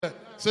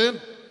See?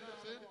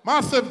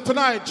 Massive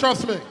tonight,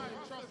 trust me.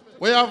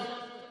 We have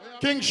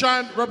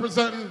Kingshine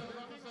representing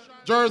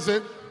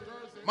Jersey,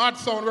 Mad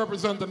Sound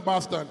representing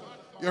Boston.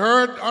 You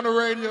heard on the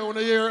radio when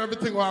you hear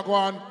everything will go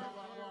on.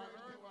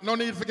 No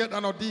need to get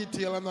no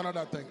detail and none of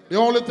that thing. The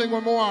only thing we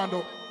want to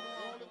do,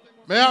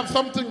 may have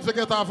something to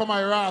get off of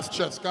my ass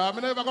chest, because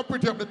I'm never going to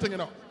pretty up the thing, you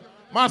know.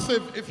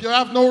 Massive, if you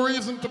have no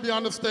reason to be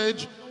on the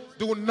stage,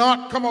 do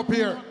not come up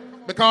here,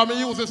 because I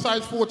use a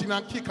size 14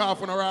 and kick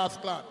off on a ass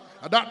clot.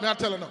 And that me I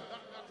telling you.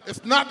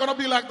 It's not going to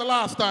be like the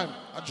last time.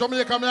 At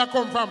Jamaica, me I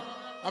come from,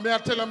 and me I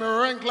tell them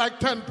I rank like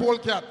 10 pole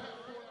cat.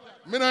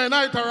 Me no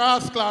unite a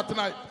ass clot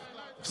tonight.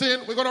 See,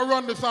 we're going to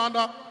run this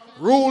under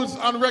rules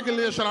and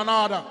regulation and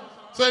order.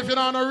 So if you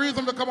don't have no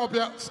reason to come up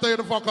here, stay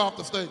the fuck off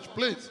the stage,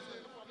 please.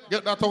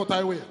 Get that out of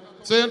the way.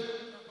 See?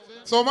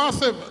 So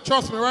Massive,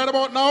 trust me, right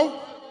about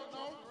now,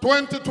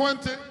 20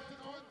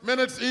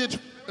 minutes each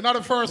in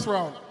the first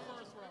round.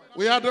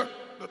 We had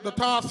the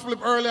task flip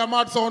earlier,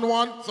 Mad Sound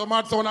won, so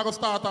Mad Sound are going to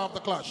start off the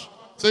clash.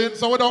 See?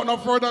 So without no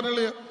further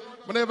delay,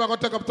 we're never going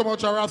to take up too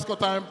much of Rasco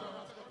time.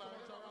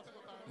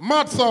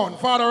 Mad Sound,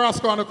 Father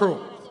Rasco and the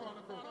crew.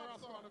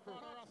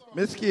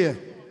 Miss Kia,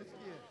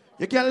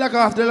 you can't lock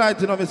off the light,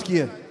 you know, Miss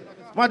Kia.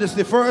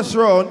 Majesty, first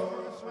round,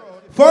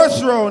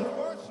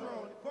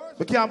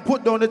 we can't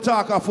put down the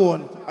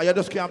talker-phone and you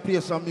just can't play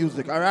some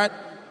music, all right?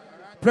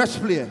 Press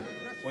play.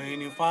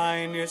 When you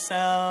find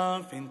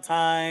yourself in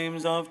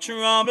times of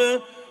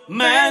trouble,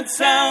 Mad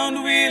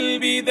Sound will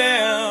be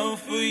there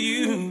for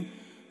you.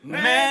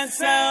 Mad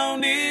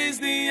Sound is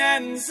the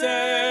answer.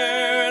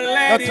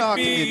 Let Don't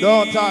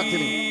it talk to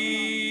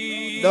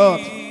me.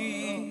 Don't.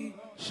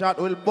 Shot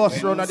will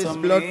bust round at this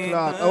blood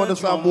clot. I want to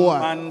some boy.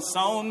 And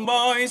sound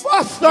boys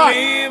Bust that.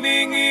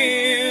 living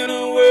in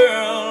a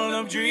world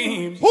of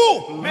dreams.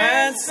 Who?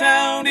 Mad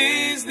Sound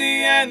is the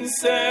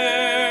answer.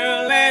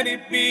 Let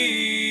it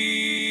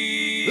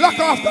be. Lock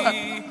off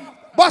that.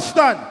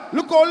 Boston,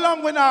 look how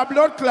long we our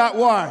blood clot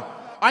war.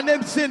 And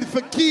them send for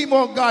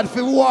chemo, God,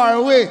 for war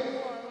away.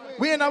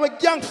 We in our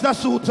gangster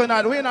suit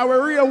tonight. We in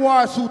our real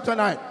war suit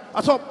tonight.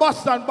 That's how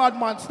Boston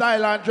Badman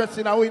style and dress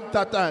in a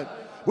winter time.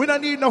 We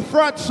don't need no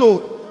front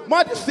suit.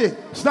 Majesty,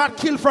 start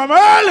kill from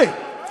early.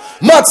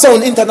 Mad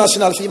Sound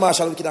International, Fee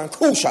Marshal, Wicked and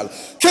Crucial.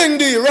 King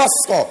D,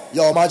 Roscoe.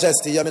 Yo,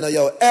 Majesty, you know,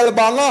 yo, El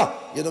Banger.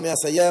 You know me, I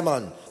say, yeah,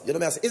 man. You know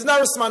me, I say, it's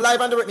not man,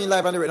 live and direct, me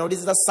live and direct. Now, this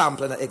is a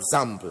sample and an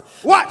example.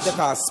 What? They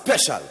call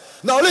special.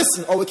 Now,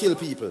 listen, how we kill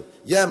people.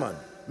 Yeah, man.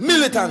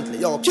 Militantly.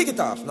 Yo, kick it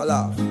off, no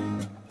laugh.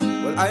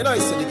 Well, I know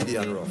it's a diggity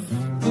and rough.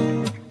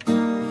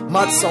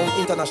 Mad Sound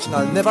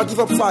International, never give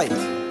up fight.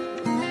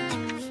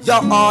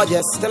 Yeah,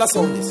 yes, tell us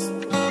all this.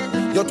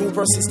 You're too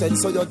persistent,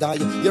 so you die.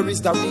 Here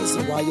is the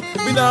reason why.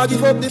 We now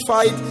give up the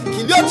fight.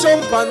 Kill your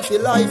jump and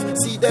feel life.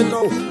 See them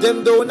now,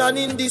 them down and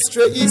in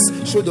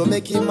distress. Should you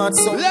make him mad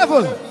sound?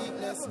 Level.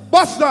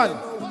 Boston,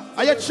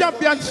 are you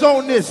champion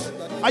sound this?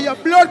 Are you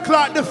blood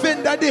clot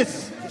defender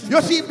this?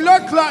 You see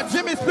blood clot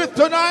Jimmy Smith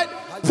tonight?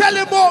 Tell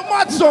him about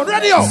Mad Sound.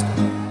 Ready up.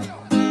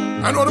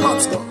 I know the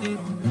Mad Sound.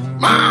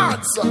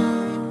 Mad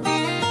Sound.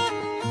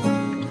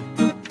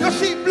 You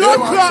see blood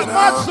clot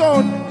Mad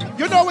Sound.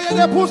 You know where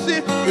you're the pussy?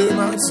 Yeah,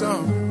 Mad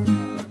Sound.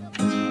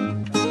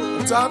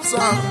 Top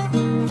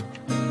sound.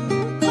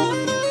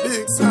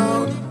 Big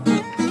sound.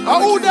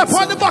 Who there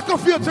on the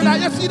battlefield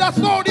tonight? You see that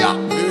sound here?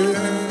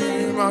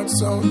 Yeah, Mad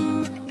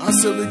Sound. I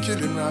say we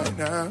killing right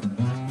now.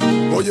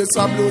 Oh yes,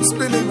 I'm blood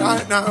spilling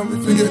right now. We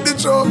forget the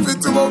trophy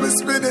to what we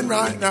spinning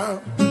right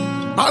now.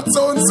 Mad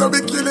Sound, so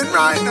we killing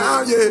right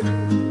now, yeah.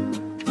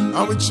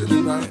 And we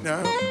chilling right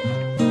now.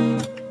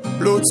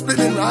 Blood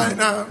spilling right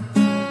now.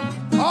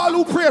 All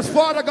who praise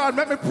Father God,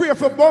 make me pray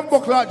for Bumbo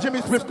Clot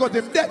Jimmy Smith got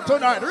him dead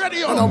tonight.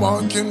 Ready up. And I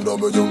want King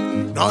W.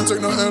 Not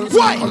take no else.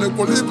 Why? I like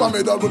police for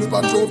medal, police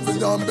for trophy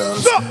and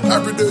bells.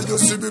 Every day you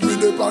see me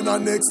build up on the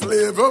next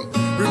level.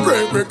 We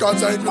break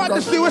records and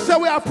Majesty, we say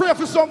we are praying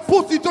for some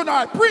pussy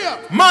tonight. Prayer.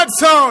 Mad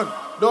Sound.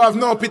 Don't have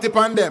no pity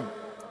upon them.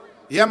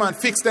 Yeah, man,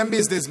 fix them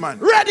business, man.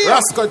 Ready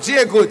up. Roscoe,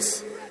 J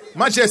Goods,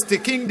 Majesty,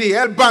 King D,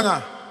 El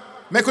Banger.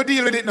 Make a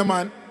deal with it, no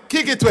man.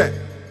 Kick it way.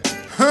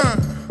 Huh.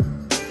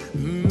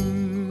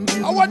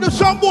 I want to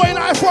some boy in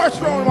our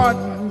first round, man.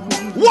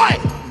 Why?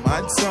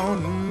 Mad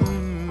Sound.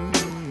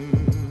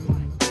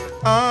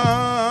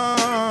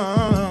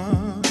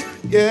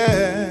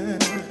 Yeah.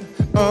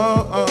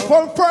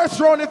 From first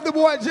round, if the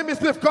boy Jimmy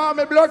Smith call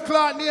me blood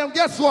clot name,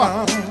 guess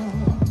what?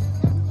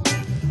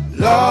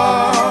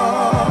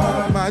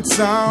 Lord, Mad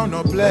Sound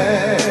no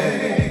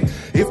play.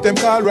 If them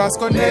call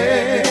Roscoe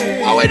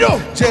name, what we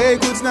do? J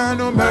Goods now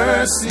no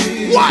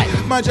mercy. Why?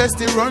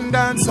 Majesty run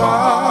dance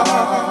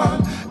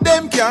hard.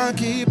 Them can't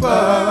keep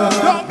up.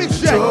 Don't be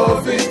shit.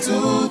 Trophy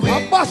to me.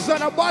 A boss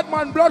and a bad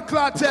man blood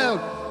clot tell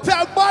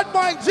bad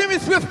man Jimmy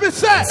Smith be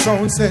set.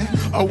 Sound say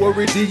our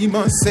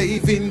Redeemer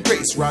saving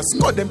grace.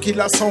 Roscoe them kill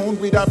a sound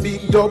with a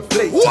big dog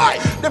plate. Why?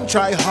 Them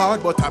try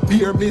hard but a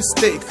pure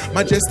mistake.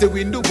 Majesty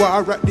win the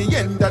war at the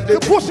end of the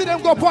pussy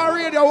them go on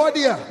radio what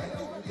there.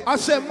 I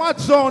say Mad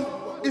Sound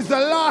is the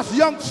last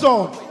young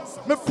sound.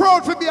 Me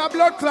proud to be a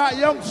blood clot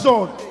young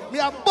sound. Me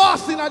a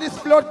boss in this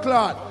blood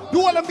clot.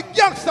 Do all of the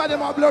gangsters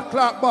them are blood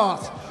clot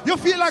boss. You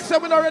feel like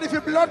someone already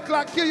for blood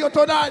clot kill you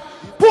tonight?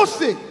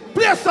 Pussy,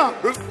 play some.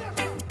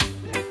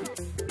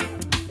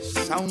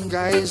 Some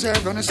guys are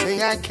gonna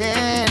say I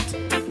can't.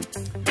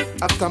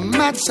 After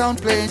Mad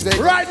Sound plays they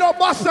right now,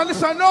 Boston, this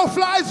is a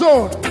no-fly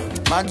zone.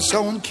 Mad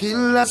Sound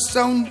kill a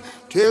sound,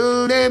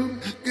 kill them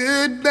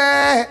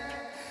goodbye.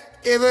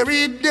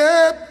 Every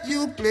dub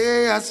you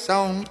play a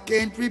sound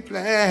can't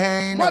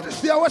replay.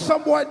 Majesty, what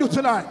some boy do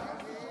tonight?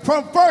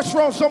 From first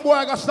round, some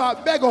boy gonna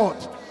start beg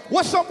out.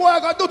 What some boy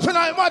gonna do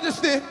tonight,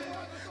 Majesty?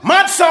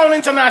 Mad Sound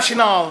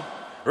International,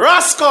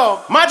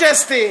 Roscoe,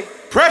 Majesty,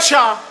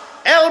 Pressure,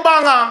 El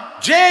Banger,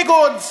 J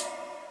Goods.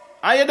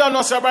 And you don't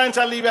know, Sir Brian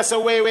to leave us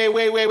way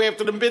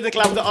to the business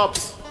club, the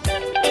ups.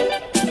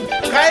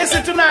 Can you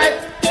see tonight?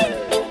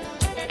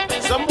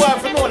 Some boy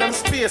for know them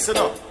space, you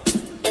know.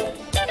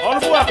 All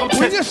the boy come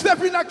when you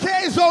step in a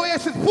KZO,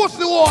 yes, it's push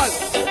the wall.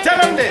 Tell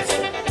them this.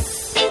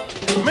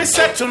 Me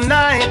said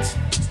tonight,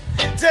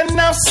 then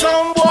have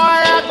some boy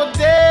I go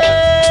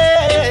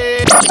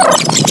day.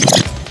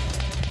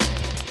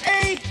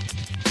 Hey,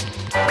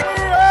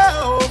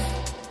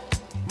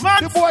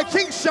 the boy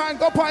Kingshine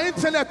go up on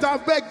internet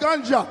and beg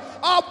ganja.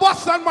 Our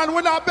Boston man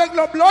when I beg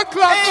no blood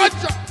clot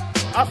ganja.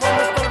 I found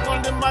the stuff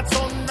on the Mad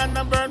Sound and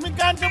I burn me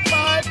ganja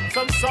pipe.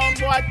 Some sound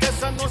boy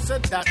test and no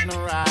said that no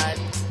right.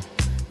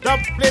 The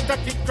plate a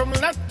kick from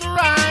left to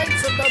right.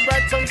 So the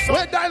right some sound.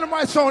 Where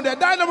dynamite sound there?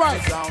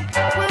 Dynamite sound.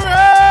 We're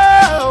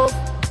out.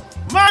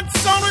 Mad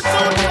Sound with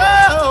sound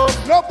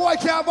out. No boy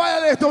can't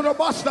violate on the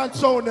Boston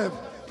sound them.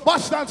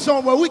 Boston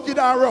sound we're wicked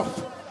and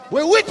rough.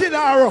 We're wicked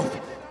and rough.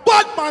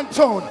 Badman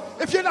tone.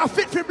 If you're not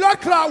fit for blood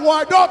clot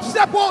war, don't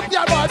step out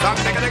there, man.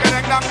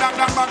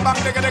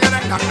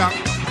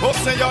 Who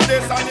say you're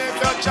this and if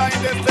you're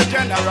Chinese the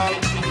general?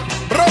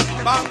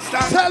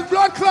 Tell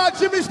blood clot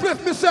Jimmy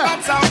Smith, me say.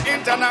 Mad Sound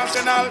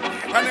International.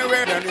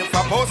 Anyway, then if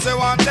a pussy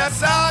want the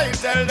side,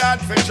 tell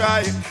that for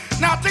try.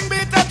 Nothing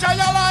beat a try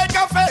like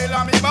a fail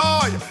on me,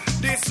 boy.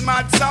 This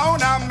Mad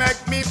Sound and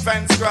make me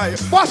fence cry.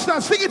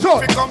 Boston, sing it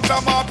up. We come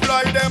from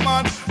apply them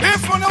on.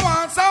 If you no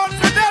want sound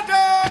for the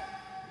day.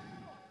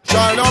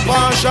 Shine up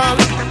and shine.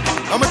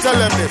 I'ma tell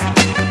them this.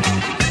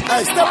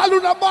 Hey, step. I do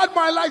not bad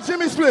man like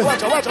Jimmy Smith.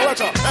 Watch out.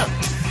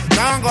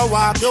 Now go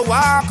walk, you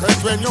walk,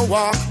 cause when you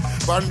walk,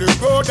 on the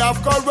road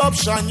of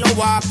corruption, you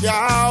walk,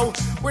 yow.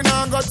 We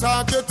now go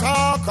talk, you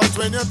talk, cause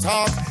when you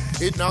talk,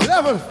 it now.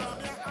 Level.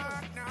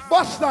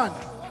 Boston.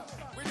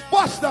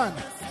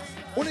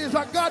 When it's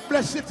a God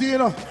bless city, you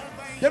know.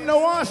 Them no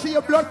want to see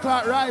your blood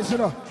clot rise, you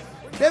know.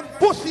 Them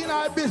pussy in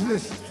our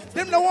business.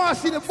 Them no want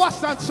to see the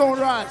Boston sound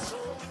rise.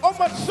 How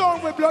much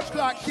sound with blood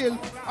clot kill,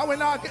 and we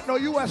not get no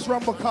US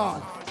rumble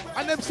card.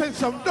 And them send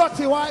some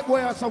dirty white boy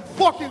and some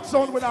fucking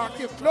sound with our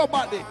kill.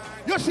 Nobody.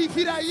 You see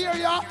for that year,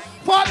 yeah?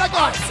 Father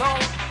God.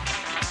 Sound.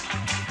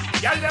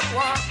 Y'all them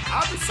want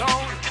happy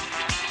sound.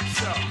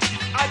 So,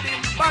 I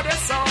didn't bother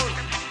sound.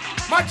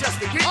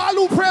 Majesty. All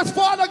who praise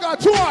Father God,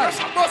 to us.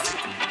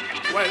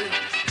 Well,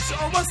 so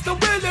what's the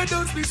will of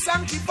those be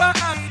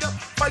sanctified?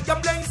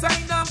 Fire blaze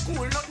and I'm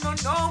cool,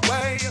 no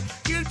way.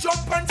 He'll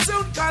jump and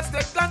soon cause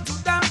they plan to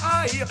die.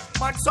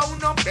 Mad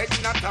Sound no beg,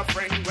 not a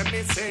friend when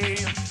they say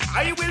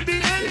I will be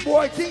the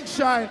boy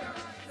Kingshine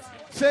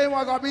say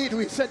what I beat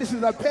we said this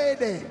is a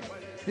payday.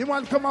 The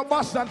man come to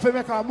Boston to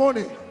make our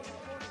money.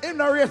 In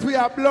the race we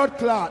have blood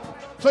clot.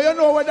 So you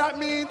know what that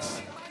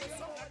means?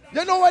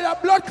 You know what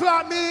that blood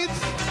clot means?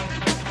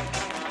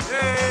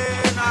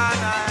 Nah.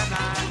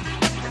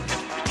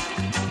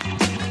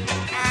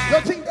 You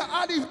think the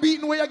Addis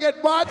beating where you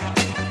get bad?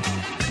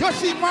 You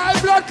see my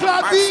blood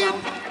clot beat?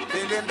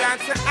 Feeling that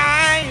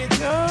I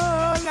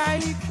don't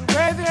like the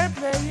way they're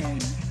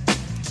playing.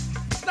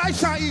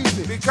 Nice and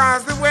easy.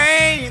 Because the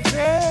way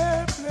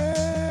they're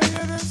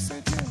playing is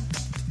sitting.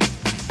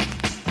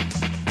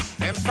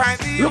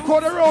 Look how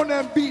the round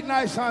them beat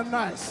nice and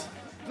nice.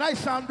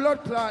 Nice and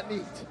blood clot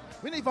neat.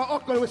 We need to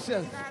huckle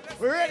ourselves.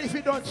 We're ready if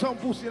we done some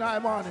pussy in the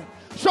morning.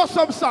 Show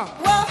some song.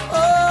 Whoa,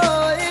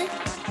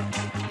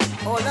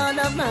 oh Lord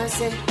of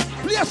mercy.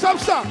 Play some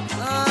song.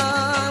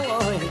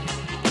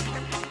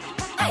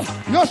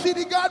 You see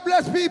the God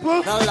bless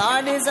people. The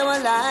Lord is our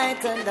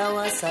light and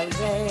our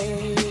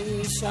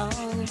salvation.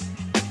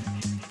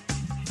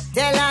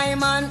 Tell I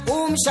man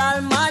whom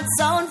shall Mad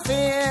Sound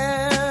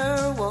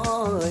fear.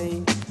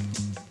 Boy.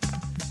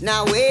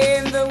 Now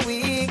when the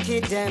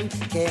wicked them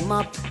came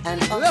up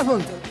and up.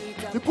 Level.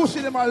 The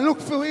pussy them and look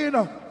for you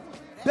know.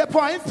 They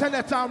put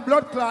internet and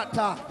blood clot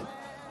talk.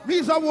 Me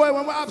is a boy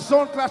when we have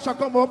sound clash I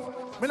come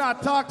up. Me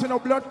not talk to no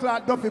blood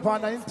clot dumpy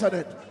on the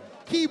internet.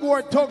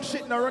 Keyboard talk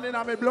shit now running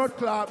on my blood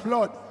clot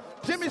blood.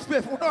 Jimmy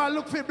Smith, who don't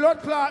look for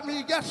blood clot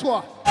me, guess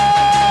what?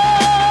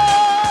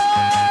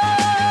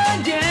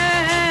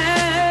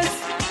 Yes,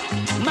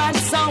 Mad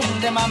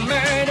Sound them a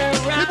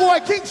murderer. The boy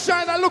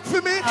Kingshine I look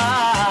for me.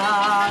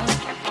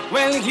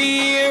 Well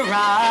here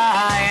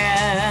I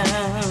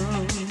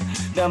am.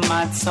 The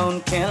Mad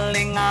Sound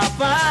killing off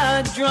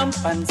a drum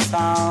and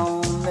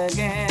sound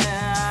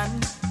again.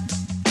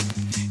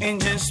 And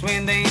just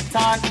when they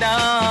thought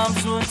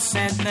doves would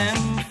set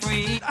them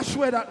free. That's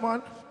where that,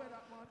 man.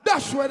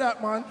 That's where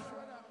that, man.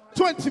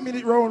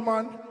 20-minute round,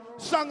 man.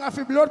 Song of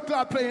a blood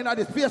clot playing at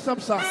this. Play some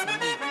song.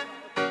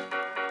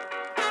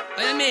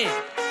 What you mean?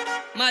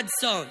 Mad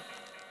sound.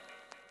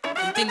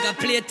 You think I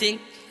play a thing?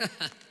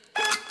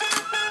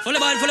 Full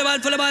of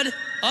bad.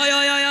 Oi.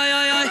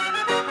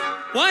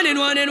 One in.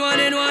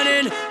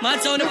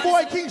 Mad sound. The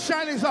boy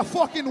Kingshine is a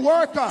fucking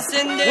worker.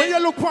 When you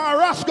look for a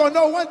rascal,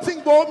 know one thing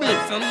about me.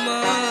 From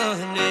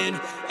morning.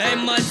 Hey,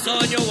 mad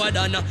son, you what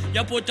done?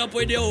 You put up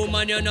with the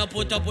woman, you not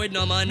put up with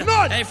no man.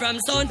 None. Hey, from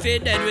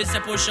Sunfit, then we say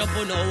push up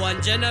on no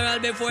one. General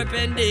before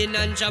pending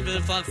and travel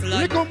for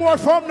flight. Little more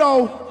from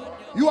now.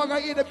 You are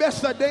going to eat the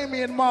best of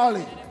Damian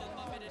Marley.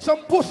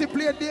 Some pussy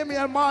play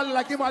Damian Marley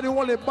like him are the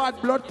only bad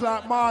blood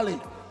clot Marley.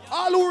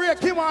 All who rake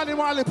him on the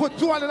Marley put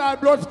 200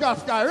 blood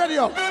clot guy. Ready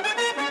up.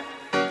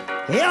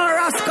 Yo,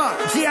 Roscoe,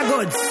 Gia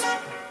Goods.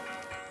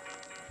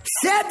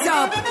 Set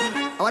up.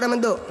 What am I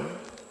do?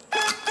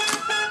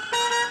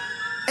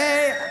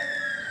 Hey.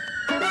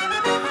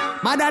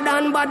 Badder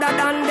than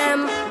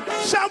them.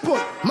 Sample.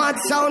 Mad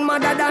sound,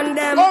 madder than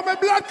them. Oh, my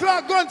blood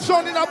clot gun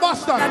sound in a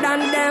Boston. Badder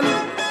than them.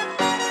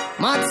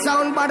 Mad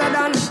sound, badder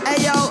than.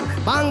 Hey, yo.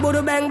 Bang,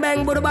 booda bang,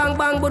 bang, booda bang,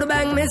 bang, booda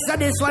bang. Mister,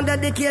 this one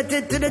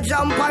dedicated to the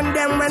jump on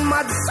them. When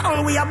mad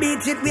sound, we a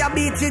beat it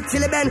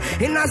till it bend.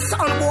 In a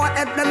sound, boy,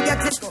 let them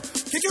get it.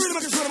 Kick you really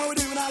make sure what we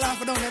do when I laugh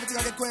down everything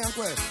I get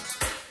quiet.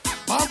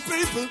 Bad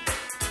people.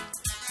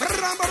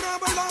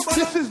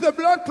 This is the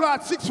blood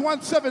clot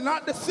 617,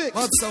 not the 6.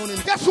 Mad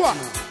sound. Guess what?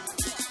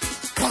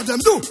 What them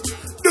do?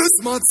 This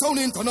mad sound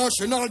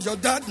international. Your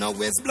dad now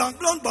is blank,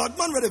 blunt, bad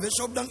man ready to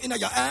shove down in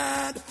your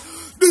head.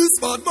 This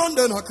bad man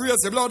then a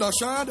crazy blood a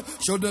shad.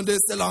 Shouldn't they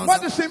still answer?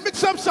 What you say?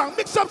 Mix up song.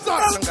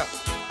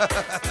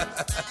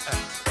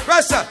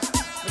 Pressure,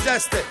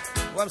 Majestic.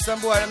 One some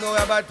boy I know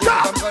about people.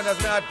 I'm going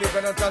as mad people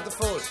and don't talk to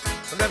fool.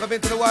 I've never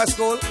been to the war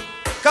school.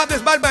 Cut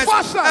this bad man.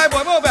 Hey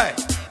boy, move back.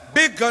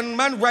 Big gun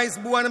man, rise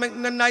boy and make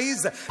no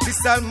noise.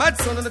 This all mad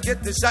son and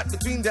get the shot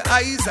between the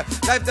eyes.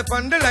 Life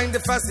upon the line, the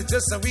fast it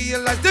just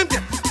realize them.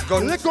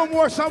 Little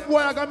more, some boy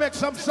I gonna make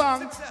some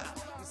song.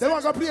 They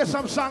want to play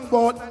some song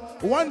about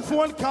one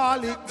phone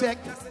call it take.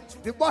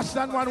 The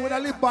Boston one when I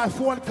live by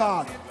phone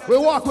call. We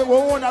walk with we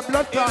own a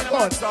blood clot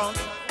gun.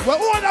 We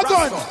own a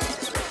gun.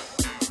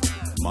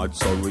 Mad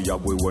sorry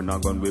up, we wanna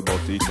gun, we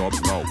bust it up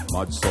now.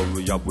 Mad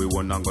sorry up, we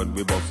wanna gun,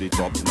 we bust it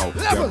up now.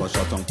 Never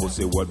shot on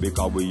pussy word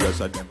because we yes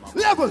at them.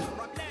 Level.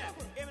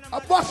 A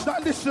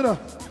Boston listener.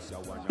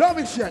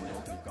 Dummy shit.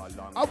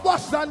 A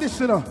Boston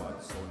listener.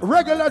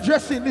 Regular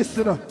dressing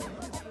listener.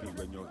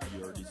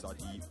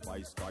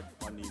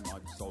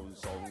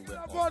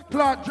 Blood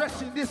clot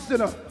dressing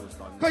listener.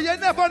 Cause you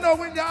never know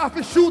when you have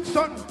to shoot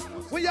son.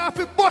 When you have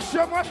to bust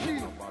your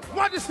machine.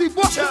 Majesty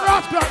bust your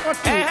blood clot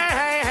machine.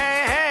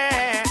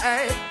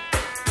 Hey.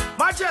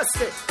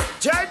 Majesty,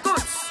 J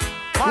Goods.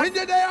 When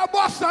you there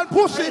Boston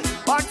pussy.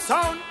 Bad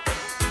sound.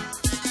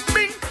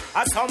 Bing.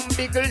 A some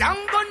big long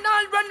gun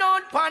all run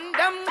out pan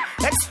them.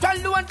 Extra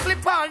load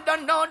clip all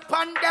done out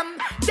pan them.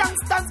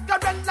 Youngsters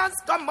gorillas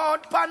come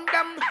out pan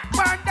them.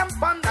 Burn them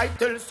pan I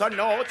till sun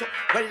out.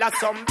 Well a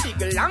some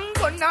big long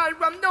gun all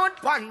run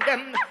out pan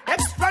them.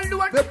 Extra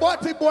load. The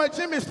body boy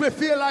Jimmy Smith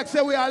feel like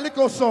say we are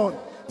liquor sound.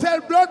 Tell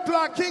blood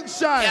clot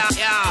Kingshine.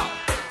 Yeah.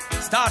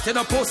 Starting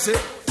a pussy.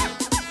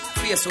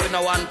 Face with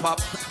no one pop.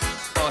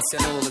 Oh, you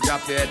know,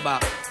 drop your head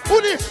back.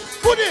 Who this?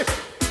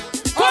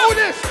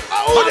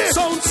 Mad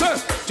sound, sir.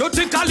 You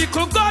think a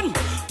little gun?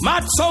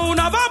 Mad sound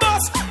of a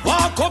bus.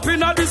 Walk up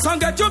in a this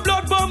and get your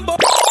blood bumbo.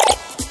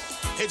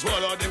 It's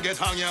all of them get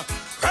hung ya.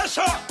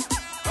 Pressure.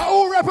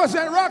 Who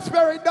represent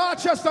Roxbury,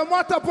 Dorchester,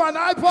 Matapan,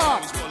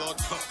 iPod?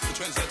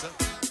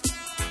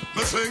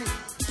 Missing.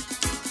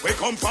 We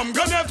come from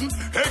Gunneton.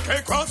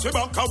 AK cross the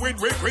back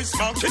with Chris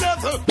Mark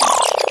together.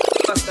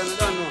 Boston, you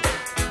don't know.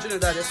 You know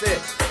that you say.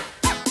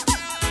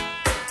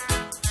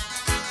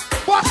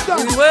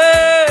 Boston!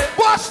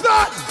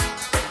 Boston!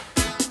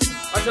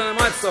 What's on the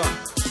mad son?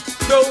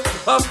 Yo,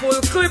 a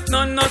full clip,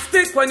 none no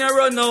stick when you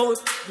run out.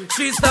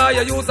 She star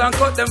you use and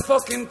cut them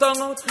fucking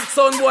tongue out.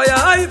 Son boy, you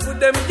hype with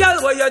them gal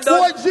where you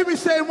done. Boy, Jimmy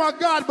say, my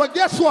God, but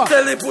guess what?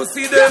 Tell the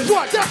pussy them.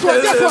 Guess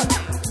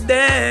what?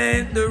 They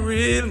ain't the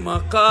real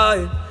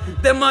Mackay.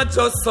 Them are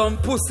just some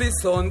pussy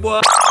son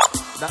boy.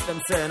 That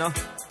them say, no?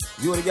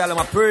 You the gal,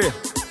 I'ma pray.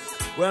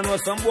 When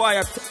was some boy,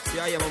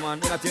 yeah,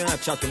 man, you're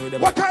not chatting with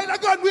them. What kind of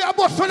gun we are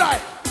bust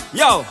tonight?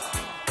 Yo,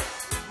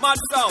 mad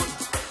sound.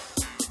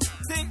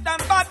 Think them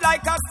bad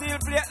like a steel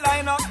plate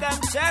line up them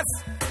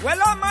chest. Well,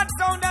 I'm mad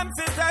sound them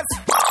fittest.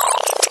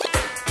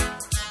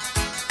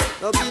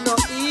 No be no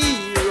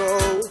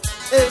hero.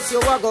 Else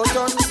you are go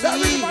turn zero. That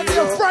reminds me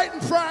of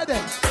Frightened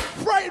Friday.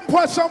 Frightened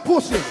for some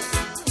pussy.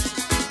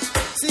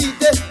 See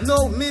they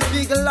know me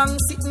big long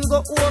sitting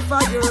go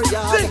over your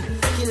yard. Sing.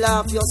 Kill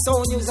off your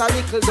sound, use a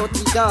little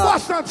dirty dog.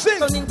 Boston, sing.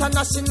 Turn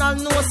international,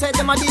 no say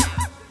them a did.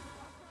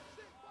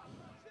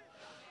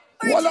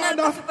 Original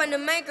Buffy on the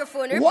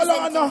microphone.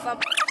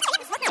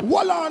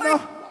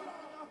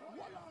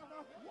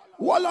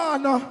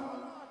 Wallana.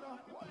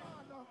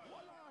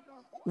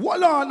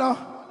 Wallana.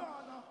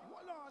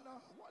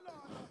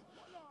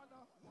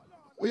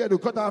 We had to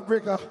cut off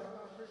breaker.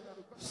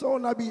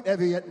 Sound a beat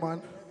heavy yet,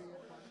 man.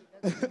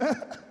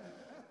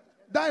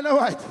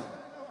 Dynamite.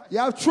 You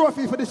have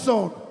trophy for the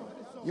sound.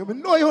 You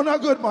know you're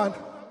not good, man.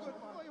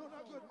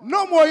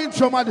 No more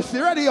intro, Majesty.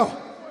 Ready up.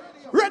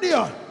 Ready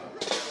up.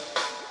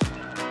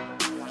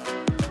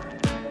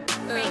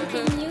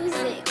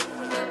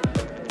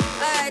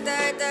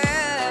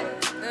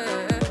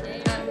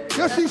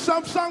 You see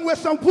some song with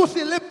some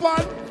pussy lip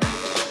on?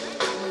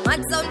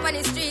 Mad sound on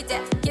the street,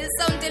 yeah. Kill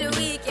sound till the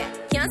week, yeah.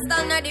 Can't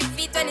stand on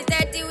defeat. When it's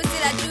 30, we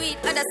still a do it.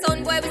 Other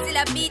sound boy, we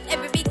still a beat.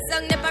 Every big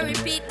song never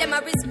repeat. Them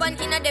a respond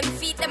in a them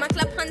feet. Them a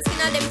clap hands in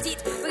a them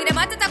teeth. We get them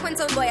heart attack when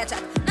sound boy a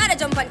chat. Now the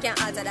jump and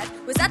can't alter that.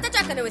 We start the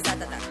track and then we start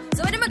the track.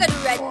 So what am I gonna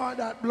do right? Oh,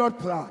 that blood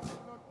clot.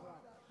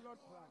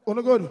 Oh,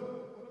 no good.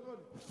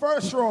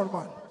 First round,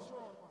 man.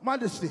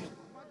 Majesty.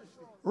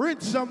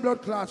 Rinse some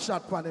blood clot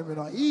shot for him, you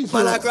know. Easy.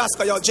 Man like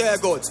Rascal, your J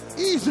Goods.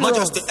 Easy.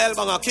 Majesty,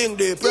 Elbanger, King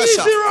D,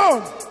 Pressure. Easy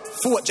round.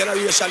 Fourth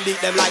generation beat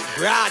them like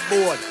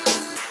Bradboard.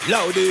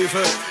 Loud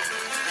even.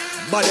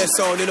 Body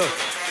sound, you know.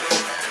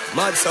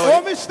 Mad sound.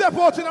 Oh, me step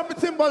out in the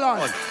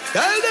Timberline.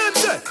 Tell them,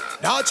 say,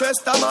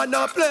 Dorchester man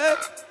no play.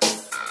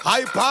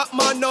 High Park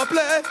man no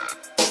play.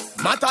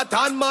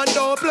 Matatan man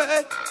don't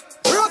play.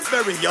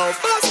 Roxbury, yo,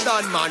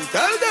 Boston man,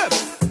 tell them.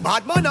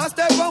 Bad man a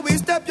step when we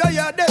step, you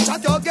hear them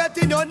shot, you get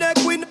in your neck,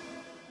 win.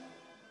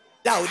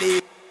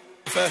 Loudy,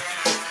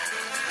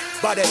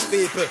 baddest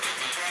people.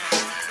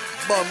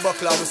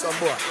 Bumbuckler with some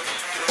boy.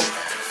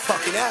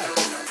 Fucking hell.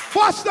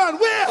 Boston,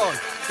 where?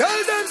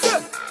 Tell them,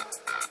 sir.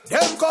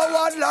 Them go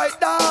on like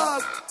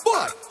dog.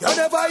 Boy, you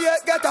never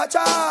yet get a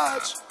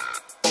charge.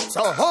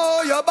 So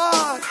hold your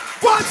bad.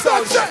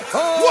 Boston, say.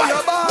 Hold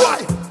your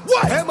bad.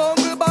 Why? Them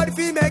hungry bad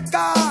fi make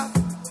car.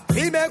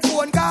 Fi make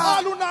phone car.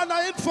 All who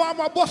na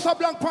informer, Bossa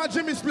Blanc pan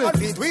Jimmy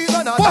split. We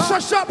gonna Bossa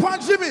shot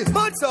pan Jimmy.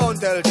 Mad sound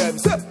tell them,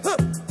 sir.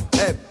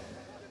 Hey.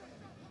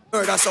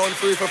 Murder sound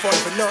free for fun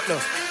for nothing.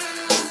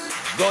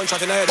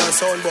 Gunshot in the head and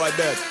sound boy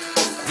dead.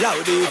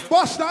 Loudy.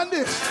 Boston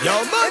this. Yo,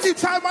 man.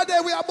 Anytime of day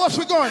we are boss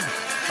we gun.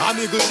 I'm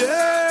a good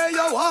day,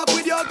 you walk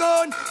with your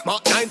gun.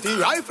 Mark 90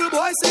 rifle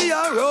boy see you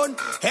run.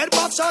 Head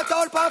back shot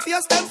out pa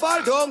face them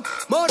fall down.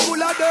 Mouth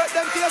full of dirt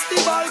them face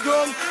the ball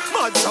ground.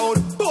 Mad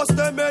sound bust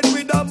them head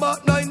with a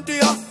Mark 90.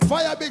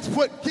 Fiyah Biggs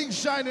put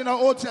Kingshine in a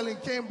hotel in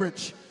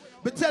Cambridge.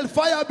 But tell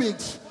Fiyah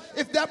Biggs,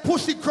 if that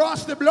pussy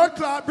cross the blood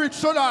clot bridge,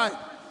 so die.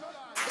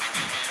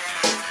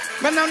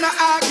 Man, I'm not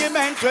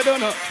argument, we don't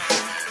know.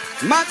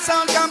 Mad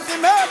sound come to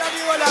murder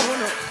the whole of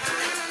Uno.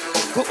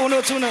 Ku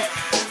Uno to know.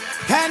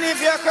 And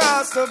if you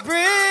cross the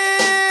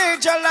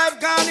bridge, your life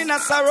gone in a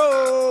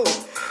sorrow.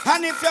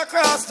 And if you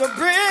cross the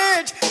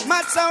bridge,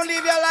 mad sound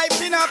leave your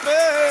life in a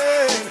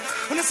pain.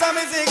 When the sun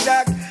is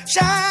zigzag,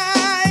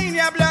 shine,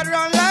 your blood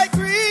run like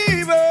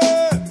river.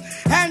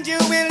 And you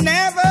will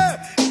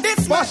never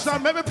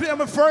Boston, let me play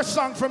my first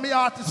song from the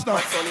artist now.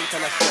 Mad Sound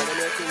International, they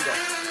make things up.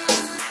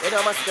 You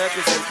know, must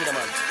represent to the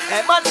man.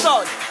 Hey, Mad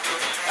Sound.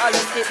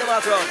 Let's keep them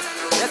around.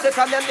 Let's say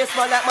from them this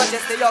man like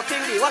Majesty, your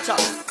King D, watch out.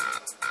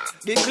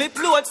 The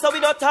clip load so we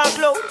not talk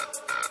loud.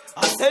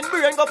 I send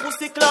brain go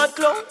pussy cloud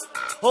cloud.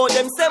 Oh,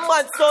 them say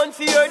Mad Sound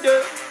fear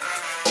them.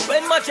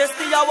 When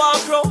Majesty a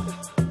walk round.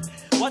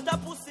 What a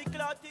pussy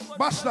cloud thing.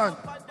 Boston,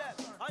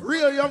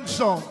 real young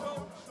song.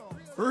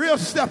 Real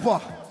stepper.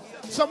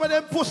 Some of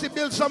them pussy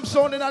built some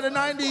sound in the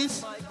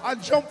 90s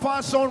and jump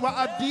on sound with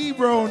a D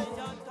Brown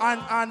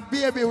and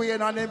Baby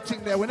Wayne and them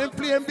thing there. When them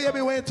playing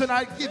Baby Wayne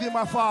tonight, give him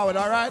a forward,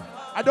 alright?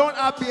 I don't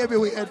have Baby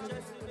Wayne,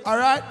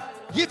 alright?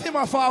 Give him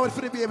a forward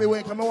for the Baby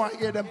Wayne, because I want to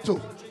hear them too.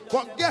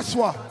 But guess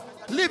what?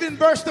 Living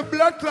burst the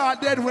blood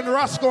clot dead when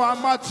Roscoe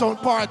and Mad Sound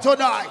part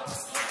tonight.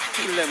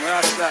 Kill them,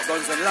 Ras Black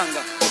guns and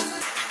longer.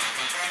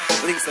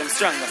 Links them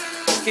stronger.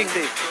 King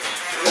D,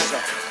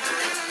 pleasure.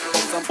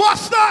 Some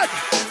Boston!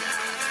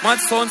 Mad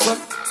Sound,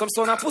 some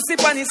son of pussy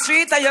on the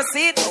street and you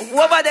see it.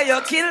 Over there you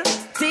kill,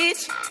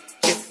 teach.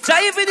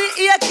 Drive with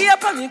the ear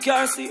cape and you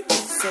can't see.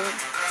 So,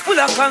 full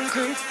of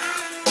concrete.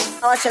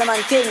 I watch the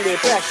man King D,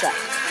 Pressure.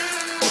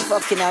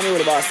 Fucking I knew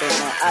the boss.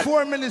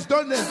 4 minutes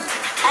done then.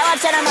 I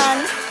watch the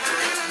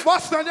man.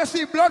 Boston, you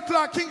see blood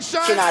clot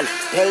Kingshine.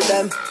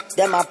 Tell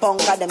them a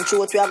punk and them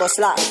throat we a go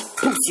slash.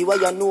 Pussy where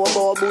you know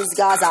about booze,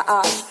 Gaza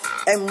ash.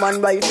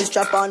 M1 rifle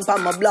strap on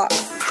from my block.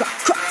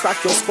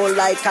 Crack your skull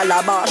like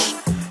calabash.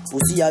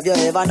 Pussy, have you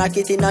ever knock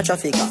it in a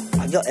traffic?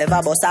 Have you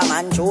ever bust a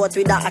man throat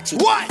with a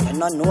hatchet? What? You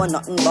don't know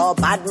nothing about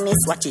badness,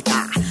 watch it.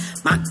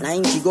 Mac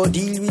 90 go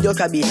deal with your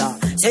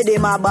cabita. Say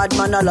them a bad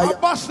man a liar.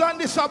 Boston,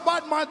 this a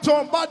bad man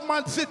town, bad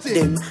man city.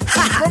 Them.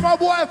 From a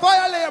boy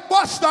violate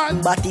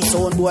Boston. But his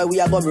own boy, we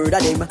are gonna murder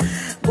them.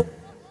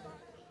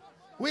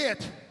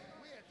 Wait.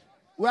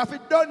 We have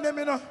it done them,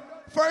 you know.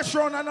 First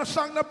round and a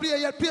song to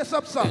play yet. Pace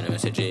up, song. You know, I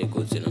say J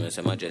Goods, you know, I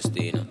say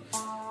Majesty, you know.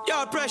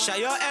 Your pressure,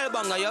 your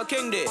L-banger, your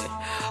King D.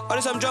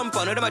 Or some jump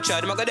on, them a try,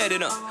 them a go dead, you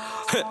know.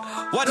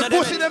 One the of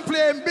them. pussy them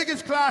playing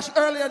biggest clash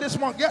earlier this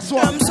month. Guess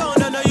what? Them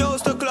sound and I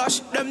used to clash.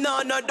 Them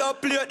nah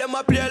don't play, them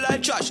a play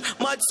like trash.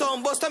 Mad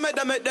sound bust, make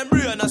them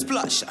brain a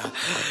splash.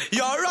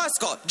 Your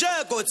rascal,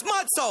 J-Goods,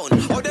 mad sound.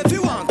 Or if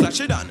you want clash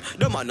it on,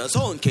 the man a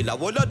sound killer,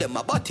 all of them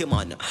a body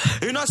man.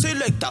 You know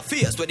selector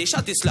face where the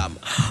shot is slam.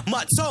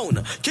 Mad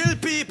sound, kill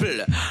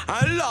people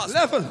and lost.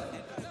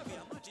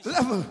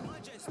 Level.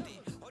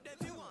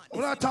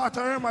 When I talk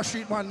to Irma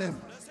Street man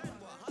them,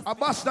 I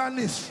bust on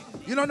this.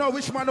 You don't know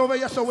which man over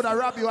here so would I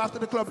rob you after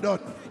the club done.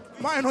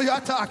 Mind who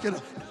you're talking.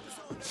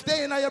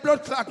 Stay in your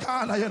blood clot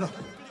corner, you know.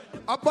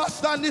 I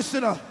bust on this,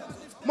 you know.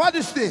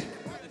 Modesty.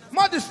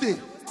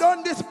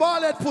 Done this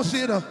ball head pussy,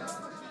 you know.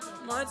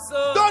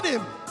 Done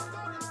him.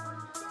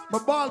 My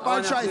ball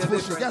by tries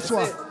pussy. Guess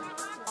what?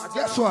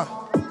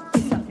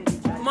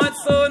 Mad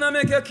son, I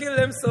make you kill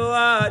them so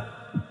hard.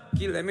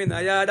 Kill them in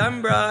a yard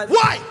and broad.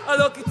 Why? A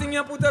lucky thing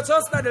you put a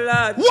trust at the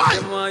lad. Why?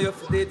 Them want you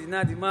for dead in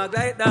the mag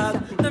like that.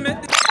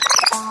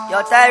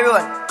 Yo,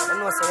 Tyrone. I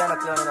know so you're not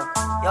clown enough.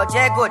 Yo,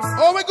 J-Goods.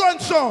 Oh, we going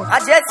soon. A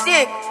jet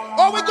stick.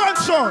 Oh, we going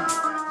soon.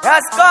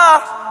 Let's go.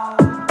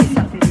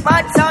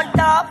 Mad sound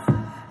tough.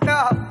 No.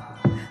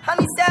 I'm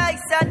inside,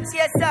 son,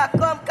 chaser.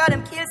 Come, call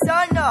them kill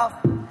son, no.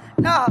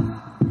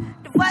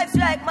 The vibes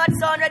like mad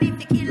sound ready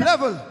to kill.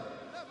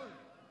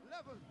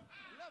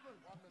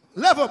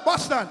 Level,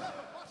 Boston.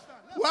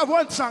 We have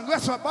one song,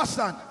 guess what,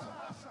 Boston?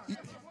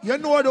 You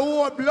know the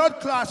whole blood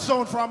clot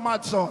sound from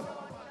Mad Sound.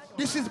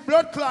 This is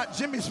blood clot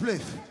Jimmy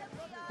Spliff.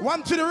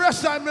 One to the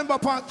rest I remember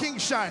upon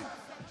Kingshine.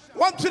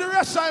 One to the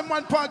rest I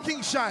man upon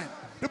Kingshine.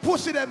 The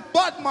pussy them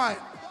bad mind.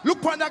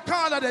 Look on that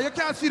corner there, you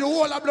can't see the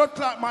whole of blood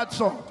clot Mad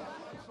Sound.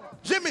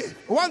 Jimmy,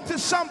 want to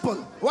sample.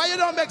 Why you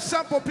don't make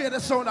sample play the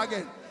sound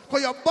again?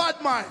 Because you're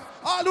bad mind.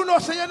 All who know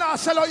say you not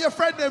sell out your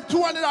friend them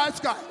 200 ice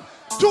guy.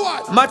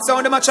 200. Mad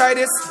Sound, them a try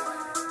this.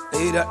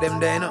 They that them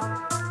there, no.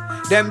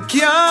 Them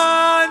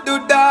can't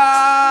do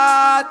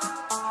that.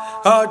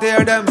 Out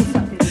there, them.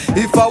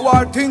 If I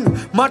war thing,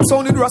 Mad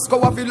Sound in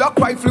Roscoe, I feel like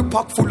rifle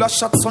pack full of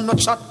shots on no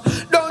chat.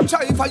 Don't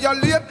try if I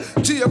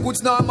late.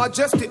 J-Goods now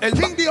majesty.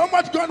 King D, how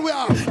much gun we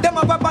have? Them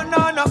have a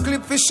banana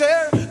clip for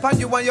share. For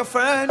you and your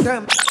friend,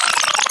 them.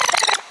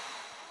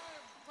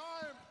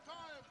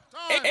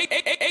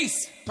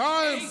 Ace.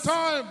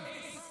 Time.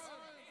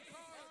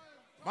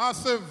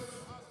 Massive.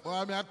 Well,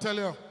 I mean, I tell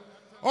you.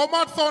 Oh,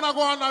 Mad Sound, I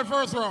go on that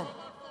first round.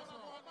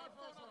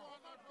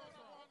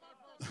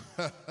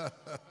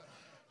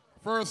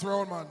 First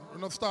round, man. We're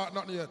not starting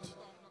nothing yet.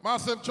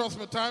 Massive, trust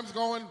me, time's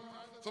going.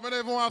 So many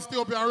even want to stay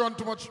up here and run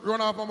too much,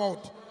 run off my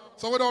mouth.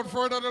 So without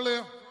further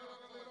delay,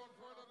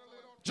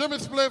 Jimmy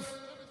Spliff,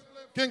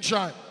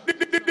 Kingshine.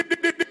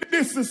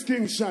 This is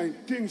Kingshine.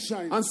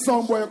 And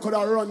some boy could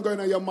have run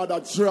going on your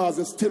mother's drawers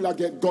and still I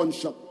get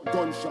gunshot.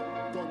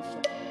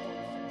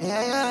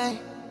 Yeah.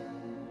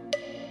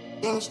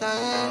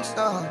 Kingshine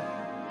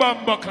star.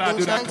 Bumbuckler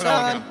do that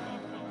clown.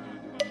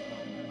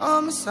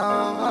 I'm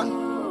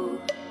son.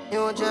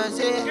 New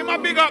Jersey. Give my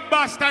big up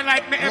Boston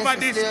like me ever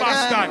this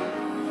Boston.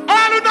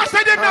 All who not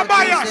say them no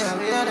bias.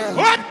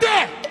 What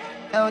there?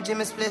 Yo,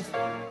 Jimmy Spliff.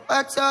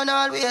 Works on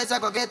always, I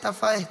go get a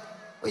fight.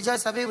 We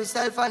just have it with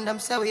self and them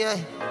say we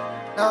ain't.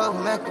 No,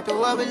 we make it do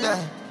what we like.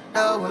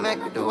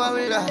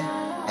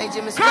 Hey,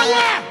 Jimmy Spliff.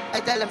 I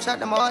tell them shut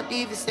them out,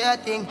 if you say a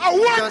thing.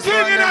 One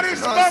thing in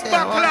this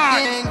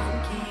Bumbuckler.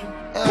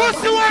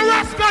 Pussy one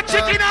rascal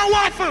chicken and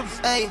waffles.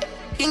 Hey,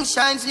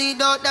 Kingshine's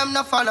lead out, them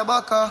no follow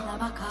baka.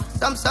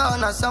 Some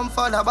sound and some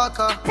follow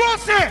baka.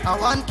 Pussy! I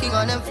want king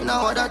on them for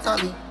now, what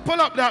that me.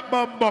 Pull up that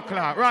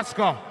Bumbuckler,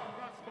 rascal.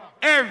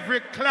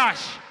 Every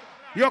clash,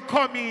 you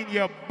come in,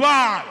 you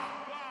ball.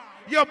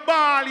 You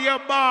ball.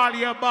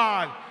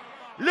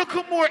 Look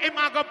how more him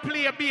I go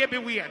play Baby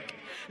Wayne.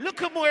 Look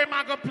how more him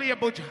I go play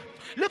Butcher.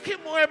 Look how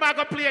more him I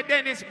go play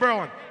Dennis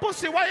Brown.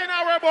 Pussy, why you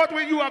not worry about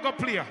when you are go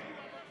play?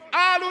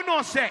 All who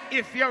know say,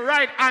 if you're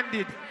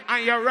right-handed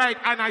and your right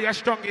hand are your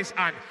strongest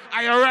hand,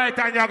 and your right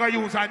hand you're going to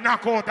use and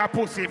knock out a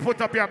pussy,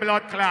 put up your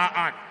blood clot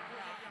hand.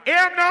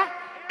 Hear him now?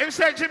 Him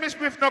say Jimmy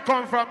Spliff no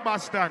come from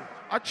Boston.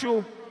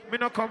 True, me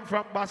no come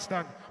from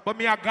Boston. But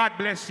me a God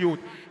bless you.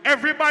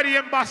 Everybody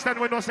in Boston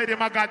when no say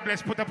them a God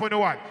bless, put up on the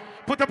one.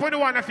 Put up on the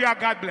one if you are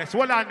God bless.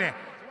 Hold on there.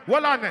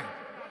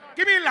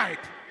 Give me light.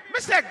 Me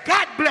say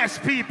God bless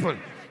people.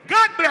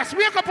 God bless.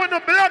 Wake up on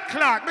the blood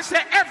clot. Me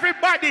say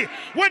everybody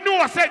when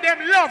no say them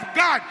love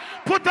God.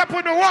 Put up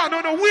on the one.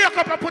 No, wake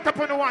up and put up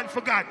on the one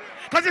for God.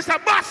 Because it's a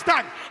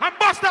Boston. And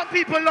Boston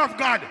people love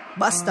God.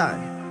 Boston.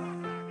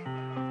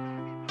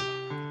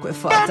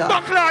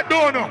 Bumbuckler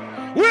don't know.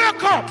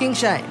 Wake up.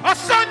 Kingshine. A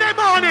Sunday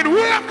morning.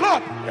 Wake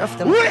up.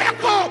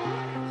 Wake up.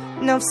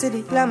 Enough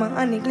city glamour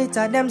and the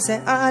glitter. Them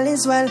say all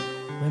is well.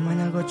 When man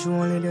I go through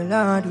only the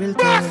Lord will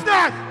tell.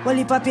 Boston.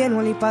 Only pa pain,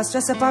 only pa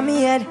stress upon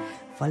me head.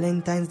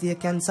 Valentine's Day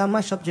cancer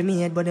mash up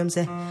Jimmy head, but them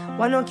say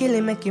one no kill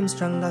him, make him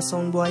stronger.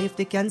 Sound boy, if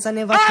the cancer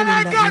never kill him,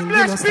 that mean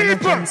you must have no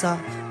cancer.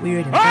 We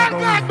read them talk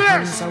about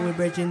cancer, we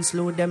bridging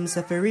slow. Them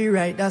say for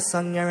rewrite that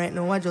song you right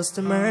now. Just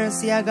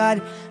mercy of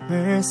God,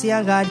 mercy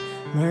of God,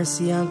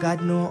 Mercy of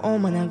God, no, oh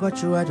man, I got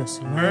through, I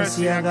just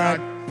mercy of God.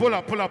 Pull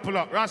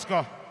up.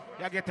 Rascal,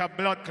 you get a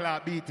blood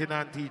clot beating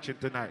and teaching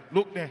tonight.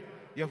 Look there,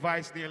 your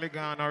voice nearly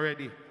gone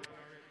already.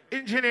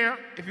 Engineer,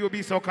 if you will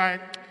be so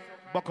kind,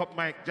 buck up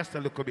mic just a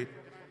little bit.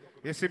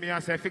 You see me, I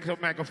say, fix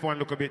up microphone a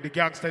little bit. The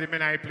gangster, the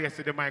men I place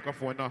to the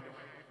microphone now.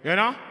 You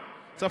know?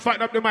 So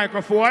fatten up the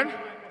microphone.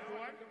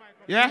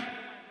 Yeah?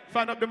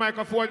 Fatten up the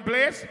microphone,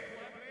 please.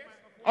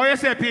 How you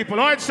say, people?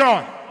 How it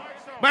sound?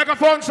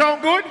 Microphone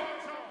sound good?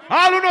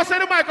 All who know say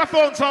the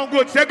microphone sound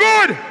good, say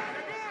good!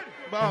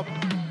 Bob.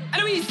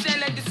 And we say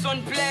let the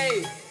sun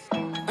play.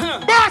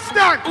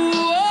 Boston!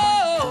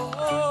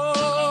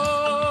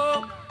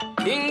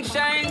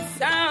 Kingshine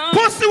sound.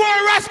 Pussy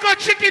one rascal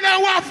chicken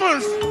and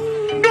waffles.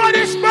 Know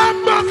this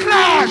bumbo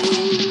class.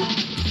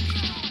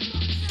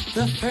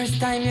 The first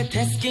time you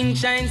test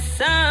Kingshine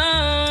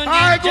sound,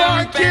 I go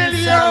and kill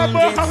you,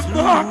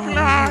 bumbo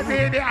class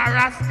in the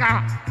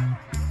rascal.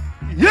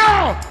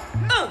 Yo!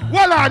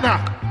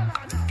 Walana.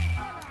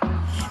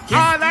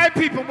 All right,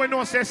 people we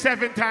know say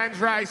 7 times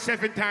rise,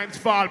 7 times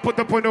fall. Put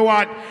up on the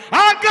one.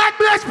 Oh, God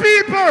bless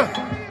people.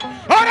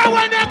 Other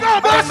one they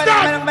go, Boston.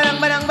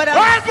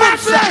 All God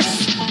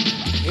bless.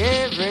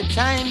 Every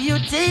time you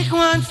take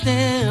one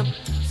step,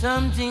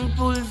 something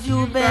pulls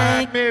you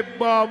back. Me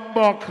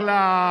bumbo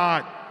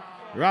clot.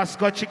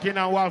 Rascal chicken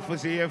and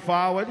waffles here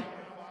forward.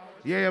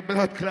 Yeah, your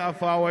blood clot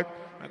forward.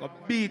 I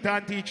got beat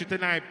and teach you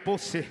tonight,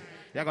 pussy.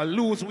 You're going to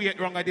lose weight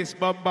wrong at this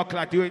bumbo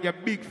clot. You and your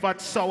big fat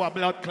sour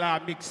blood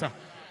clot mixer.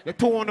 The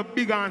two on the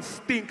big and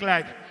stink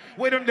like.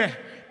 Wait them there.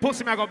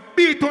 Pussy me I got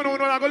beat on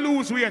I got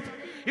lose weight.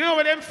 You know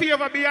what them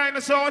Fiyah behind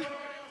the sound?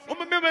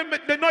 Remember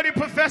the naughty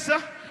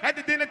professor at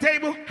the dinner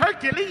table?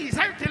 Hercules.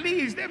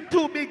 Them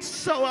two big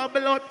sour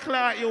blood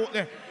clot you out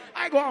there.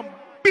 I go and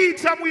beat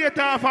some weight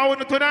off I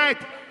want tonight.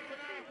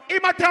 He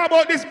might talk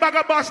about this bag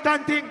of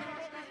Boston thing.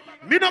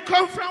 Me not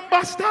come from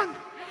Boston.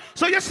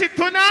 So you sit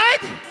tonight?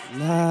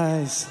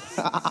 Nice.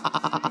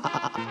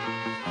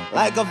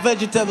 Like a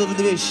vegetable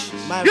dish.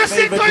 My you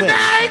sit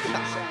tonight?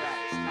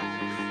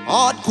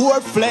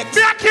 Hardcore flex.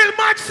 Me a kill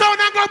Mad Sound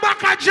and go back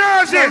to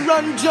Jersey. No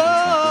run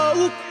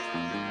joke.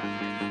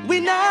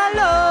 We not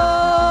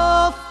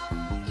love.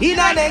 In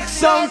our next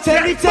song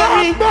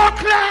territory.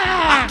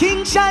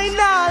 Kingshine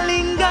now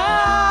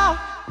linger.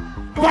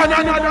 One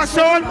another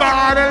sound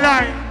by the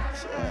line.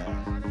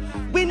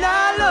 We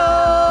not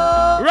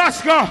love.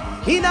 Rascal.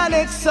 In our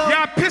next song.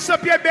 You piss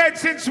up your bed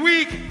since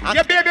week.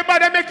 Your baby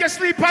mother make you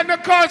sleep on the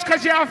couch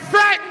because you're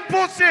frightened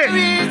pussy.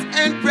 Worries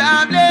and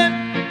problem.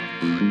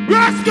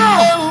 Rascal.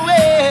 Oh,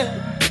 well.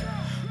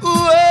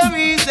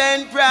 Worries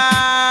and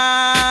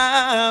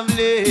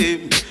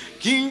problem.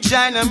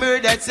 Kingshine and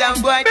murder some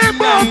boy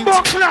tonight.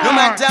 No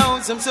matter how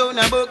some sound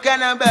a book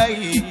and a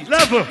bite.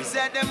 Level.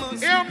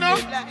 Hear no?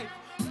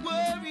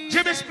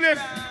 Jimmy Spliff.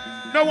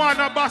 No one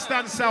no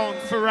Boston sound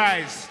for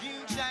rise.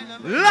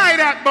 Lie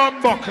that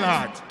bumbo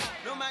clot.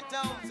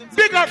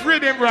 Big up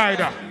Rhythm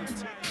Rider.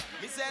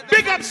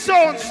 Big up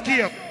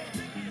Soundscape.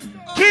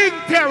 King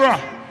Terror.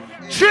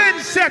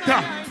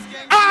 Trendsetter.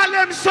 All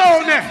them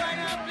sound there.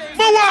 I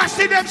want to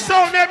see them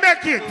sound there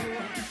make it.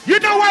 You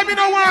know why me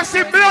don't want to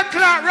see blood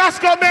clot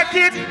Rascal make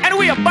it? And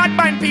we are bad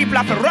mind people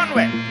at the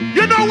runway.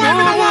 You know why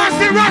me don't want to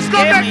see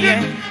Rascal make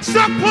it?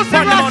 Suck pussy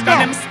Rascal.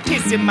 Them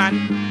kissing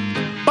man.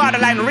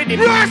 Borderline rhythm.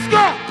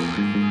 Rascal.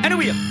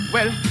 Anyway,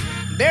 well,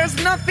 there's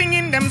nothing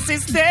in them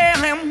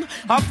system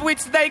of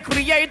which they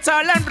create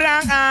all and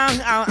bring.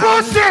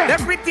 They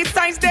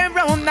criticize their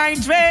own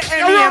nitrate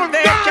and if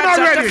they catch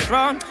up the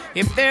front.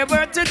 If they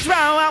were to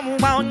draw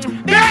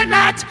they're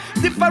not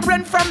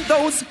different from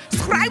those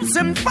scribes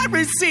and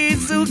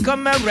Pharisees who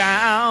come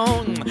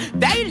around.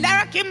 They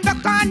lurk in the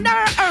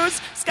corners.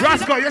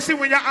 Rascal, you see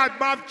when you add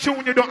Bob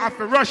tune, you don't have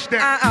to rush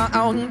them.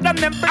 All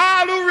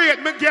who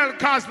rate Miguel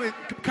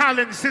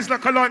Collins, Sizzler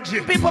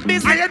Kalonji. People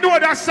busy. And you know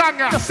that song,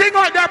 sing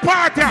out that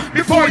party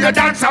before you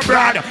dance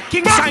abroad.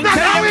 Kingshine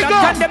tell them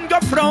that them go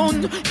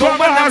frown. Go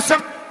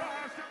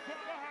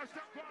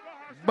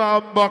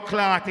Bumbo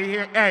clot, you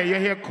hear, hey, you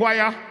hear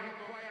choir?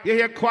 You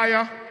hear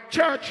choir?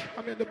 Church,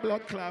 I'm in the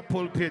blood clot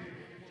pulpit.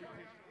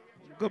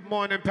 Good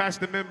morning,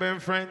 Pastor member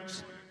and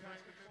friends.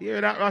 You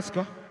hear that,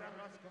 Rascal?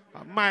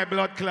 My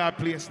blood clot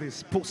place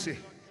this, pussy.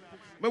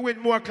 I win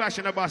more clash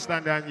in the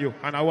Boston than you,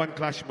 and I one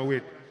clash I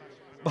win.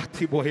 But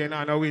the boy and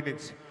I win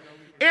it.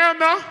 Hear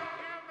me?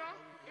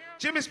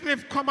 Jimmy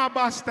Spliff come to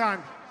Boston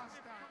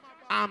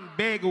and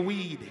beg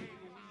weed.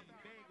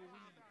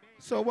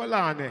 So what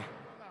on there?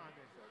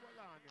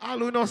 All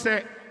who know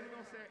say,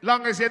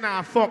 long as you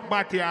not fuck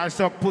batty or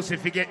suck pussy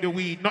if you get the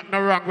weed, nothing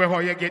wrong with how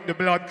you get the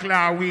blood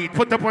clot weed.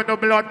 Put up on the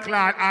blood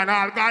clot and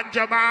all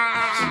ganja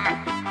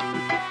man.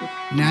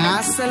 Nah,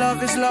 I still love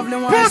this lovely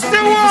one. Pussy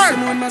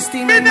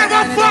one! Me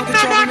never fuck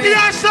no batty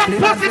or suck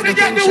pussy if you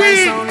get the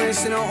weed.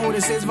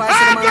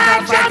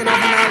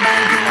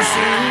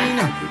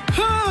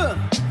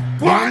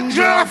 One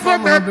drop for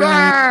me,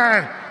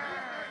 boy.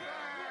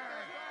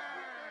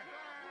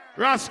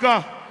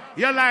 Rascal.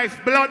 Your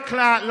life blood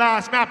clot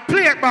last. Now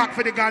play it back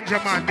for the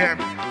ganja man them.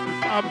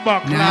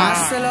 Nah,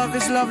 I still love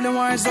is lovely,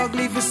 war is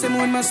ugly. For some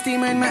with my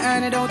steamer in my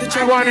hand, it out the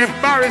trouble. I want to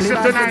embarrass you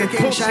tonight. The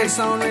Kingshine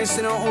sound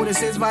racing on who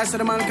this is. Vice of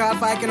the man called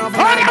Fiking off.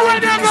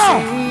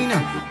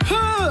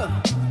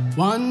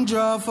 One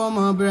draw for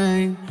my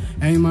brain.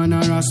 Hey man,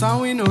 I rasta,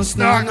 we no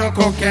snark, no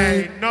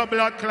cocaine. No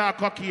blood clot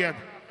cocaine.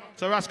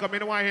 So Rascal, I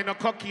don't want to hear no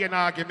cocaine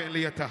argument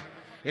later.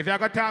 If you're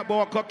going to talk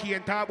about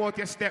cocaine, talk about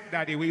your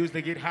stepdaddy. We used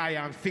to get high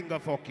and finger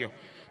fuck you.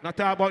 Not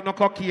talk about no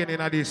cocaine in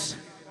this.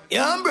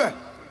 Yeah, bro.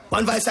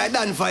 One voice I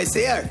done voice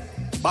here.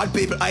 Bad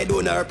people I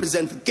don't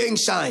represent for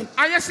Kingshine.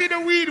 And you see the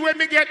weed when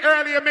me get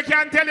earlier, me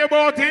can't tell you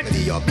about it.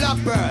 Your black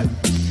pearl.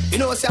 You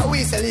know, say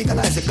we say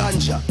legalize the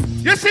ganja.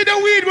 You see the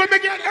weed when me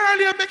get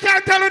earlier, me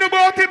can't tell you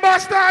about it,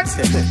 bastards.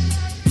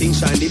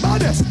 Kingshine the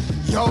baddest.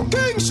 Yo,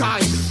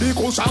 Kingshine,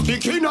 because I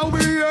kick in a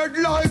weird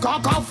like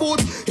a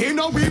foot. In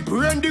a we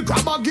brain, the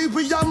grabber give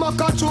we a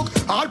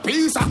macachook. All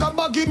piece of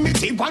grabber give me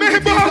tip and the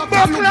block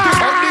and look.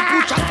 The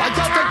push up, I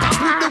just take up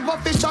with the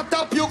waffle shut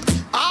up you.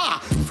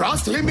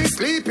 Frosty me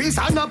sleepy,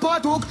 son of a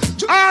hook.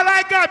 All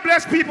I God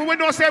bless people when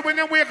they say when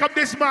they wake up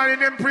this morning,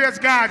 them praise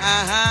God.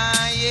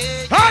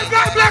 All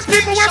God bless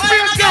people when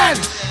praise God.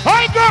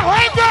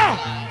 I go.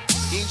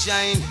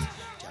 Kingshine,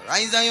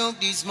 rise I up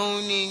this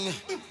morning.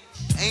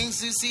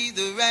 Aims to see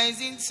the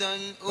rising sun.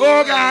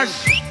 Oh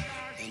gosh.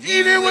 And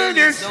even when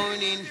it's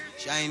dawning,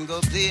 shine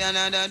go play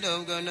another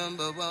dog go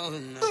number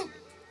one.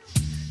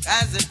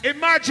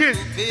 Imagine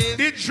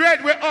the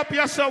dread we up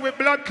your son with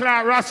blood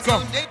clot Rascal.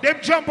 Them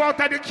jump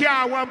out of the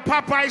car when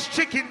Popeye's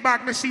chicken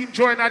bag me see him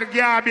join at the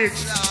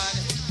garbage.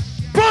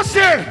 Pussy!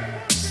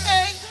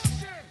 Hey.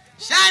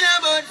 Shine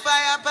about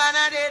fire pan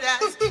a dead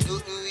ass.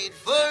 Don't do it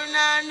for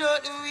now,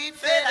 don't do it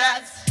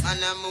feathers.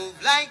 And I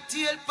move like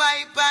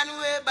tailpipe and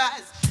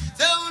webers.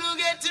 So we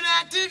get to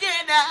that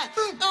together.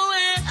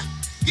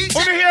 You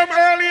hear him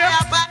earlier?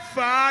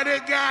 Father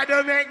God,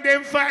 don't make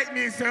them fight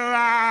me so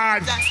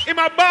hard. In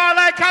my ball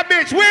like a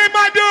bitch. Where am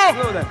I do?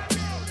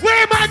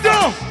 Where am I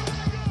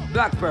do?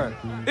 Black Pearl.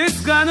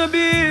 It's gonna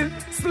be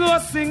slow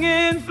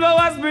singing,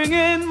 flowers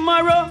bringing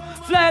marrow,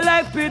 fly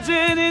like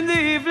pigeon in the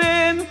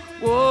evening.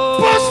 Whoa.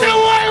 Pussy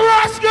white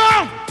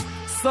Rascal!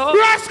 So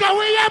Rascal,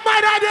 where your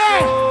mother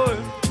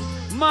do?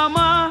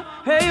 Mama,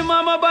 hey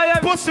mama, buy a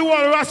pussy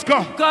wall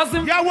Rascal.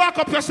 You walk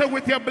up yourself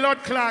with your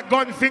blood clot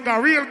gun finger,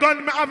 real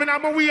gun having a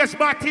waist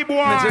batty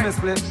boy.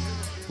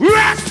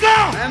 Rascal!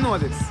 I know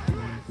this.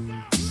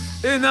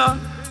 In a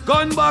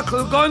gun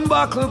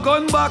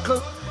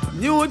buckle.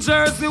 New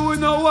Jersey, we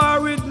no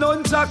war with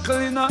none jackal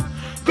in a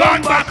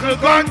gun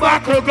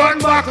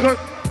buckle.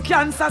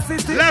 Kansas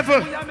City.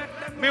 Level.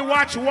 Me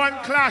watch one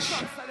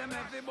clash.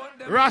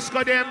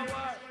 Rascal them.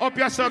 Up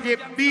your so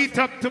get beat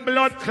up to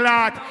blood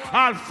clot.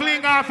 I'll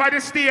fling off at the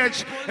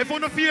stage. If you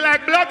don't feel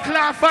like blood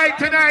clot fight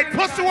tonight,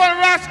 pussy one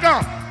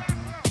Rascal.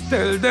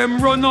 Tell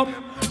them run up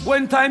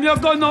when time you're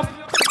gone up.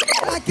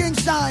 Like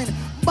Kingshine,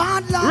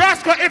 bad luck.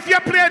 Rascal, if you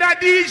play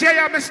that DJ,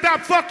 I'm gonna stop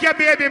fuck your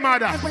baby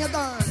mother.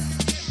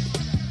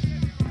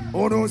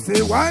 Oh, no,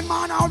 see one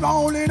man a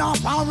rolling a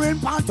foreign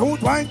pan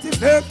 220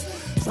 flip.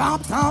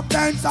 Top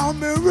dance on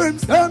me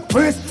rims them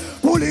Chris.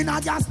 Pulling a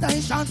gas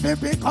station to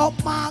pick up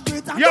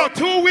Margaret. Yo,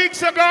 2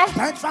 weeks ago,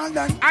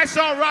 I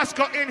saw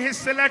Rascal in his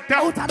selector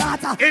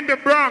in the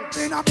Bronx.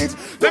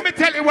 Let me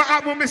tell you what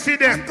happened when we see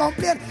them.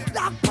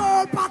 Black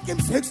Pearl pack him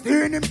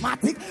 16 in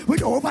Matic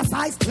with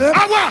oversized clip.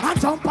 And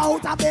jump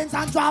out of Benz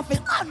and traffic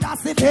under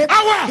city.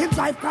 Him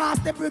drive across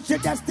the bridge to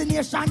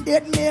destination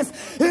dead miss.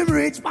 Him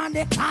reach on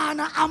the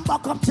corner and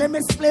buck up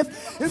Jimmy Spliff.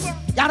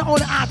 You're the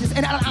only artist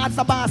in the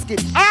answer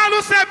basket. All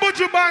who say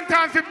Buju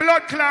Bantan for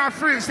blood clot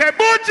free, say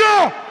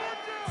Buju!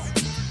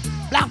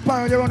 Black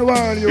Pearl, you're on the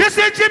world. You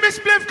see Jimmy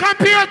Spliff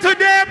compared to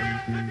them?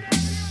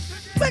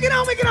 Wicked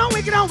on,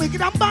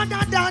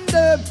 better than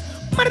them.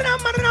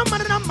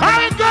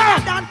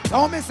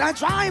 Don't miss a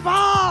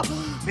driver.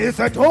 Miss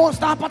a don't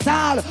stop at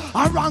all.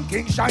 A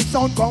ranking shine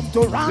sound come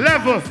to rank.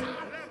 Level.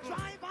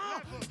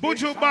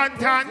 Buju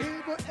Bantan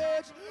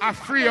are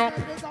free up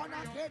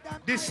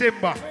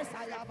December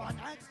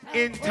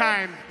in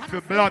time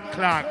for blood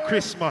clot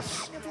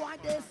Christmas.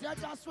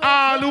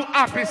 All who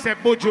happy say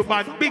Buju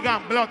Bantan big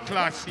and blood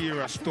clot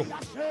serious too.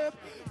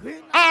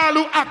 All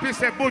who happy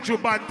say Buju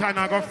Bantan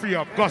are going to free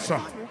up. Gossa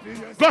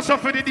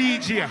for the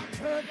DJ.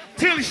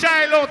 Till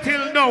Shiloh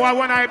till now I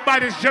one of the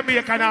baddest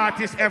Jamaican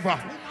artists ever.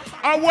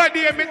 And what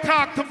day me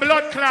talk to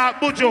blood clot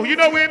Buju, you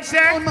know what him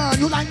say? Oh man,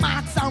 you like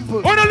Mark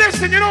Sample. Oh no,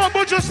 listen, you know what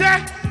Buju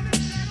say?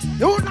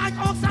 You like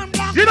Ox and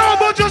Black. You know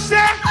what Buju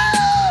say?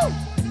 Oh!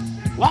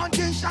 One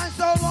Kingshine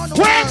so on the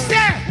world.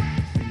 Say?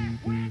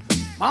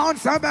 Man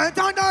say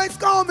better days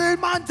coming,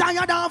 man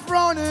tired of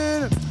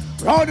running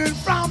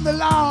from the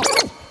law.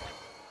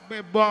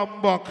 Me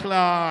bumbo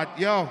clot.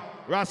 Yo,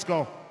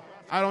 Rascal,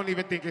 I don't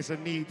even think it's a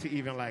need to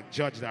even like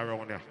judge that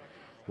around there.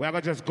 We're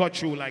gonna just go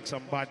through like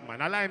some bad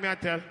man. I like me I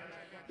tell.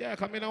 Yeah,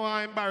 come in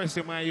and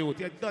embarrassing my youth.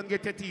 You done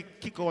get your teeth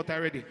kicked out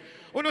already.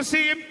 Wanna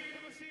see him?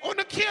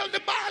 Wanna kill the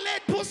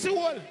ball-head pussy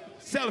hole?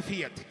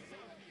 Self-hate.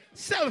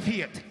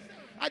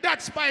 And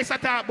that spice I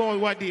talk about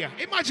one day.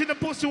 Imagine the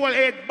pussy will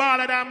head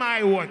baller than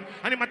my one.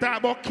 And him talk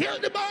about kill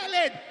the ball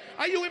head.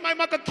 Are you in my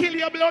mother kill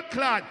your blood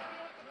clot?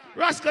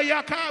 Rascal, you're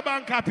a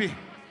carbon copy.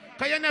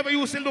 Because you never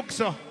used to look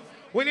so.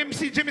 When him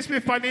see Jimmy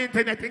Smith on the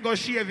internet, he go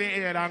shave his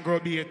head and grow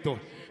beard too.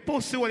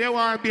 Pussy, you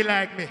want to be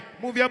like me.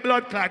 Move your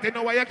blood clot. You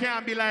know why you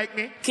can't be like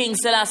me? King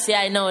Selassie,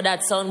 I know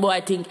that sound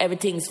boy think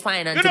everything's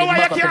fine until you know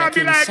why you can't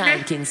be like Shine,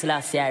 me? King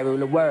Selassie, I rule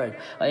the world.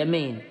 What you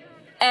mean?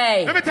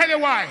 Hey. Let me tell you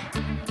why.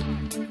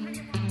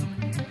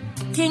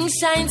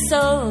 Kingshine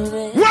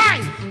soul.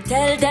 Why?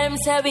 Tell them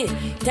say we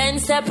 10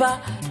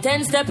 stepper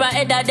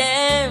ahead of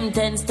them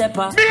 10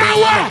 stepper. Me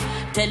what?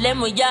 Tell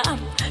them we are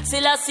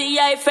Selassie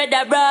I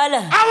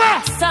federal.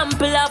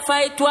 Sample a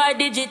fight war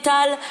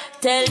digital.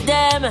 Tell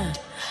them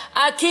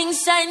a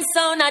Kingshine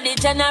sound of the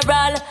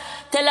general.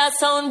 Tell a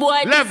sound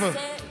boy level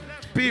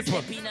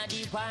people.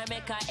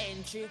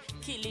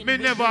 Me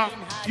never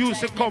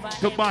used to come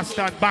to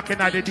Boston back in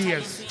the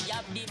days.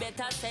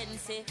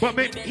 But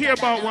me hear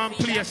about one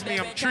place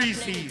named Three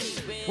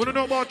Seas. We don't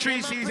know about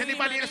Three Seas.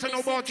 Anybody else know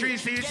about Three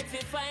Seas?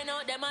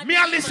 Me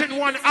I listen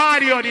one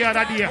audio the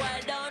other day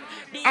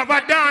of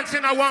a dance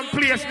in a one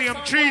place named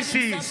Three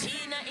Seas.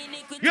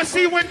 You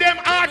see when them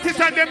artists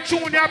and them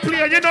tune they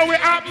play, you know what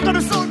happen? To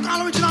the sound,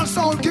 original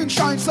sound,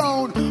 Kingshine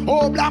sound,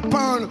 oh Black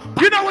Pearl.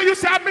 You know what you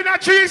say happen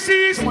at Three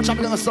Seas? So much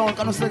happening on the sound,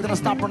 can I select and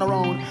stop run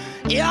around.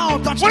 Yo,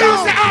 touch what down.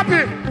 You say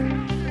happen?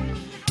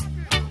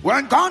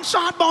 When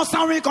gunshot bust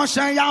and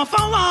ricochet off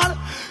a wall,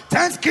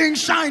 tense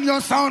Kingshine,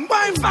 your sound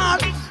by fall.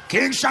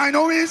 Kingshine,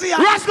 no easy.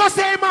 Rascal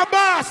say my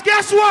boss,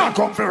 guess what?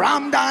 Come for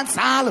Ram dance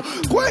hall,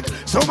 quick.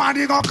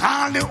 Somebody go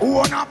call the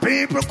owner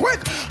people,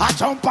 quick. I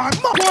jump on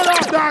more. Pull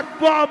up that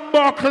bomb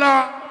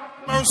buckler.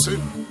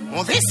 Mercy.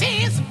 Well, this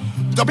is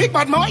the big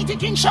bad mighty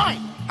Kingshine.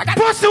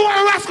 Pussy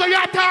one Rascal,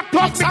 you talk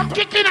tough. I'm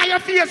kicking at your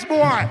face,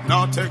 boy.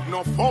 Now take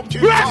no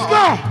fucking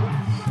Rascal.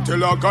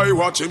 Tell a guy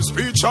watch him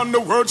speech and the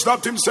words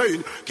that him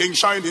saying.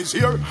 Kingshine is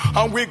here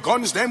and we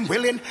guns them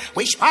willing.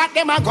 Which part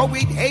them a go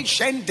with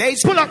Haitian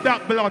days. Pull up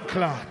that blood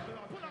clot.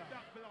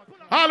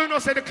 All who know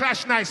say the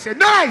clash nice. Say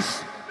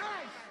nice.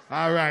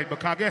 Alright,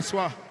 because guess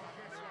what?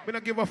 We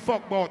don't give a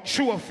fuck about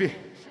trophy.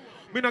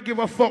 We don't give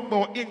a fuck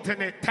about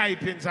internet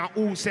typings and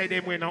who say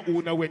them win and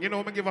who no win. You know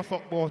what I give a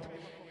fuck about?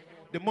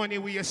 The money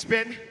we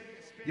spend,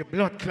 your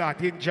blood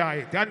clot, enjoy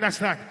it. You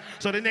understand?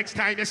 So the next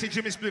time you see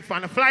Jimmy Smith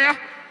on the flyer,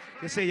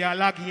 you say you're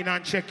logging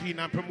and checking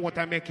and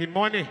promoting making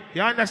money.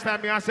 You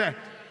understand me? I say,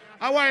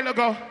 a while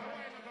ago,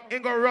 you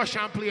go rush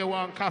and play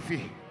one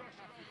coffee.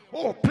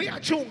 Oh, play a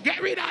tune.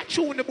 Get rid of that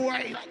tune, the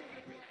boy.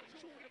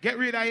 Get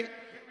rid of it.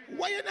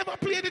 Why you never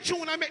play the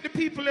tune and make the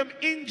people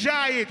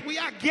enjoy it? We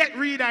are get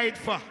rid of it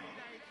for.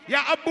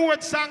 Yeah, a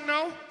board song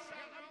now.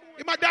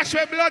 You might dash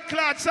your blood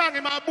clot song.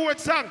 You might a board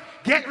song.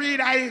 Get rid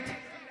of it.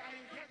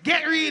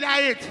 Get rid of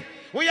it.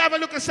 When you have a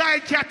look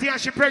aside Cathy and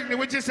she pregnant,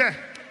 what you say?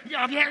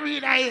 Yeah, get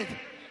rid of it.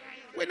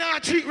 We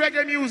not treat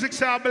reggae music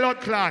so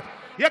blood clot.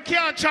 You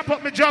can't chop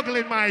up me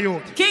juggling, my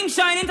youth.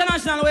 Kingshine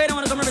International, where you don't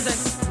want to come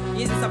represent.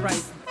 Easy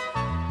surprise.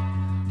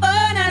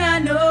 Oh, na na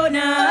no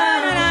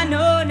na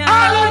no na.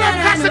 All of that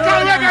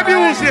classical reggae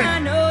music.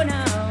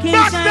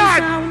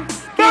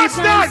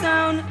 Bastard!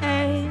 Sound,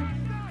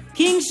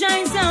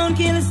 Kingshine sound,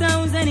 kill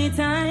sounds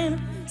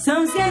anytime.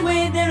 Some say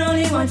wait, they're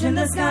only watching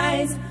the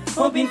skies.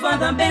 Hoping for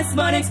the best,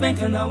 but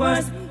expecting the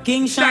worst.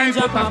 Kingshine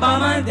drop a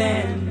bomb on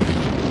them.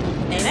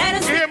 You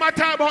hear my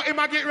talk about him,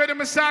 I get rid of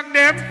my song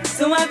them.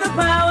 So what the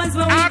powers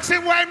will ask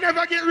him why I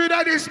never get rid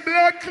of this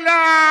blood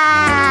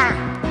clot.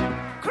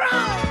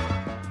 Cry.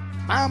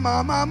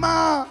 Mama,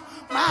 mama,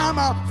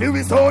 mama, feel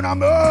we son a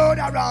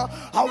murderer.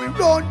 How we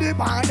run the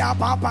band,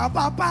 papa,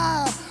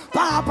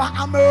 papa,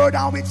 a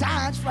murder we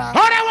charge for.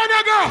 How they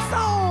wanna go?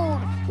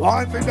 Sound.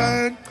 One for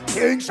them,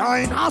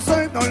 Kingshine, I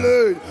save no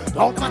lead.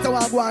 Don't matter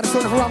what I go on,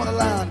 son of the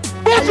land.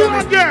 What you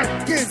want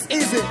there? Kids,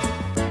 easy.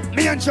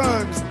 Me and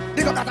Germs.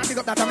 Dig up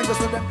that and me just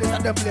do them place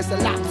and them place the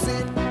lapse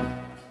it.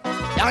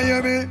 You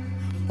hear me?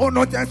 Oh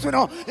no thanks you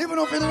know. Even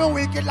though feeling no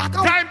wicked like a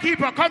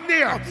timekeeper, come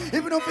there.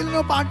 Even though feeling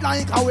no bad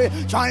like a way,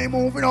 try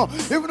move you know.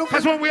 Even though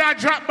because when we are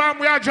drop bomb,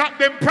 we are drop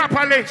them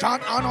properly.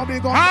 Chant and no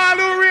big gun.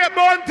 Hallelujah,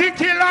 bounty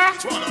killer.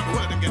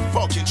 Swallow them get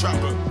fucking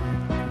trouble.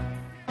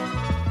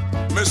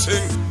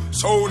 Missing.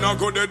 So now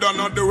go dead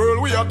and the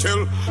world we are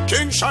tell.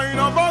 Kingshine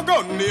of a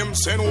gun name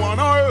send one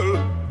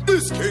oil.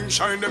 This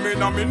Kingshine them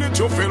in a minute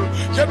you fill.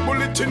 Get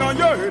bullet in your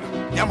head.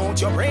 You mount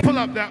your brain. Pull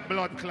up that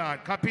blood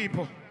clot. Cause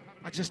people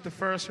are just the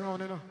first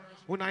round, you know.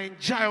 We not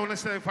enjoy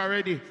ourselves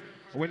already.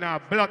 We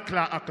not blood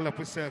clot ackle up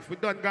ourselves. We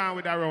done gone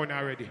with that round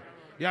already.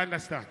 You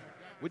understand?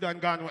 We done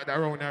gone with that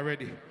round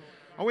already.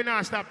 And we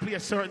not start play a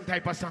certain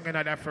type of song in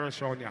that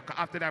first round. Yeah. Cause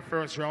after that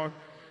first round,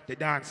 the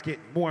dance get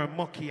more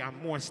mucky and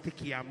more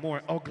sticky and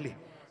more ugly.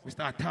 We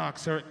start talk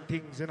certain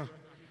things, you know.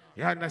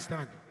 You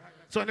understand?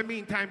 So in the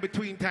meantime,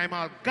 between time,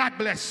 I'll God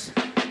bless.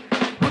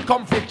 We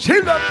come for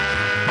children.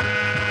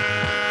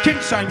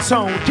 Kingshine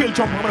sound, kill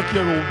jump, I'm gonna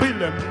kill you,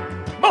 build them.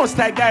 Most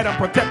I guide and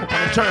protect them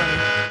on the journey.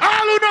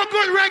 All who know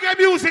good reggae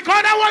music,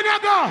 how that one you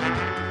go?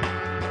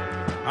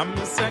 I'm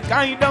just a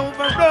kind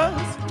over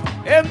us.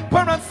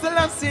 Emperor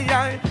Selassie,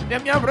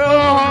 them ya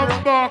bro.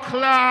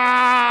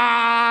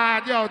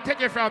 Buckland. Yo,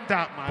 take it from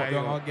that, man.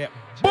 You're gonna get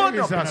Burn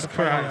up Jesus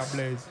Christ.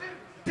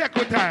 Take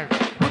your time.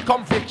 We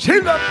come for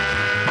children.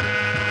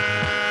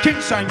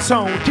 Kingshine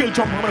sound, kill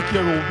jump, I'm gonna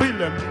kill you, build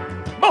them.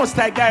 Most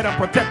I guide and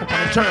protect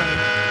upon the journey.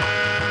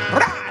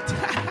 Right.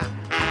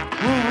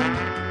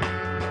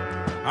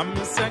 I'm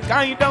just a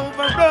guide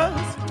over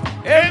us.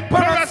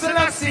 Emperor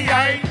Selassie,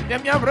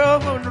 them ya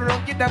run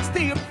rugged and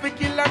steel for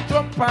kill and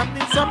jump on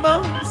in some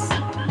months.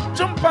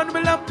 Jump on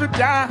will have to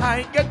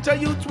die. Get your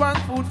youth one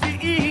food for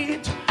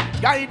eat.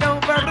 Guide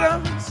over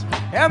us.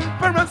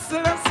 Emperor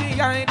Selassie,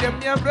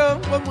 them ya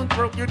run woman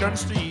broke you down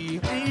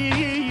street.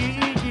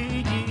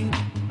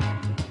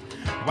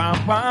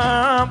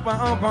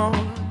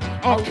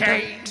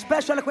 Okay.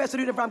 Special request to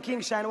do them from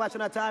Kingshine,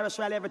 watching at Irish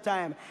Rally every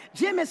time.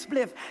 Jimmy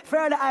Spliff,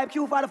 further hype,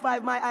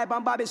 Q45, my hype,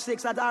 and Bobby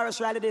 6 at Irish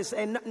Rally, this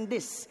ain't nothing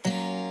this.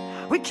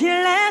 We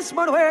kill less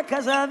but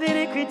workers of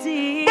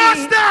iniquity.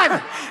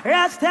 Bastard!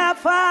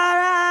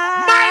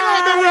 Rastafari. Mine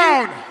on the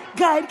road.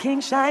 Guide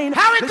Kingshine.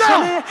 How it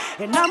go?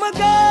 And I'm a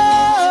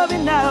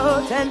going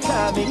out and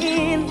coming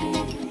in.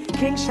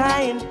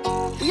 Kingshine,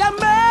 your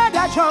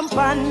murder jump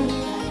on.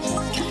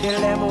 Kill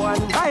them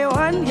one by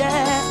one,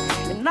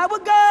 yeah. And now we're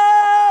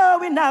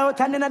going out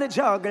and another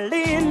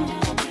juggling.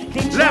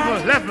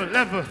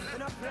 Level.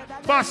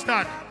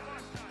 Bastard.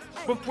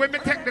 But when we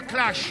take the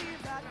clash,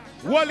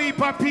 one heap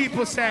of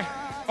people say,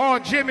 oh,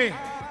 Jimmy,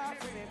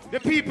 the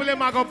people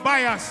them are going to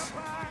buy us.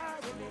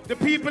 The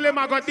people them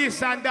are going to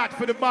this and that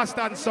for the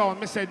Boston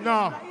sound. I said,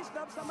 no.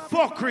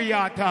 Fuckery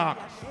you talk.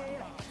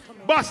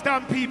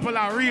 Boston people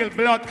are real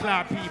blood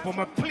clot people.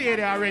 I play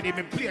there already.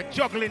 I play a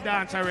juggling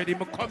dance already.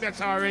 I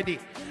comments already.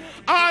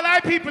 All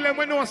our people them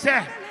we know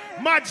say,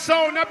 Mad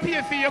Sound not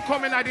pay for you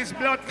coming at this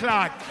blood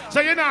clot.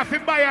 So you know if you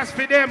bias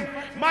for them.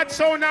 Mad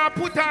Sound now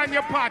put on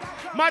your pot.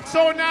 Mad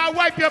Sound now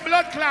wipe your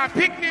blood clot.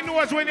 Pick the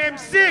nose when them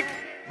sick.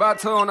 Bad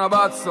sound.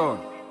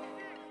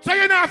 So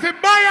you know if you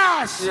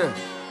bias. Yeah.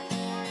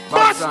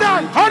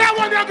 Boston, how that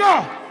one you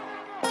go?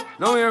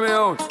 Now hear me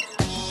out.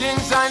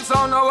 Kingshine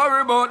sound, no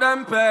worry about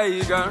them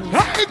pagans.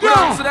 Hey, we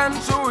answer them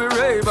through a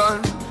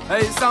raven.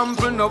 Hey,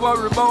 sample, no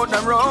worry about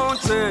them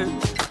roaches.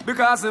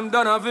 Because him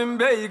done have him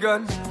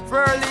bacon.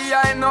 Furly,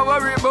 I no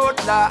worry about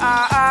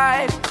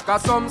that.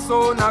 Cause some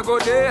sound a go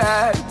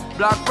dead.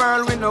 Black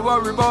Pearl, we no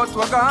worry about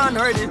what gone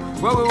ready.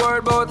 What we worry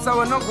about,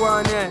 so we no go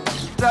on yet.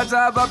 That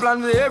have a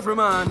plan for every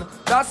man.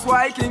 That's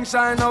why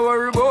Kingshine no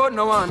worry about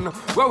no one.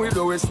 What we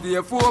do is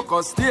stay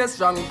focused, stay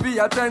strong, pay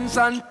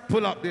attention.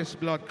 Pull up this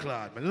blood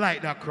clot. I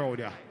like that crowd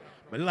there.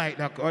 I like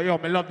that. Oh, yo,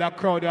 I love that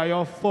crowd there.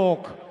 Yo,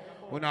 folk.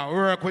 When I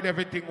work with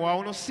everything, I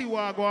want to see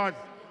what I go on.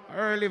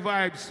 Early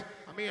vibes.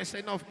 I mean, I say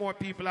enough more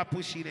people are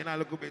pushing in a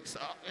little bit. So,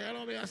 you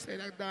know me, I say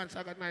that dance,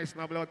 I got nice in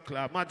a blood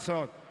clot. Mad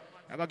sound.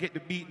 I got to get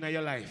the beat in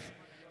your life.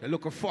 The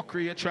look of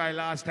fuckery you tried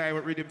last time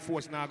with Rhythm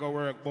Force now go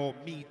work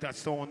about meter,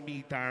 sound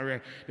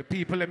meter. The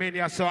people in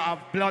here so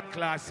have blood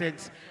class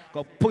sense.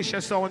 Go push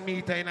your sound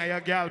meter in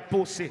your girl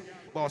pussy.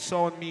 But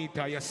sound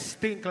meter, you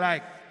stink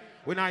like.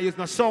 We not use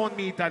no sound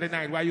meter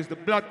tonight. We use the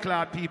blood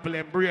clot people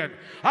in brain.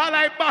 All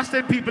like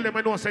Boston people in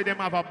know say them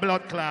have a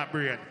blood clot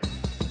brain.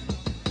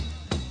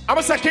 I'm going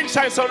to say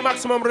Kingshine sound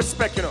maximum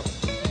respect, you know.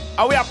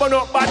 And we are burn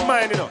up bad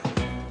mind, you know.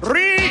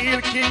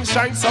 Real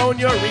Kingshine sound,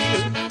 you're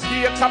real.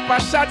 The copper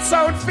shot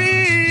sound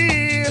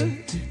feel.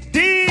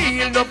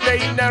 Deal, no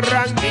play in a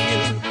wrong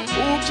deal.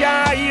 Who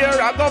can hear,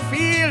 I go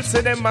feel.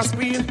 Say them must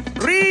feel.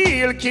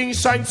 Real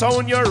Kingshine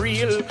sound, you're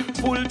real.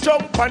 Full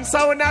jump and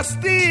sound a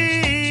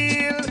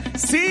steel.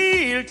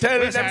 Seal, tell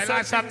them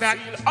something that.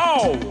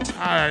 Oh!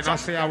 Alright, now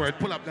say a word.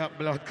 Pull up that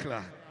blood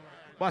clot.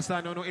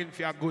 Boston, no in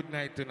for a good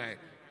night tonight.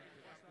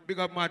 Big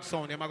up Mad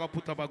Sound, them are going to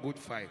put up a good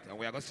fight. And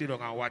we are going to sit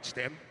down and watch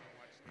them.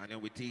 And then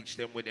we teach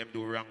them what them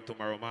do wrong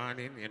tomorrow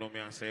morning. You know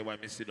me, I say, why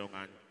me sit down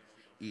and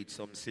eat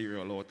some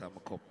cereal out of my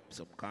cup,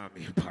 some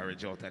calming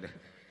porridge out of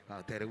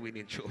the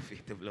winning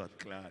trophy, the blood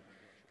clot.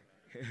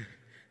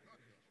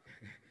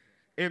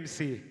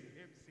 MC.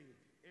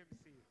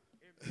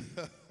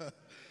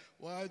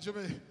 Why,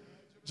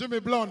 Jimmy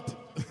Blunt.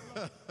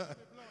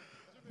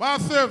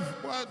 Massive.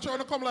 Why trying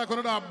to come like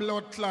another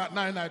blood clot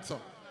 9 nights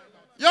up?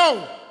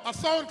 Yo, a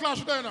sound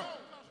clash there now.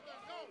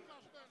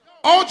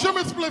 Oh,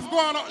 Jimmy Spliff go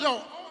on.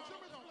 Yo.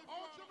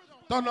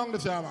 Turn on the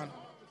chair, man.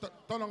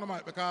 Turn on the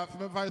mic because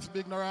my voice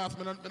big no ass,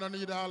 I don't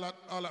need all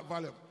that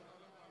volume.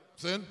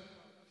 See?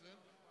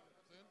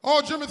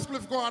 Oh, Jimmy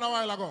Spliff go on a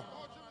while ago.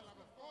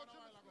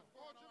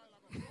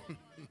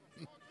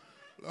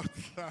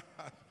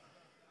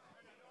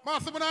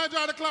 Master, when I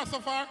enjoy the class so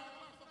far.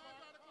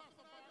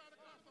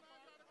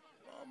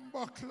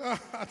 All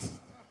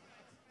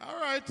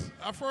right,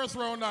 our first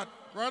round that.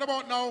 Right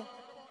about now,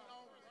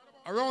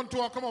 a round 2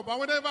 will come up. And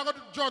we're never going to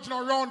judge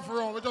no round for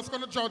round. We're just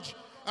going to judge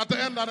at the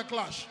end of the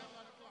clash.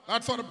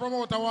 That's what the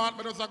promoter want.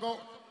 We just go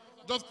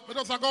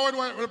in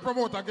where the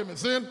promoter give me.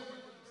 See?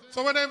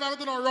 So we're never going to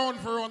do no round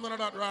for round, none of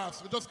that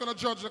ras. We're just going to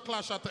judge the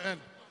clash at the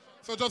end.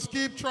 So just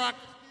keep track.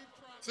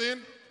 See?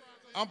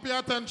 And pay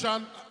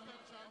attention.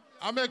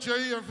 And make sure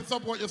you hear if you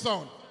support your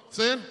sound.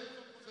 See?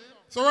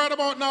 So right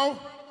about now,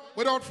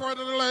 without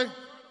further delay,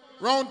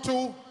 round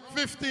 2,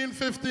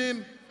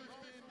 15-15,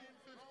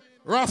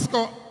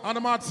 Roscoe and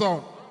the Mad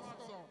Sound.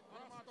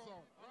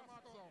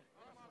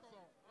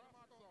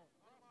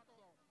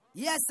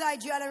 Yes, I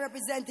Gianna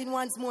representing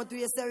once more to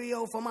your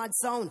stereo for Mad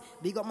Sound.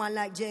 Big up man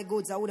like J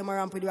Goods, I would them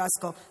around with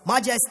Roscoe.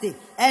 Majesty,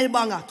 El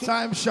Banger.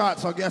 Time shot,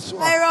 so guess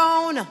what?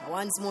 Around.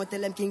 Once more, tell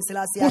them King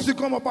Selassie. Pussy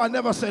come up and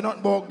never say nothing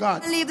about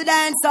God. Leave the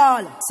dance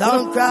hall.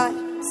 Sound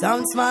cry,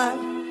 sound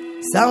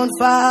smile, sound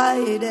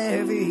fight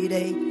every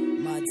day.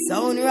 Mad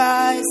Sound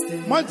rise.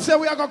 Man say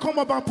we are gonna come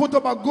up and put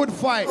up a good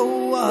fight.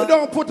 We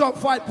don't put up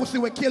fight, pussy,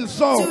 we kill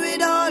soul. To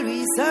it all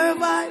we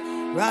survive.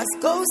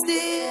 Roscoe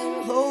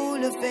still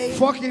hold the faith.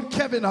 Fucking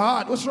Kevin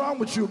Hart, what's wrong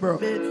with you, bro?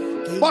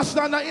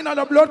 Boston not in on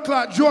the blood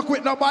clot, joke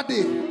with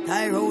nobody.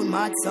 Tyrone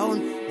Mad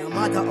Sound, no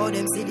matter how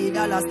them see the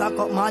dollar stack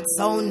up Mad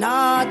Sound,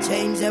 nah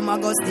change them I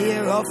go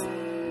steer off.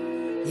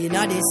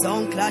 Inna the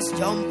sound clash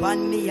jump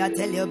on me, I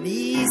tell you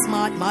be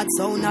smart, Mad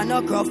Sound and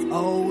no cruff.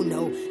 Oh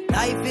no,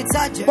 life it's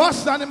a journey.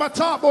 Boston, in my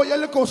talk about your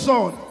little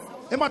sound,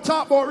 in my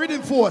talk about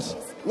Rhythm Force.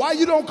 Why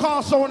you don't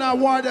call sound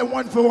and war them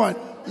one for one?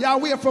 Yeah,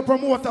 wait for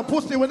promoter,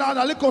 pussy without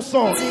a little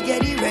song. To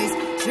get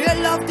erased,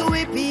 real love to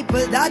we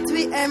people that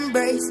we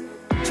embrace.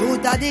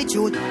 Truth are the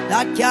truth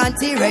that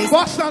can't erase.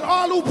 Boston,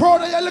 all who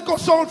proud of your little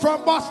sound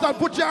from Boston,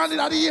 put your hand in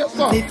the ear,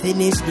 son. We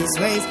finish this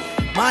race,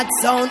 Mad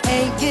Sound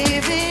ain't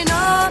giving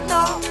up,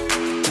 no.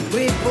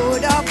 We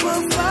put up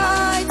a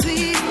fight,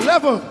 we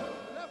Level.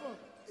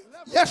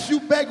 Yes, you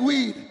beg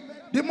weed.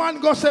 The man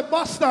go say,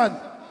 Boston,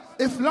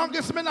 if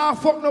longest me not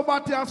fuck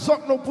nobody and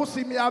suck no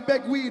pussy, me I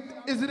beg weed.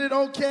 Isn't it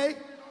okay?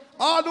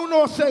 All who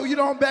know say you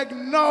don't beg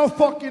no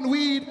fucking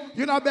weed.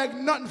 You don't beg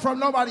nothing from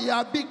nobody. You're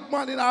a big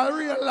man in our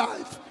real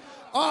life.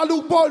 All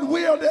who bought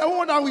weed, they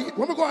own a weed.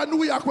 When we go to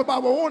New York, we buy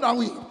our own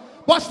weed.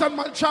 Boston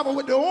man travel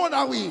with their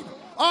own weed.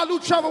 All who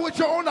travel with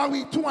your own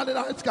weed, 200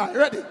 on the sky.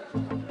 Ready?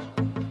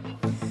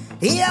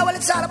 Yeah, well,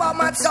 it's all about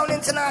Mad Sound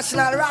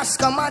International,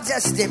 Roscoe,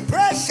 Majesty,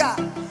 Pressure.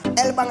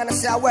 El Bang and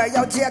say, where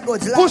yo, J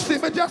Goods, like. Pussy,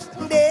 me just.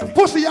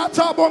 Pussy, you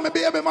talk about me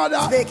baby mother.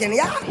 Speaking,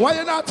 yeah. Why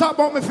you not talk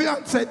about me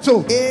fiance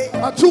too?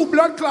 Yeah. A 2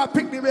 blood clot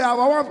pick me, I have.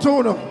 I want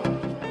to know.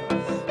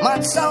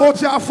 Mad Sound.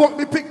 But you fuck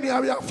me pick me,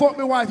 you fuck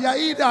me wife. You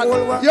eat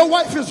that. Your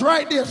wife is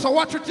right there, so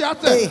watch what you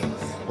say. Hey.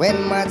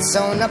 When Mad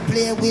Sound a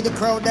play with the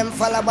crowd, them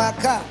follow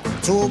back up.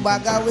 2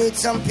 bagger with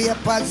some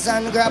papers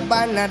and grab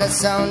another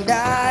sound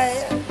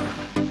die.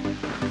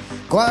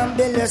 Go and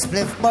build your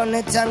spliff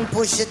bonnet and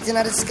push it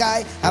into the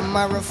sky. I'm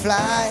a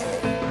fly.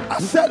 I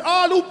said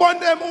all who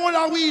burn them all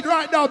our weed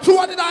right now,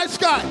 200 in the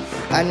sky.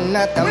 And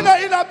not we're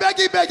not in a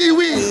beggy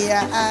weed.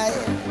 Yeah,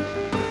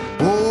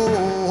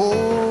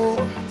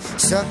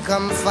 so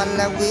come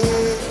follow me.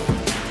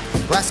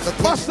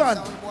 Boston,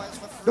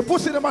 the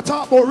pussy them a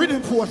talk about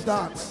Rhythm Force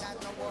dance.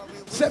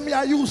 Send me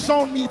a use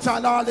sound meter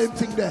and all them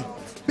thing there.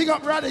 Big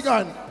up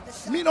Radigan.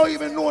 Me don't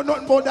even know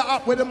nothing about the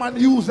app where the man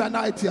use that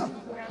night here.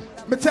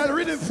 Me tell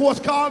Rhythm Force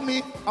call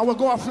me, I will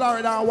go to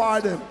Florida and war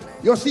them.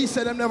 You see,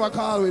 say them never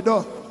call me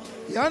though.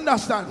 You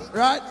understand,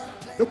 right?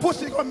 The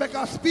pussy gonna make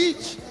a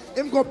speech,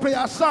 him gonna play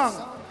a song.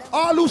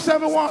 All who say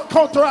me want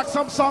counteract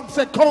some song,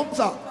 say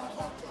counter.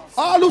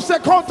 All who say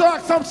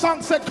counteract some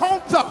song, say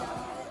counter.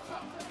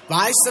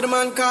 Vice to the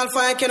man called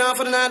Fiyah, can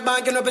offer the night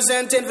bank and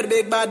representing for the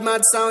big bad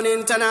Mad Sound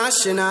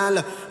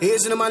International.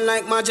 He's in a man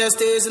like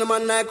Majesty, he's in a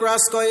man like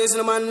Roscoe, he's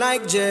in a man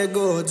like J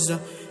Goods. Do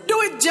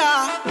it,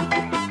 Ja.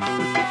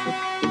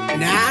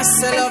 Nah, I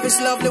love is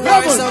love, the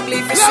war is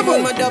ugly. For some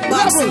of the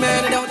boxing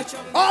man,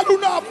 I do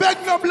not beg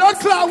no blood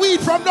clot weed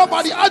from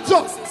nobody. I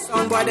just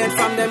somebody dead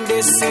from them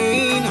this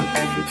scene.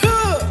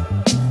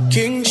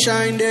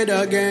 Kingshine dead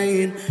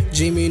again.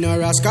 Jimmy no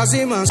Rascals,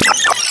 he must.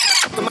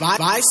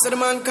 Vice to the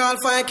man called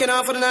Fiyah, can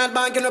offer the night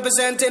bank and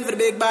representing for the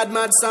big bad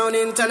Mad Sound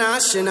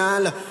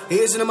International.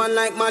 He's in a man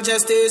like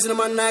Majesty, he's in a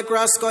man like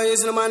Roscoe,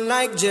 he's in a man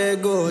like J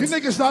Goods. You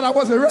niggas thought I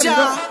wasn't ready,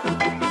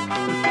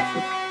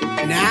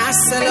 Nah,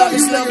 I love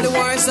is love, the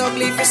war is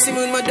ugly. For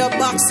Simon, my dub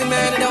boxing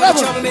man, don't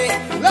trouble me.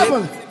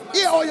 Level,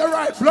 yeah, oh, you're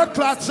right, blood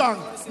clot song.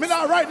 Me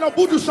not write no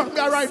voodoo song, me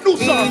I write new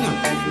song.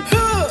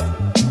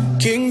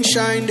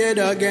 Kingshine dead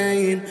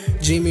again.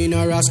 Jimmy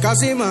no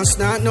Rascals, he must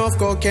not know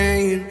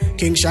cocaine.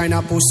 Kingshine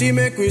a pussy,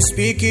 make we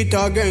speak it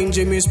again.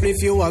 Jimmy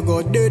spliff, you a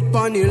go dead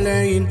pon the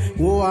lane.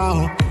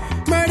 Wow.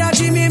 Murder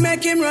Jimmy,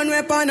 make him run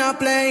way on a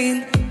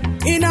plane.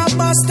 In a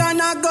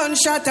Boston, a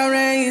gunshot a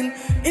rain.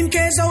 In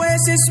case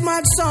Oasis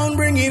Mad Sound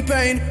bring you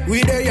pain.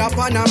 We dey up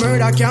on a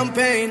murder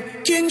campaign.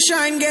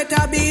 Kingshine get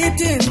a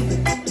beating.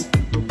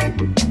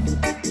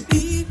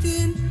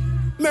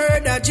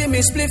 Murder Jimmy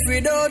spliff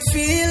without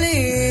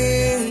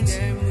feelings.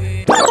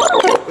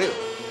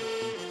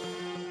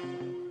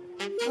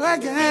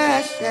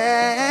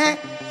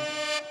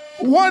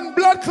 One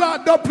blood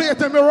clot dub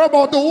plate and me rub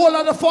out the whole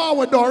of the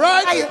forward door,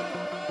 right?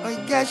 I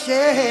guess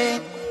yeah.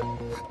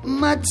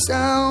 Mad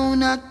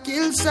Sound, I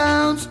kill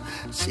sounds.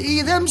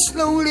 See them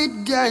slowly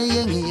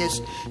dying, yes.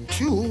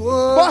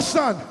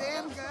 Boston,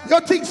 you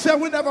think say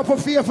we never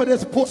prepare for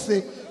this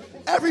pussy?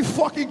 Every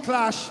fucking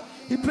clash,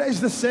 he plays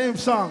the same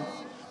song.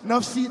 Now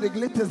see the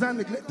glitters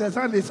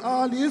and it's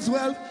all is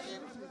well.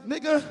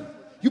 Nigga,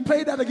 you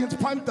play that against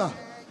Panther.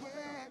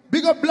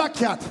 Big up Black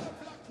Cat.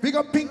 Big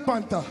up Pink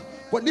Panther.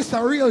 But this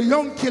a real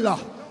young killer.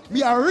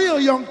 Me a real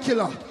young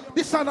killer.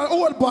 This ain't an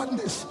old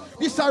badness.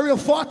 This a real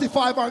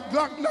 45 and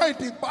Glock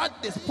 90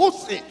 badness.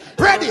 Pussy.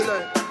 Ready?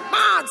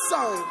 Mad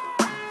sound.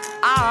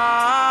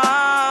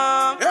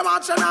 Hey,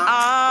 man,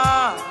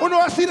 oh no,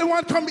 I see the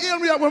one come in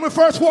here when we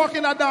first walk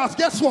in that dance.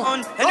 Guess what?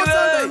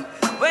 Anyway,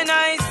 when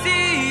I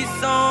see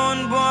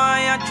son boy,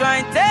 I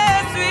try to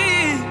test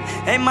me.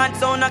 Hey, man,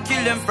 son, I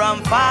kill them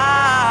from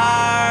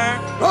far.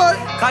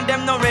 Cause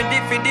them not ready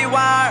for the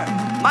war.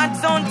 Man,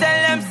 son,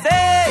 tell them,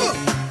 say,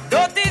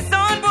 dirty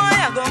son boy,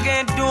 I gon'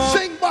 get doomed.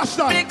 Sing,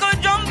 Boston. They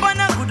can jump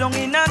and I go down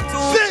in a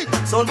tomb.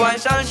 Sing. Son boy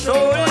shall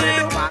show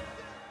you.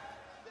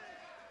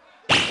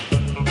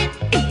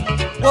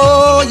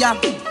 Oh yeah,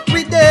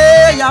 we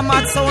there, yeah,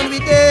 mad sound, we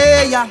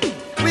there, yeah.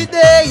 We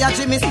there, yeah,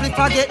 Jimmy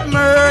Slipper get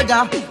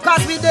murder.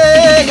 Cause we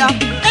there, yeah.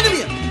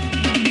 Anyway.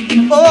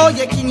 Oh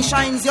yeah,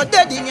 Kingshines, you're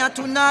dead in here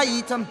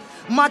tonight.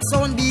 Mad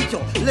sound beat you,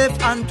 left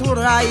and to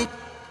right.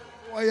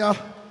 Boy, yeah.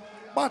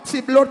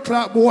 Batsy blood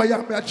clot, boy,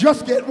 yeah. I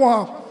just get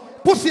warm.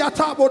 Pussy, I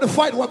talk about the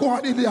fight we're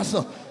going in there,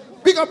 sir.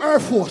 Big up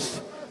Air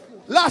Force.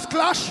 Last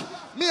clash,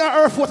 me and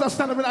Air Force are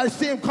standing in the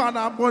same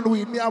corner, I'm going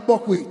weed, me and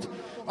buckwheat.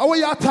 And when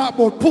you talk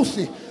about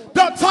pussy,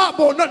 don't talk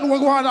about nothing we're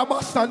going on in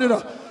Boston, you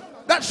know.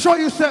 That show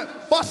you said,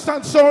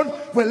 Boston son,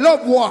 we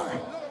love war.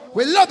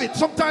 We love it.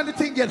 Sometimes the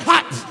thing get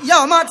hot.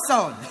 Yo, mad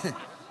sound.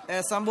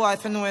 Some boy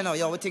for know, you know,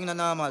 yo, we think not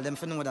normal, them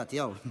for know that,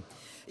 yo.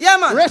 Yeah,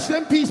 man. Rest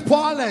in peace,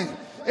 Pauline.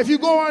 If you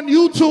go on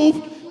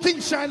YouTube,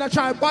 Kingshine, I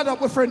try and bad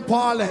up with friend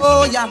Pauline.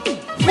 Oh, yeah.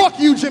 Fuck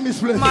you, Jimmy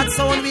Split. Mad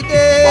sound, we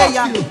there,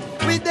 yeah.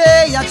 We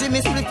there, yeah,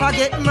 Jimmy Split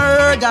forget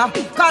murder.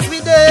 Cause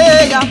we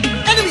there, yeah.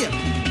 Anyway.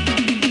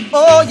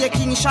 Oh, yeah,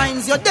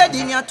 Kingshines, you're dead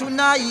in here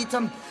tonight.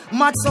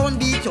 Mad sound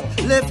beat you,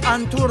 left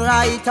and to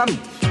right.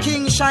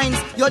 Kingshines,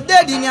 you're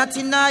dead in here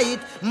tonight.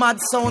 Mad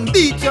sound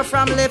beat you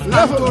from left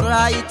and to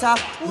right.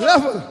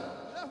 Level.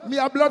 Me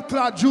a blood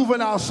clot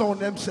juvenile sound,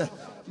 them say.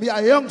 Me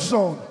a young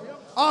sound.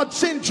 Our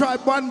chin try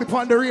ban me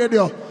on the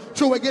radio.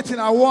 So we're getting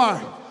a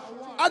war.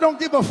 I don't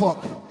give a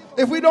fuck.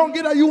 If we don't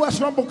get a US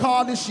Rumble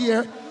call this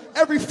year,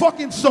 every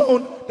fucking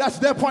sound that's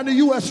there on the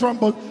US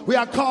Rumble, we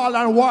are call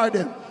and war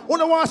them. We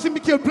don't want to see me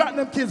kill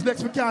platinum kids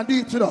next, we can't do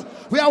it to them.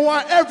 We are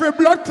want every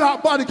blood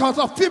clot body because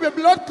of Phoebe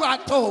blood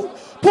clot toe.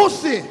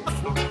 Pussy.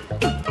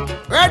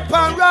 Red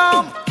pan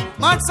rum,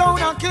 mad sound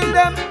and kill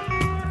them.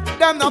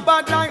 Them not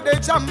bad like the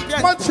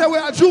champion. Man say we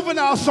are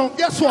juvenile song,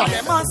 guess what?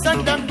 Them man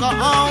send them go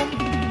home.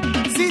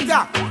 See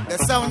that? The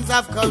sounds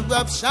of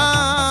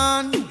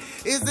corruption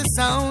is the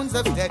sounds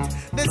of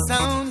death. The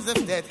sounds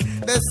of death.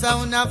 The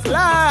sound of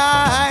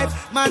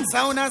life. Man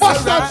sound as a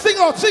right. Sing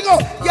out, sing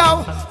out.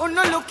 Yo, oh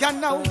no look at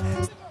now.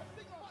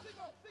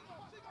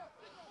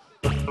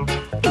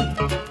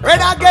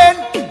 Red again.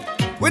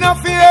 We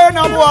not fear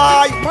no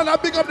boy. Man, I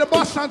big up the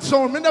Boston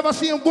sound. We never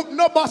see him book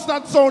no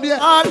Boston sound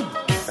yet. And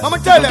I'ma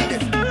tell them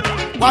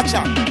this. Watch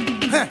out.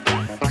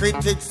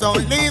 Critics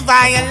don't leave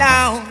I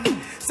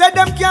alone. Said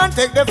them can't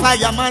take the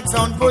fire, man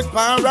sound put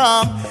pan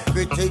rum.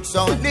 Critics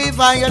don't leave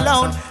I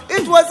alone.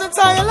 It wasn't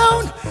I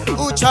alone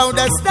who chose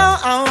the star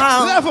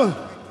around. Level.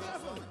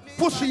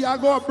 Pussy, I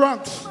go to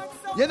Bronx.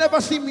 You never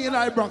see me in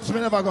the Bronx,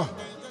 me never go.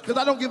 Because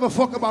I don't give a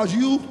fuck about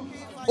you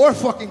or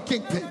fucking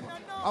Kingpin.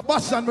 A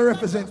Boston me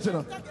represent you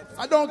know.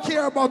 I don't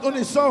care about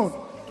any sound.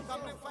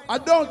 I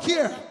don't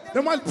care. They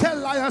want to tell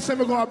liars and say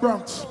me go to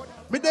Bronx.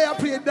 Me there I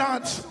play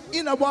dance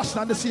in a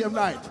Boston the same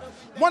night.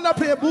 Man I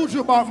play Buju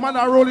about man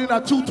I roll in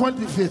at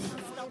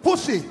 225th.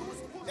 Pussy,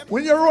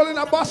 when you're rolling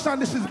at Boston,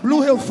 this is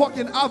Blue Hill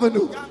fucking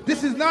Avenue.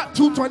 This is not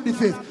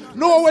 225th.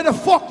 Know where the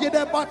fuck you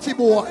there, Batty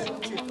boy.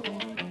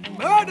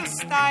 Murder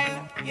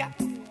style, yeah.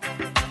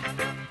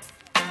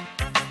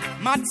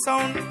 Mad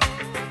sound.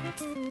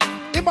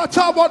 If I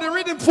talk about the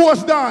rhythm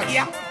force dance.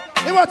 Yeah.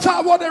 If I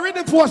talk about the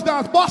rhythm force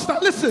dance, Boston,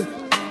 listen.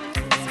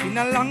 It's been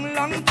a long,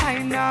 long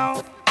time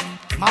now.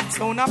 Mad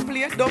sound a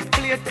plate, dub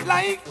plate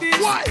like this.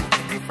 Why?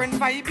 Different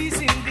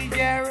vibes in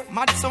the air.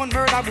 Mad sound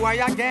murder boy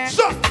again.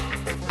 So.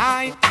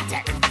 I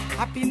take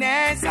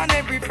happiness on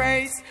every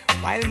face.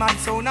 While mad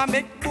sound a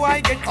make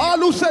boy get. All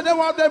who said they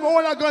want them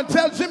own are gonna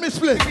tell Jimmy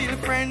Split. Real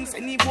friends,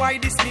 any boy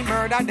this me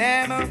murder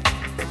them.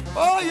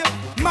 Oh yeah.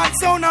 Mad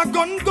sound a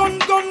gun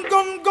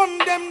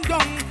them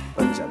done.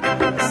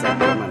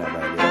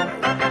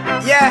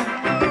 Yeah.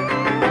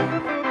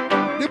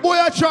 The boy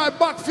I try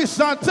back fist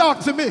and talk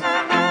to me.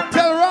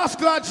 Tell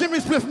Rascal and Jimmy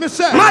Smith me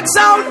say. Mad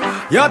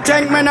sound. You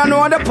think me no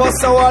know the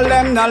post so all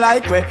them no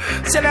like me.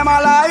 See them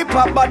all hype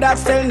up but that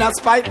still not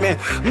spite me.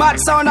 Mad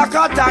sound I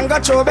cut and go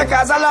through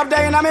because I love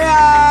them in my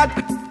heart.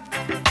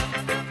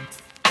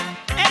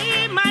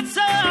 Hey, mad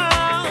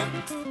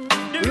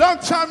sound. Long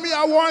time me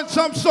I want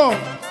some song.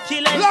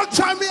 Long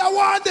time me I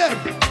want them.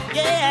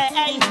 Yeah,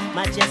 hey,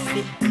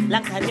 Majesty.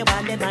 Long time you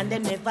want them and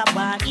them never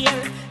want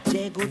here.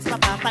 J Goods for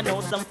Papa, now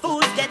some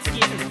fools get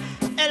scared.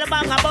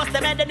 Elbanga bust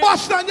them and them.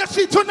 Boston, you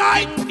see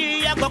tonight. King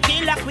D, I go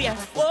kill a queer.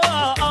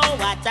 Oh,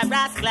 what a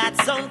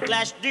rascal sound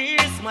clash.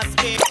 This must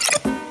be.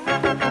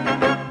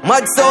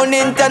 Mad Sound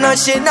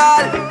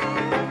International.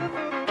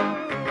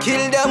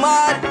 Kill them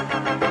all.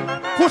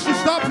 Pussy,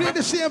 stop playing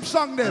the same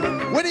song then.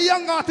 When the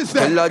young artists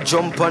there. Tell a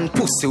jump and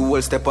pussy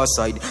will step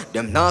aside.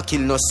 Them not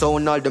kill no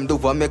sound, all them do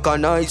a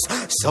mechanize.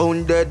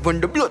 Sound dead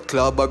when the blood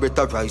club are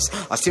better rise.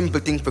 A simple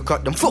thing for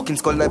cut them fucking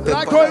skull like pepper.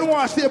 Like how you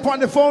want to stay upon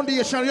the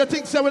foundation. You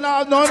think 7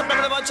 hours none?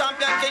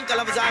 Champion King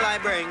Club is all I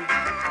bring.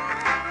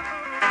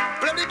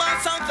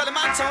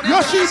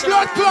 You see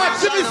blood clot,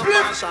 see me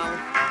split.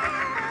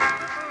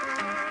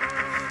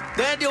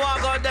 Dead you are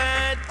go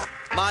dead.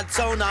 Mad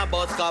sound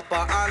about copper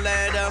and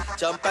leather.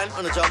 Jumping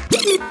on the jump.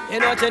 You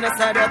know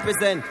genocide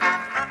represent.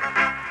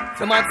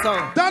 For Mad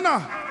sound. Donna.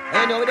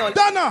 Hey, no, we don't.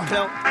 Donna.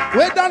 No.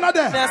 Where Donna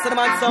there? Yes, the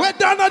Mad sound. Where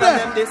Donna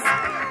there?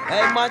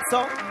 Hey, Mad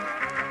sound.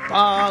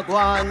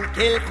 One,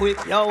 kill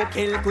quick, yo,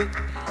 kill quick.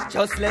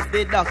 Just left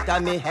the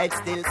doctor, me head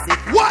still sick.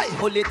 Why?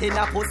 Pull it in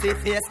a pussy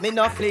face, me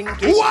no fling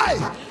it. Why?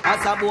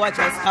 As a boy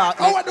just start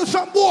me. I want to do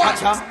some boy.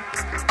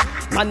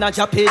 Man a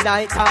jump in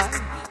night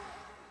time.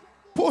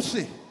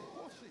 Pussy.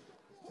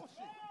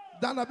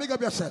 Donna, big up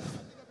yourself.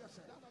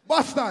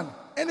 Boston,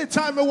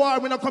 anytime we war,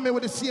 we not come in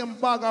with the same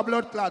bag of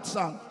blood clot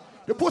song.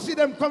 The pussy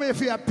them come in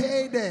for a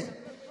payday.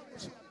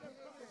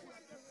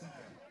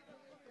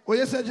 What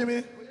you say,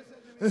 Jimmy?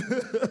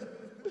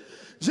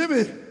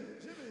 Jimmy,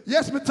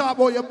 yes, me talk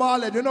about your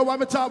ball head. You know why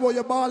me talk about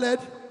your ball head?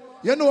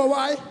 You know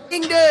why?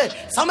 In there,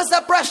 some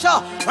say pressure.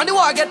 When the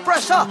war get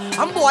pressure,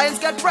 and boys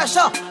get pressure.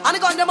 And the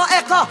gun them a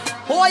echo.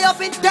 Boy up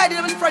in dead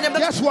in front of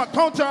them. Guess what?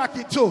 Counteract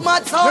it too.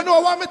 Mad sound. You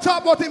know why me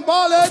talk about him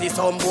ball head? See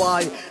some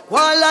boy,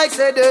 one like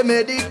say they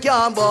made it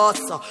can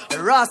bust.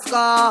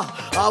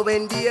 Rascal,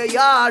 when they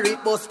yard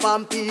it bust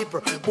from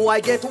people.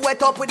 Boy get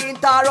wet up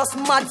with Taurus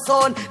mad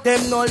son.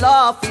 Them no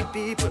laugh with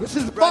people. This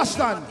is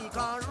Boston.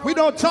 We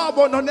don't talk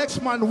about no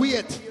next man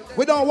weight.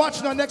 We don't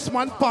watch no next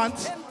man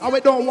pants. And we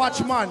don't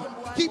watch man.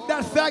 Keep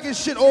that faggot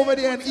shit over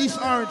there in East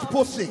Orange,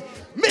 pussy.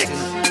 Mix.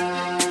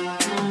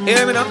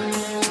 Hear me now.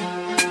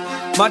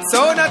 Mad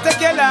sound a take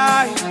your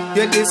life.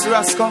 You this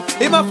rascal,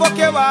 him a fuck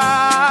your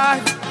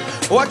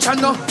wife. Watch ya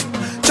know,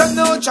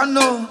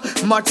 Chano.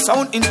 Mad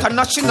Sound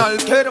International,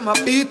 care them a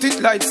beat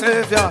it like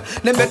savior.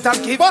 They better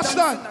give.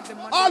 Boston,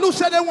 all who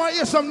say they want to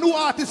hear some new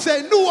artists,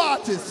 say new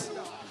artists.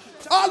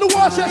 All who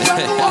want to say some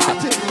new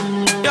artists.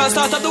 Yeah,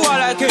 start to do all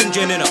like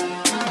Kingshine, you know.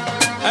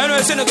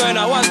 Anyway, see the going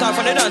on one time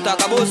for the don't talk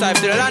about side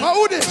to the land.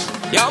 Who this?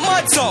 Yeah,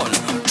 Mad Sound.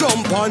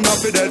 Jump on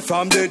up with dead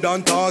from the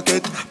don't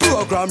target.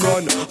 Program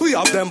run, we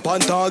have them on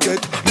target.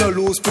 No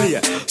lose play,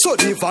 so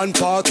the fan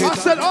pocket. I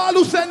said all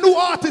who say new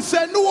artists,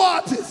 say new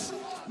artists.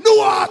 New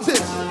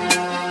artists.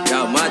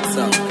 Yeah, Mad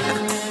Sound.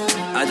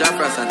 I just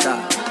press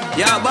attack.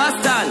 Yeah,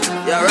 Boston.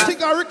 Yeah, right. I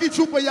think a Ricky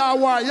Trooper, yeah,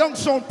 why? Young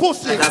sound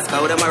pussy. That's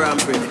how them are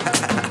ramping.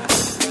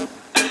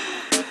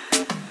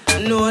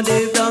 No,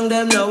 deep down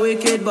them no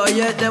wicked, but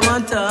yet them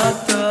on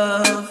talk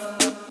tough.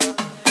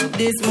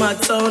 This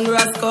Mad Sound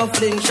rascal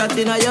fling shot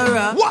in a your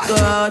rock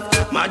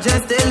gut.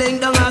 Majesty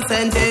link down a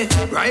sente.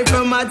 Right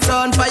from Mad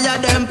Sound fire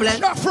them plenty.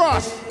 Not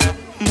frost.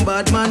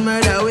 Bad man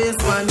murder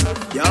waste man.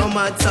 Yo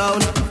Mad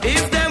Sound.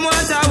 If them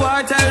want a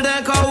war, tell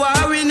them go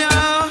war we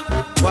now.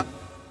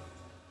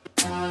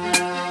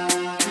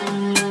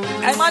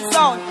 Hey Mad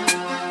Sound.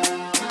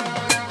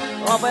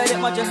 We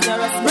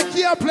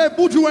can't play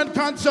Buju in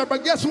concert,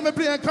 but guess who me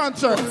play in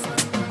concert?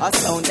 A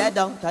sound dead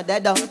down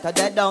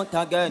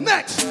again.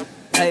 Next.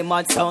 Hey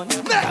Mad Sound.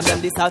 Next.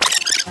 Them this out.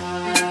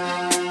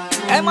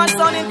 Hey Mad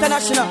Sound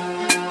International.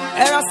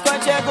 Hey Rascal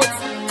J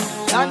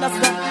Goods. You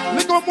understand?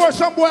 Look up more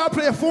some boy I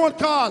play a phone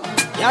call.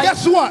 Yeah.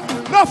 Guess what?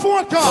 No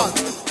phone call.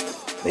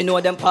 We know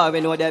them power,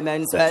 we know them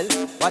ends well.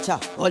 Watch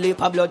out, holy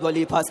pa blood,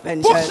 holy pa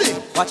spend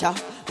shell. Watch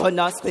out,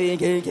 gonna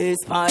speaking kiss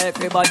for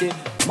everybody.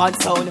 Mad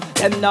Sound,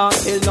 them not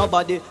kill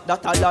nobody.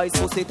 That a lie,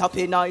 so sit up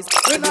in eyes.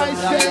 When I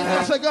say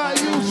massacre,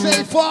 you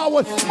say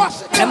forward.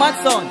 Massacre. Hey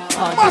Mad Sound,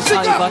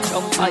 massacre.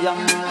 Fire.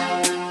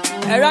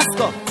 Hey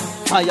Rascal,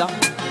 fire.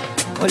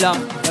 Hold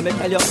on, let me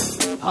tell you.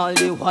 All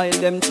the while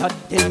them chat,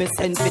 till me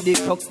send for the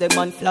crooks, them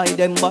and fly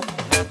them back.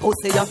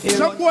 Pussy a fear.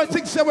 Some boy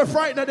think say we're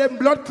frightened of them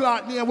blood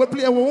clot and we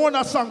play we own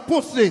a song,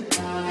 pussy.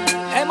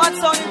 Hey Mad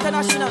Sound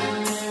International.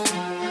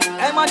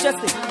 Hey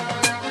Majesty.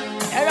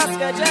 Hey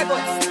Rascal J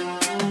Goods.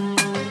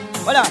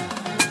 Hold on.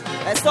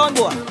 Hey Sound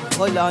boy.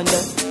 Hold on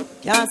there.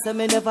 Can't say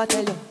me never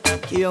tell you.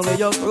 Kill me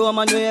your crew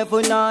man we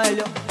ever know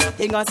you.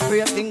 Finger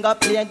spray, finger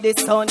play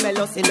this sound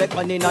mellow. Select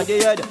one in the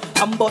head.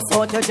 And bust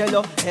out your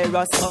jello. Hey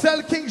Rascal.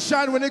 Tell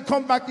Kingshine when they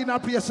come back in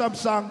and play some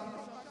song.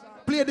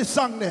 Play the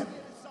song then.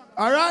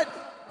 Alright?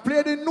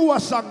 Play the newer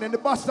song, then the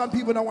Boston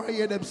people don't want to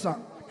hear them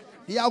song.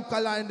 The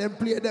Alkaline, then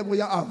play them where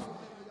you have.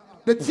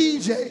 The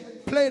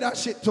TJ, play that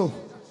shit too.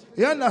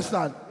 You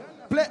understand?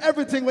 Play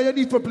everything where you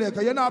need to play,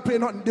 because you're not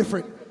playing nothing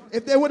different.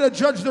 If they would have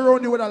judged the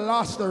round, you would have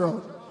lost the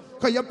round.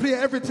 Because you play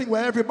everything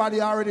where everybody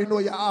already know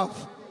you have.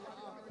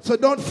 So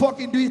don't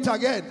fucking do it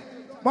again.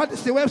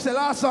 Majesty, what's the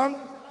last song?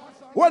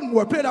 One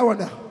more, play that one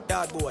now.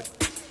 Yardboard.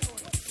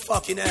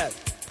 Fucking hell.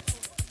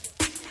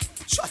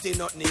 Shut in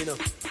nothing, you know.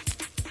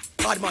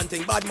 Bad man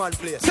thing, bad man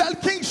play. Tell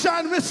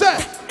Kingshine, we say.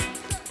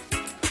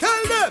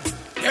 Tell them.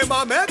 Them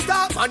a make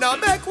that, man a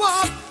make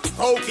walk.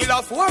 How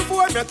killer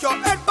 4-4 make your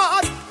head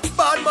bad.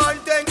 Bad man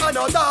thing, and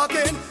no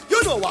talking.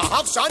 You know what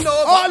action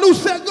over. All who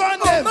say go on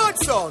them. Mad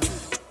son.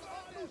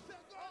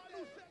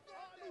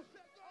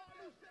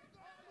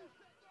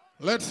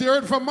 Let's hear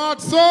it from Mad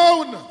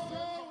Sound.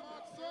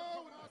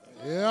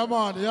 Yeah,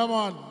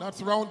 man.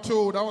 That's round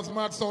 2. That was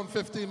Mad Sound,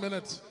 15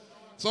 minutes.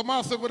 So,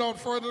 massive, without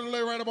further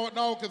delay right about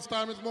now, because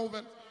time is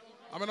moving.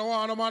 I mean, I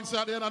want a man say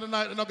at the end of the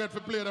night, they're not get to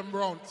play them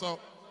round. So,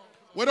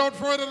 without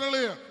further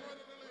delay,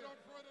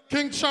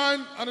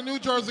 Kingshine and the New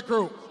Jersey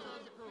crew.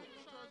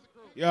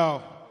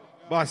 Yo,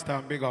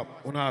 Boston, big up.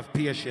 We don't have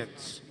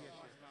patience.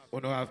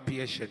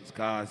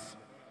 Cause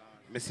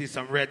I see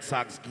some Red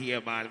Sox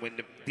gear, man. When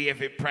the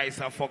David Price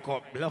a fuck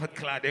up, blood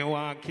clot, they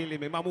want to kill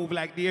him. I move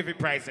like David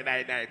Price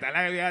tonight. I like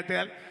what I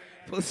tell.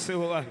 Pussy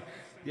one.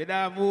 You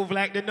don't move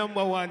like the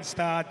number 1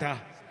 starter.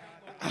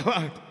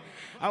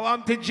 I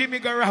want the Jimmy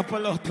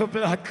Garoppolo to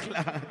blood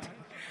clot.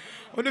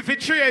 When if you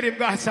trade him,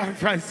 go to San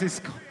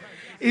Francisco.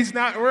 He's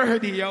not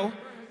worthy, yo.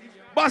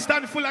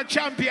 Boston full of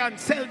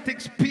champions,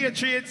 Celtics,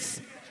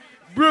 Patriots,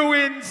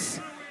 Bruins.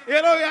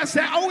 You know, you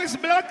say, oh, it's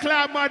blood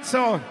clot, mad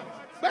son.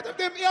 Better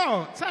them,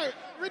 yo, sorry,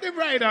 Rhythm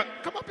Rider,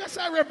 come up here,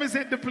 so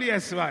represent the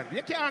place, man.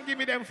 You can't give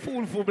me them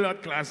fool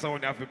blood clot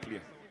sound of the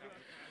play.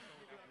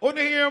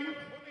 Only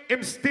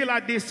him still a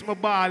diss my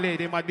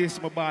ballad,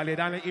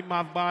 and him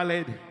have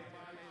ballad.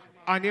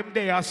 And him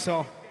there,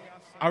 so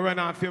I run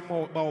off him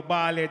out about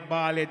ballad,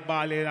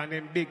 and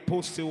them big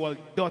pussy, all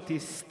dirty,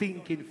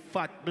 stinking,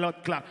 fat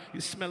blood clot.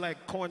 You smell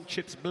like corn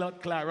chips,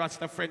 blood clot.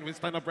 Rasta friend will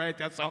stand up right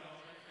here, so.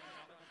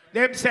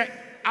 Them say,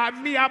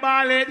 I'm me a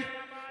ballad,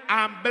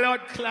 I'm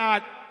blood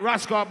clot,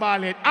 Roscoe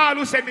ballad. All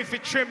who say me if you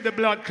trim the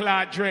blood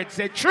clot dread,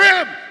 say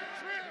trim!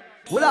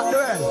 What up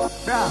there?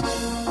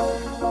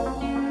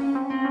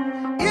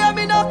 Hear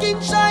me now,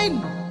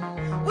 Kingshine.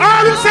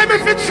 All who say me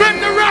if you trim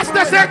the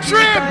Rasta, say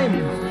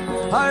trim!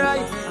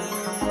 Alright.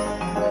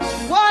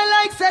 Why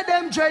like say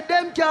them dread,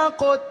 them can't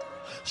cut.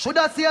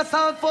 Shoulda see a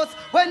sound first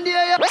when they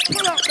hear.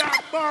 Pull up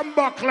that bomb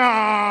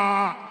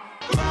buckler.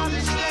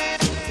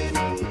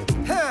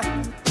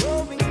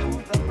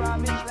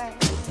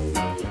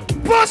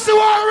 Pussy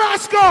one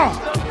Roscoe.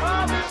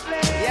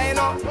 Yeah, you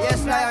know.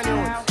 Yes,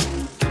 Lion.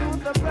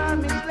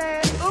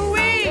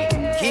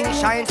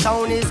 Kingshine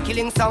sound is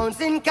killing sounds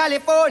in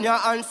California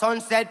on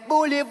Sunset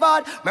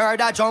Boulevard.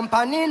 Murder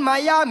jumping in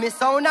Miami,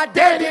 sound a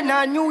dead in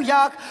New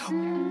York.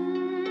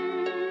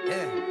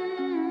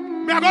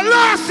 Me gonna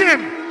lose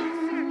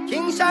him.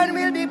 Kingshine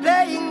will be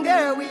playing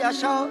there, we are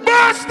sure.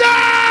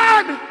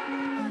 Boston!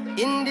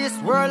 In this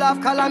world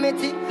of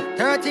calamity,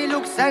 30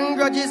 looks and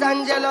grudges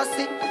and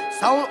jealousy.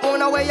 Sound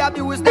owner way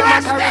abuse them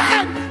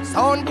authority.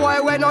 Sound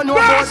boy when no know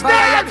about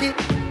variety.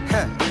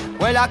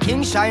 Well, a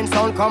Kingshine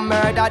sound come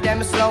murder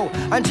them slow.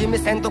 And Jimmy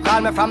sent to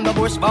call me from the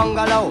bush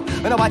bungalow.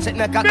 When I watch it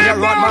make a clear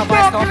road, my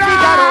voice no figure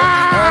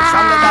out. Heard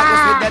from the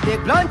darkness with the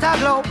big blunt a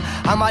glow.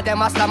 I'm a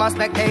them a slam and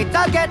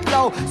spectator get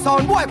low.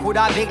 Sound boy could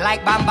have big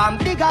like Bam Bam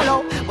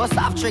Bigelow. But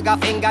soft trigger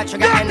finger,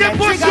 trigger and then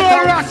trigger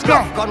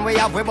tongue. Gun we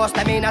have, we bust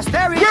them in a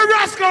stereo. Where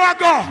Roscoe I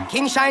go?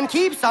 Kingshine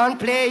keeps on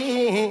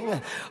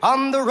playing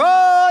on the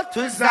road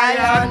to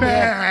Zion.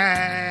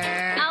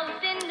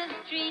 Out in the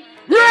street.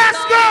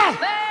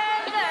 Roscoe!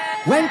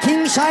 When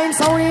Kingshine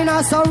sound in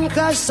a sound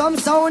clash, some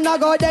sound a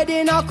go dead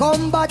in a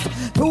combat.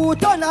 2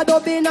 ton a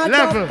dub in a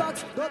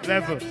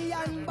level.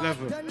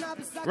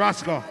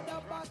 Roscoe,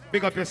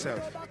 big up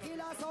yourself.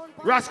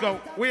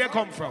 Roscoe, where you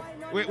come from?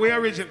 Where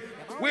origin?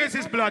 Where's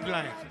his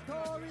bloodline?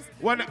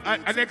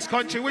 A next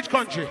country? Which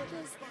country?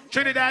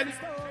 Trinidad?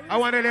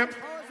 One of them?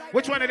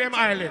 Which one of them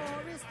islands?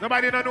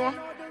 Nobody don't know?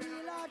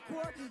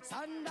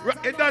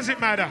 It doesn't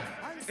matter.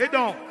 It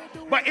don't.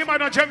 But him are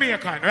not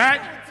Jamaican,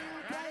 right?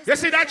 You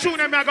see that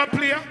tune I'm gonna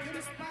play?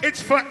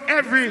 It's for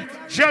every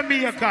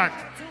Jamaican.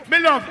 Me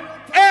love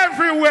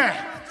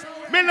everywhere.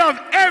 Me love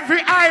every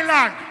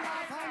island.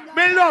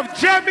 Me love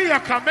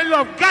Jamaica. Me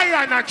love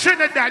Guyana,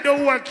 Trinidad, the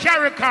whole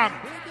Caribbean.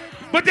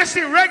 But you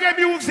see, reggae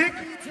music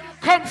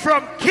come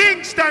from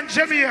Kingston,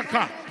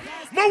 Jamaica.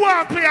 Me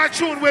want to play a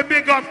tune with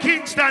big up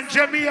Kingston,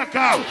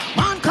 Jamaica.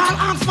 Man call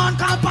Axe, man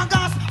call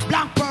Pagas,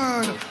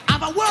 Blackburn.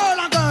 Have a world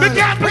of girls. We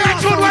can't play a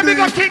tune with big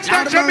up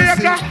Kingston,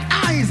 Jamaica.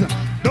 Eyes.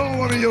 Don't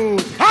worry, you.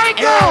 I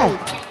go.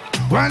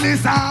 When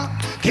it's a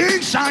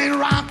Kingshine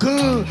rock,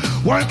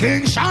 well,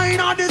 Kingshine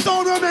on the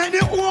zone will make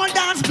the whole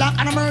dance black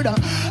and a murder.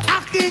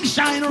 A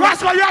Kingshine rock.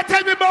 That's why you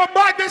tell me about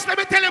madness. Let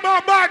me tell you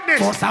about madness.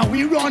 First how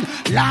we run,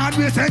 Lord,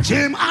 we say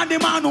Jim, and the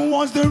man who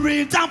was the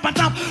real top and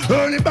top.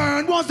 Early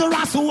Burn was the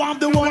ras who have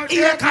the one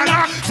ear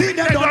color. See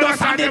the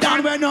dollars and the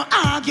down when you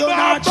argue,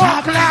 not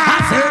talk.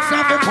 I say it's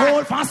the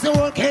cold, fast the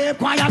whole Cape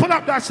quiet. Pull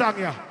up that song,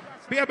 yeah.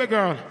 Baby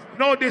girl,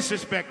 no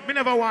disrespect. Me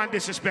never want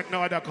disrespect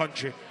no other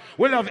country.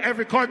 We love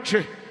every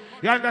country.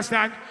 You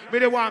understand? Me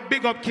they want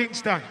big up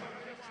Kingston.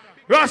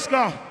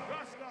 Roscoe,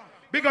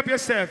 Big up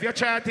yourself. You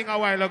tried a thing a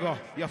while ago.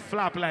 You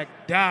flop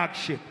like dog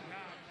shit.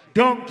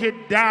 Donkey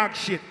dog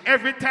shit.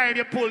 Every time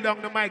you pull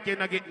down the mic, you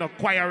don't get no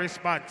choir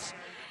response.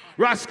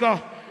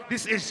 Roscoe,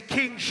 this is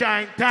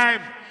Kingshine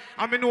time.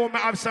 I know I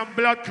have some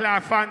blood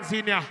clot fans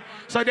in here.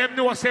 So them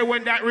know say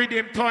when that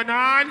rhythm turn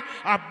on,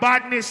 a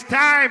badness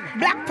time.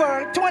 Black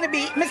Pearl, 20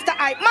 beat, Mr.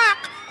 Ike,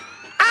 Mark.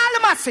 All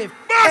the massive.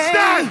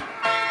 Bastard! Hey.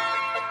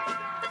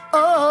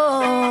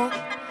 Oh,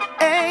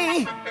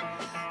 hey.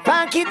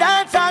 Funky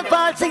dance and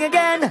fall sing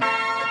again.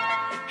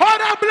 Hold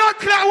that blood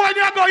clot when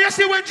you go. You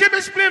see when Jimmy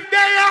Spliff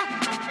there?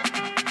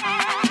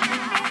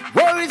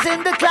 War is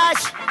in the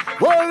clash.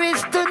 War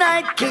is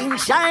tonight.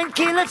 Kingshine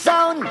killer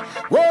sound.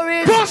 War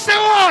is. Push the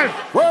wall.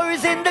 War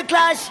is in the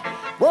clash.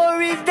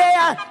 War is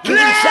there.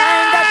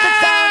 Kingshine that's the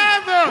sound.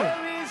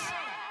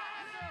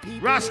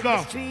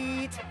 Roscoe,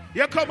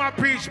 you come and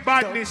preach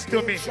badness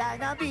to me.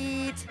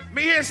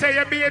 Me here say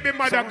your baby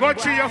mother go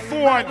through your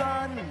phone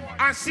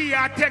and see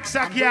your text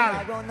a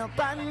girl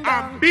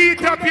and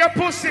beat up your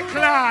pussy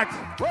clot.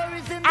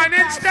 And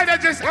instead of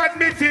just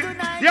admitting,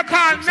 you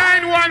call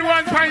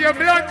 911 for your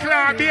blood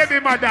clot baby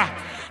mother.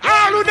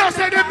 All who don't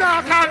say them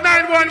now call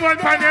 911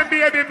 for them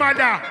baby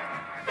mother.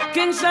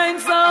 Kingshine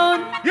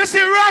sound. You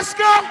see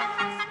Roscoe?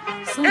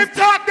 He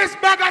talk this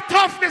bag of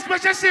toughness,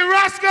 but you see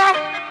Roscoe?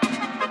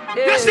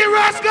 You see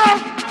Roscoe?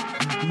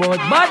 But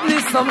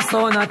badness some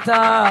sound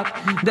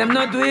attack. Them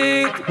not do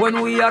it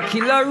when we are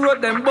killer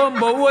road. Them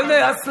bumbo while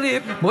they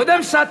asleep. But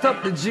them shut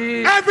up the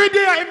G. Every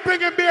day him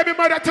bringing baby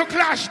mother to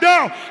clash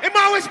though. Him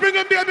always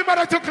bringing baby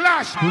mother to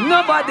clash.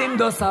 Nobody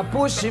does a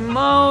push him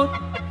out.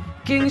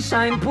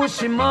 Kingshine push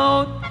him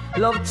out.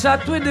 Love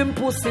chat with him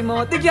push him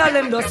out. The girl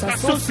them does a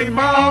suss him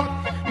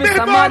out.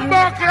 Mr. Man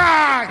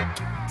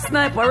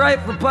sniper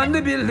rifle on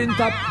the building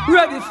top.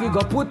 Ready if you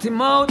go put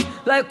him out.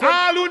 Like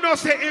all who know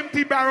say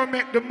empty barrel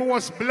make the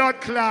most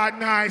blood clot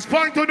nice.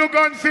 Point to the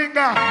gun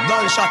finger.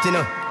 Gunshot in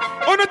her.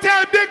 Wanna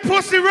tell big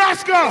pussy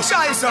Roscoe.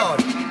 Shy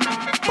sound.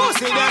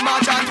 Pussy them a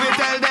chant, we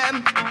tell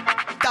them.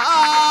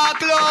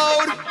 Talk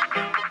loud.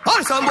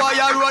 All some boy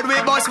a road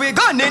we bust, we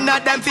gun in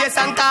at them face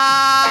and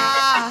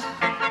car.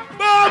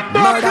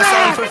 Murder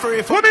sound for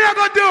free. What me I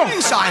gonna do?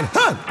 Kingshine,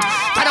 huh?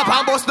 Turn up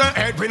and bust the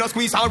head, we no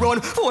squeeze and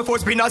run. 4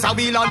 spinners and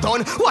wheel and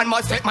turn. One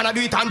man step, man a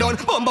do it and done.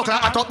 Bumbuckler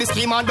at up the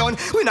scheme and done.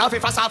 We now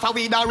fit fast off a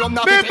weed and rum.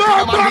 Now we take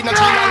a man with no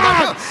chill and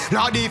gun.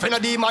 Now defend a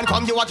demon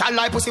come, you watch a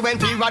life pussy when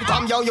period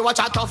come. Yo, you watch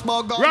a tough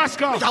bug.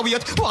 Roscoe,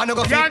 wait, wanna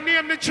go you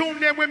name the tune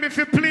them when me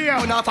fi play.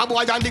 Now for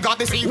boy and they got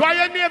the sea. Why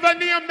you never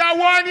name that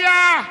one,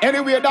 yeah?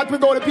 Anyway, that we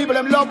go, the people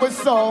them love with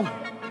song.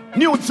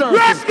 New Jersey.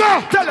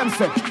 Roscoe! Tell them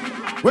say.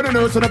 When the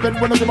nurse in the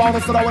bed, when the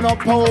bonus, so I want to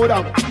pull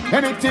down.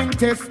 Anything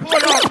taste. Pull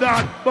up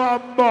that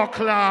bumbo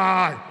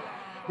clad.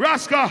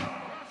 Roscoe,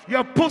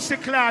 your pussy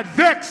clad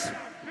vex.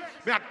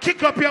 Me I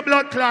kick up your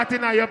blood clot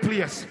in your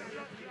place.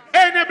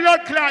 Any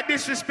blood clot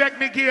disrespect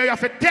me gear, you have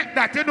to take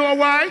that. You know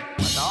why?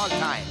 At all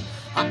time.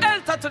 A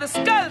helter to the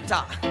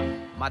skelter.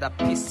 Mother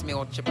piss me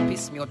out, she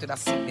piss me out to the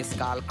sickness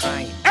called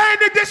crime.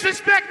 Any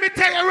disrespect me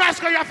tell you,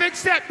 Roscoe, you have to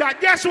accept that.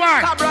 Guess why?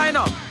 Stop right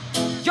now.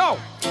 Yo,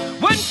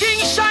 when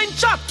Kingshine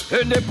chat,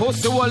 and the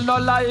pussy will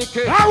not like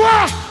it.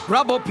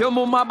 Grab up your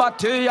mama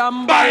body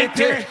and bite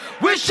it.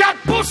 We shot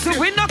pussy,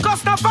 we no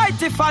cost a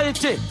fighty.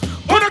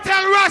 Wanna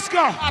tell Roscoe?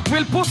 That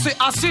will pussy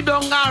a sit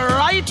down and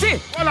write it.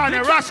 Hold on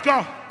there,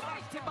 Roscoe.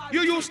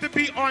 You used to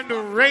be on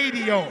the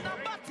radio.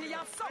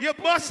 You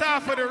bust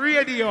off of the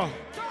radio.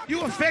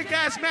 You a fake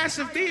ass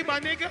massive B, my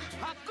nigga.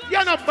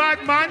 You're not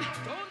bad man.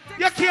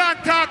 You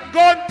can't talk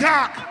gun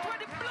talk.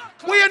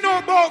 What you know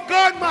about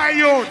gun, my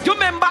youth? You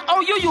remember how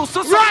you used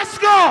to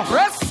Roscoe!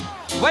 Press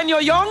when you're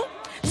young?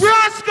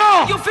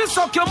 Roscoe! You feel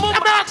suck your move.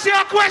 I'm asking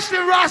you a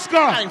question, Roscoe.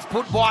 Times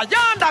put boy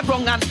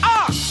underground and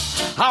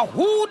ask how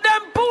who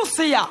them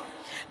pussy ya?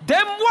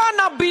 Them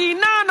wanna be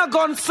nana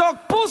gun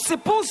suck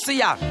pussy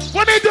ya.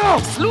 What they do?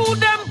 Slew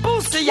them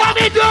pussy ya. What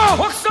they do?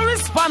 What's the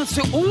response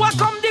to who a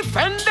come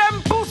defend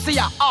them pussy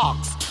ya?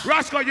 Ask.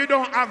 Roscoe, you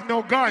don't have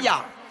no gun.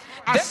 Yeah.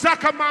 A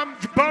soccer man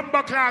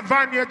bumper clad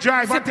van you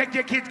drive and take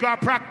your kids go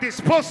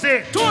practice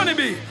pussy. Tony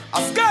B,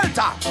 a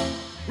skelter.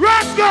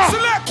 Roscoe!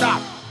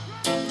 Selector.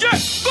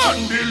 Yes,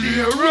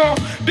 Gondoliero.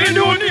 The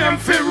new name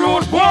for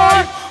road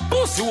boy.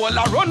 Pussy will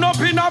a run up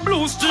in a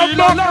blue steel and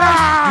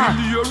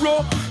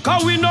Gondoliero.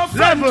 Cause we no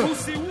friend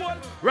pussy wall.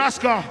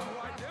 Roscoe,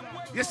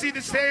 you see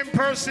the same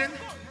person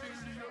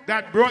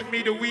that brought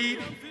me the weed?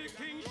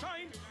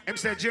 Him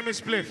said Jimmy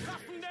Spliff.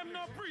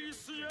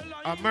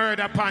 A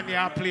murder upon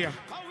your player.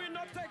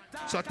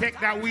 So take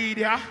that weed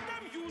here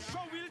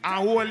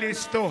and hold this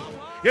store.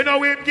 You know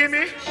what him give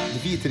me? The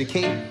V to the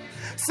king.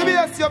 See me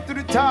up to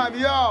the time,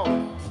 yo.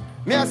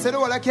 Me I said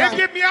all I can. He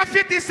give me a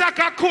 50 sack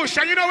of kush,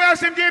 and you know what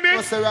else him give me?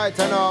 I say right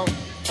now.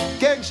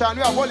 Kingshine,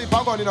 we have only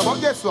gun in but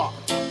guess what?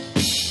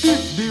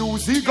 If the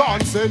Uzi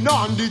gun say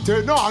none, the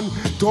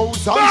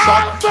 1,000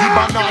 shot, the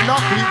banana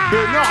clip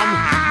banan.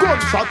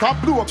 Gunshot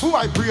a blow,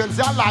 boy brains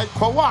are like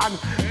one.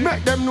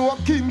 Make them know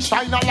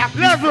Kingshine a like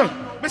level.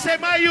 Me say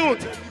my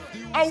youth.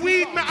 A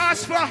weed me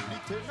ask for,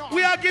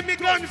 we are give me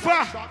gun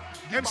for.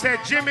 Him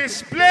said Jimmy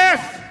Spliff.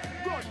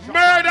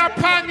 Murder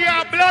pan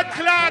your blood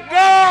clot,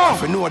 go!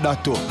 If you know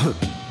that too.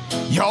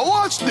 Yo,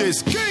 watch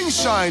this,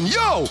 Kingshine,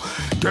 yo.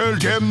 Tell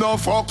them no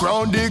fuck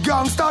round the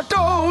gangster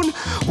town.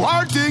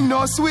 War thing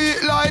no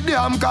sweet like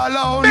damn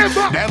cologne.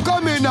 Them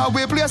come in a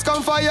we place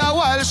come fire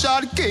while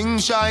shot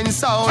Kingshine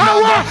sound.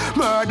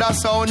 Murder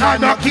sound. I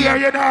don't care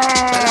you know.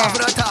 I'm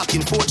not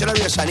talking 4th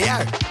generation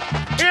here.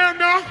 Here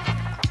now.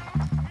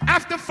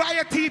 After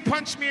Fiyah T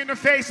punched me in the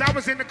face, I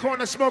was in the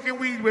corner smoking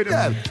weed with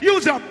him.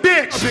 You's a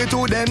bitch. Play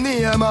to them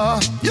name,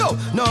 yo,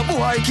 no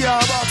boy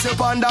can't box up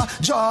under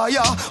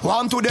Jaya.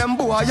 One to them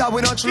boy,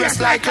 we not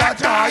trace like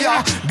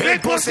Lataya.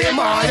 Big pussy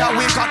Maya,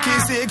 we cocky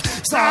sick,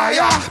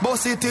 Saya.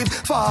 Boss it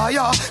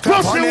fire.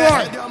 Pussy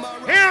one.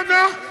 Here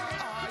now.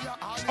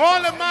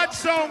 All the Mad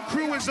Sound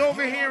crew is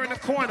over here in the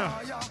corner.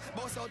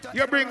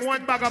 You bring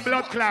one bag of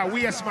blood clot,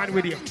 yes man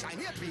with you.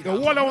 The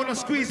water wanna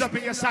squeeze up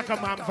in your soccer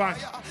man van.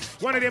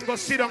 One of them go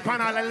sit on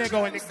pan all the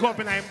Lego and they go up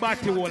in a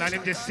batty wall and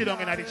them just sit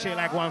on in the chair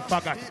like one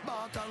faggot.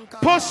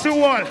 Pussy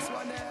wall.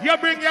 You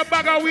bring your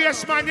bag of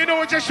waste man, you know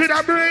what you should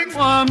have bring?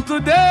 To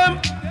them.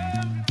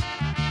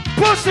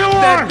 Pussy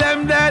wall. Dead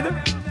them dead.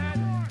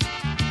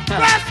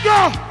 Let's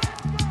go.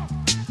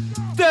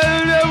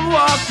 Tell them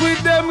walk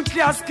with them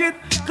casket.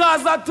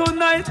 Cause of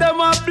tonight them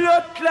a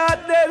blood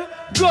clot dead.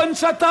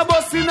 Gunshot a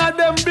bus in a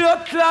them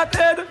blood clot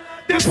head.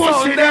 The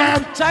pussy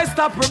them. Try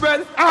stop your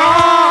breath.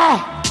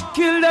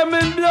 Kill them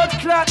in blood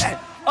clot head.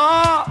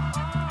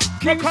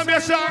 You come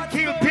here so and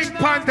kill Pink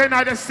Panther in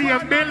the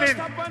same building.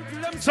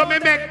 So me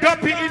make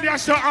Duppy in your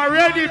shot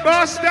already,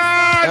 bastard.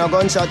 A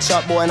gunshot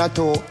shot boy in a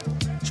toe.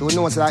 She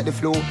knows like the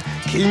flow.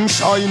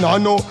 Kingshine I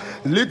know.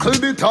 Little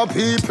bit of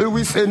people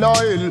we say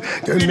Nile.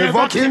 They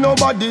never kill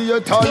nobody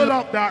at all. Pull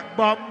up that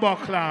bomb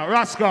buckler,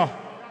 Roscoe.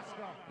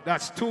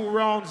 That's 2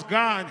 rounds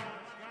gone.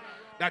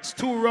 That's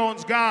 2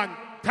 rounds gone.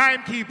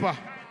 Timekeeper.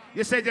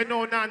 You said you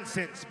know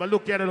nonsense, but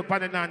look, you look at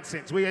the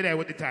nonsense. Where you there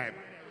with the time?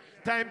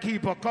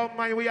 Timekeeper, come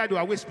man, what you do?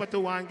 I whisper to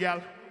one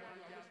girl.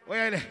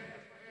 Where you there?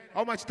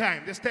 How much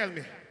time? Just tell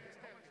me.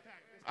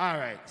 All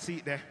right, see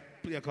it there.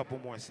 Play a couple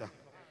more, sir.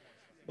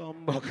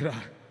 Bomb buckler.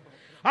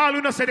 All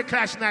who know say the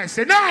clash nice.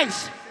 Say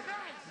nice!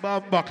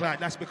 Bumbuckler,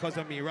 that's because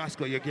of me,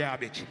 Roscoe, you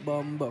garbage.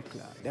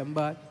 Bumbuckler, them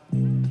bad.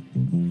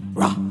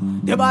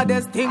 The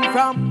baddest thing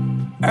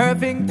from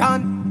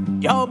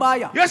Irvington, yo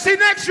buyer. You see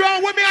next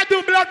round, what me I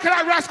do blood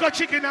clot, Roscoe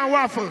chicken and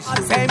waffles.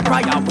 Same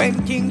prior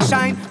when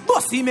Kingshine,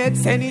 bossy made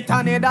Senate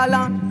and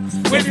Netherland.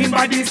 When him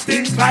body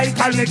stinks like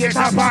alligator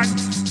pan.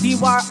 The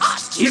war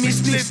hot, Jimmy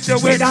splits the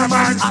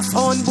weatherman. A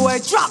son boy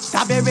dropped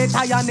a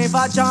beretta, you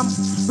never jump.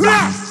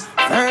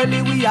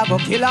 Early we a go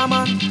kill a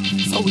man.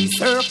 So we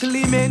circle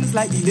him ends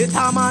like the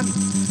little man.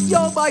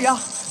 Yo, buyer,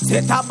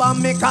 set up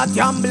and make a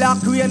damn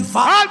black rain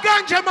fall. All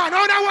ganja man,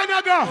 how that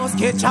wanna go? Must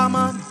catch a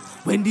man.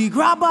 When the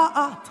grabber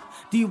hot,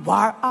 the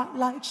war hot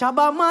like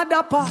Shabba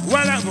Madapa.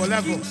 Well,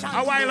 level.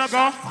 A while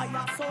ago,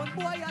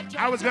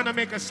 I was gonna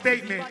make a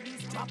statement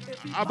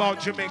about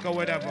Jamaica,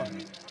 whatever.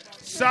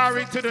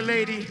 Sorry to the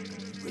lady,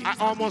 I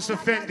almost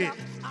offended.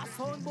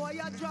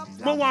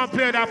 I want to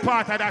play that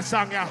part of that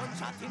song, yeah.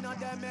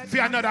 For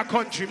another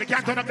country, we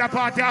can't turn up that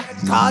part, yeah.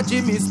 Cause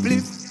Jimmy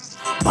Spliff,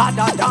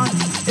 badder than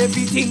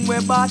everything we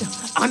bad,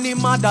 and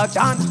him madder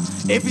than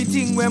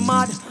everything we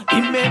mad.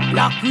 He make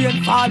black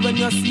rain fall when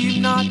you see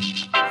him not.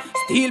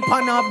 Steel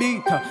pan a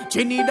beat,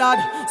 Trinidad,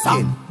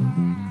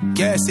 song.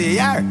 Guess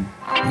here,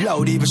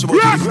 loud even she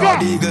want to be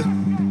broad eagle.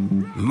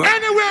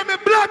 Anywhere me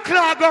blood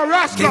clot go,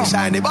 Roscoe.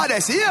 Kingshine, the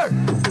baddest here.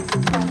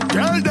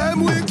 Tell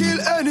them we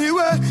kill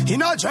anywhere.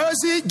 In a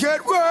Jersey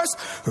get worse.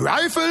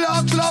 Rifle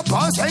a clap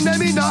and send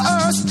them in a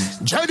hearse.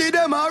 Jetty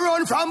them a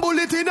run from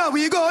bullet in a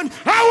we gun.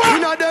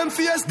 In a them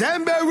face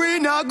them bury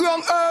in a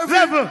ground earth.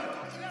 Level.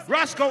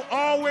 Roscoe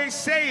always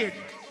say it.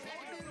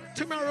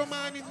 Tomorrow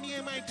morning, me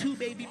and my 2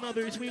 baby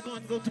mothers, we're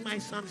going to go to my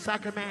son's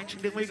soccer match,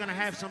 and then we're going to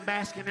have some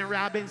Baskin and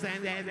Robbins.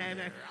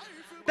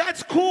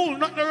 That's cool.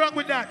 Nothing wrong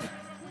with that.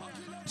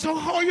 So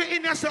how you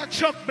in there so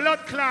Chuck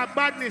blood clot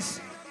badness?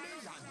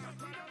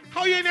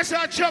 How you in there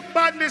so Chuck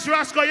badness,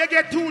 Roscoe? You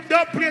get 2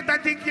 dub plate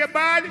and think you're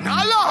bad?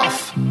 Now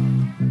laugh.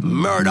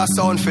 Murder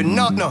sound for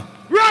nothing.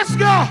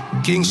 Roscoe!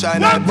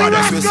 Kingshine and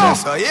brothers we say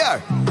so, yeah.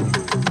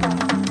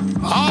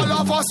 All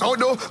of us out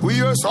though, we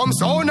hear some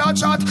sound a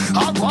chat.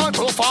 I want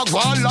to fuck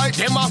one like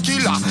them a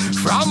killer.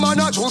 From man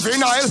a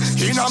juvenile,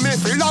 in a me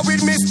filler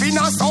with me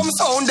spinner. Some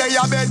sound they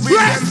a bed with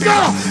them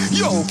killer.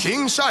 Yo,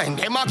 Kingshine,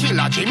 them a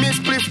killer. Jimmy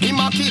Spliff, him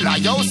a killer.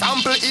 Yo,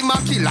 Sample, him a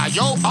killer.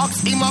 Yo,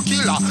 Ox, him a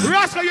killer.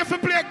 Roscoe, you fi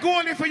play a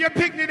goalie for your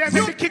picnic there.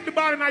 You kick the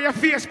ball in your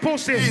face,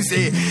 pussy.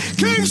 Easy.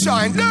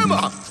 Kingshine, them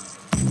a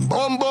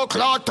Bumbo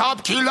Clot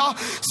top killer.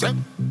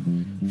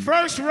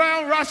 First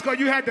round, Roscoe,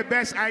 you had the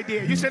best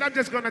idea. You said, I'm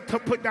just going to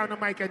put down the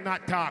mic and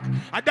not talk.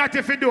 And that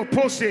if you do,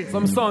 pussy.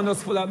 Some sound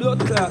was full of blood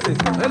clotting.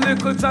 A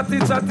little chatty,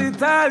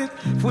 tally.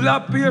 Full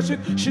of pear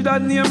shit. Should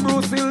have named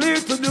Bruce Lee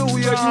to do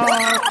with you.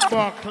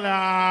 Buckler.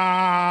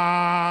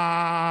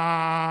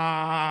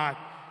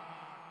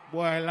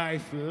 Boy,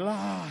 life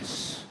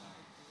lost.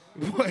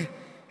 Boy.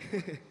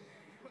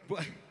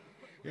 Boy.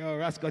 Yo,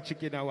 Roscoe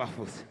chicken and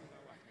waffles.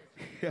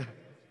 Yeah.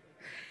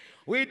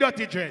 We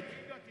dirty dread.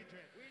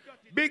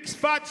 Big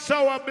fat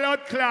sour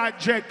blood clot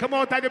dread. Come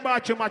out of the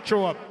bathroom and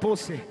throw up,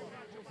 pussy.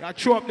 You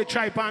throw up the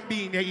tripe and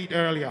bean you eat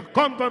earlier.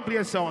 Come play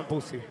a sound,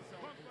 pussy.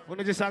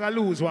 We just have to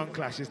lose one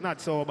clash. It's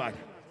not so bad.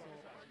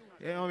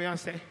 You know what I'm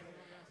saying?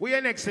 We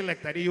are next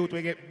selector. The youth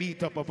will get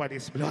beat up at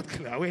this blood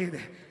clot. Wait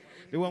there.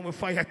 The one with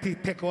Fiyah teeth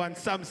take one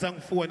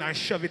Samsung phone and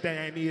shove it in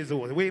your knees.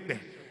 Wait there.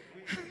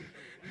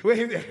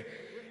 Wait there.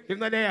 If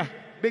not there,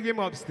 big him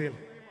up still.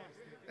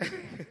 We're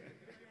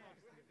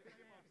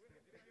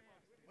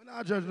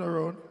not judging the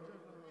road.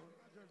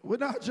 We're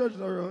not judging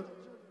the road.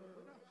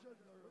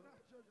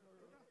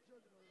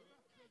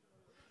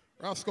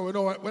 Roscoe, we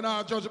know we're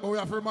not judging, but we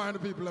have to remind the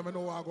people let me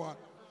know what I go on.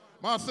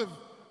 Massive,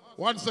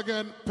 once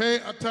again, pay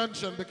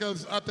attention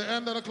because at the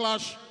end of the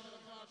clash,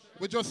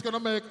 we're just going to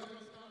make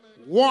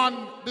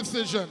one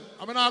decision.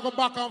 I mean, I go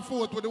back and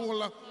forth with the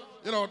whole,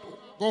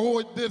 go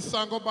with this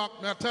and go back.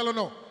 I tell you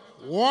no.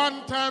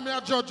 One time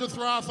you judge this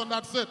for us and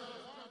that's it.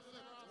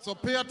 So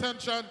pay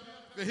attention.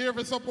 If you hear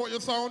me support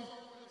your sound,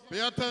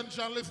 pay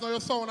attention, listen to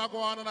your sound, I go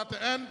on, and at the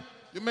end,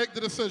 you make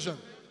the decision.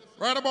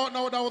 Right about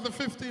now, that was the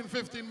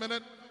 15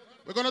 minute.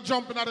 We're going to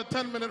jump in at the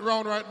 10-minute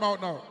round right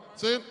about now.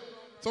 See?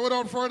 So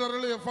without further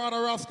delay,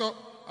 Father Roscoe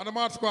and the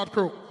Mad Squad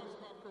crew.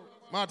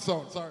 Mad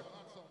Sound, sorry.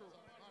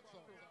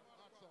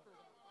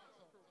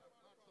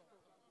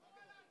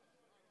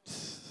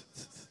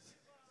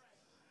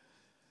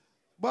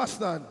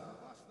 Boston,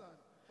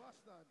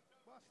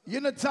 you're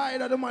not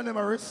tired of the man in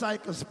a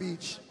recycle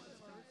speech.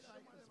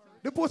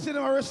 They put in a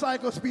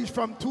recycle speech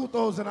from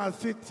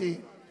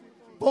 2015.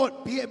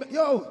 But,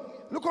 yo,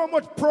 look how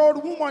much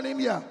proud woman in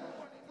here.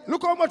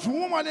 Look how much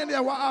woman in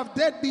there will have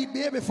deadbeat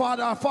baby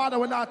father or father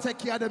will not take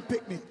care of them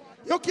picnic.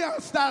 You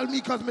can't style me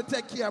because me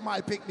take care of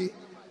my picnic.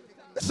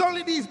 It's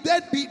only these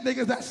deadbeat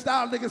niggas that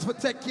style niggas for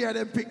take care of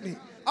them picnic.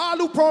 All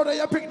who proud of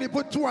your picnic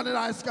put 2 in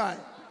the sky.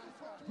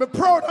 Me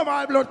proud of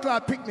my blood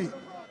clot picnic.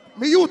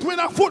 Me youth win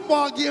a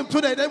football game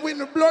today, then win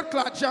the blood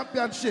clot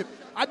championship.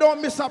 I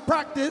don't miss a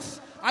practice.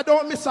 I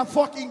don't miss a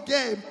fucking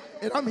game.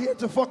 And I'm here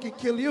to fucking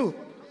kill you.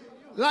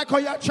 Like how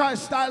you tried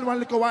style one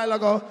little while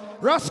ago.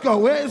 Roscoe,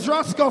 where is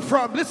Roscoe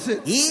from?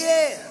 Listen.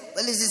 Yeah.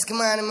 Well, this is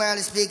Commander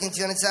Marley speaking to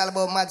you, and it's all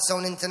about Mad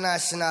Sound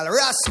International.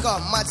 Roscoe,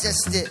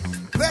 Majesty,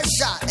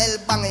 Pressure, El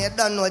Banger, you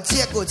don't know,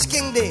 J. Goods,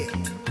 King D.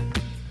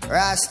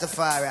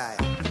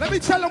 Rastafari. Let me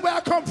tell them where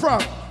I come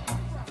from.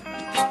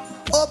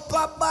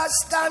 Upper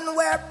Boston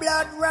where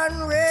blood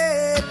run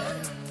red.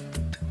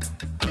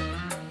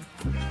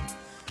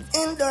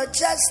 In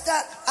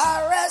Dorchester,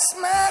 I rest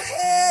my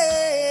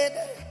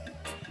head.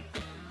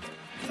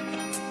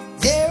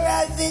 There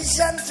I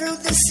vision through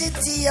the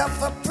city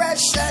of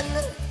oppression.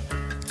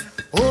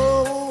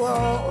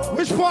 Oh.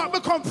 Which part we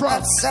come from?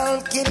 That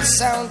sound kill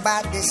sound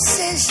by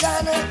decision.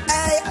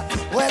 I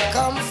will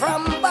come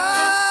from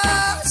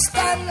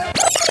Boston.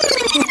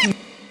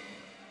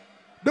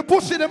 The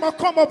pussy them a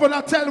come up and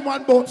I tell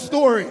one about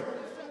story.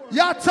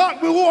 Y'all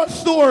talk me one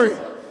story.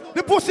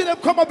 The pussy them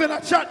come up and I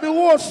chat me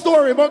one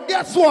story. But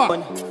guess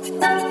what?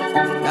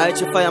 I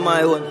should fire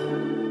my own.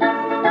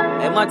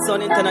 Hey, Mad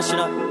Sound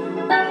International.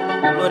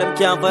 No, them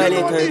can't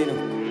violate her, you know.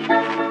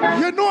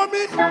 You know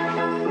me?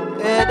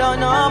 They don't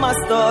know my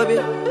story.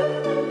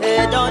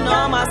 They don't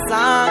know my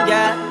song,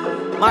 yeah.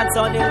 Mad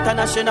Sound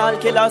International,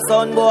 killer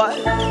sound boy.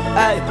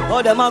 Hey,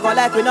 oh, them a go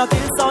like we no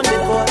kill sound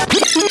before.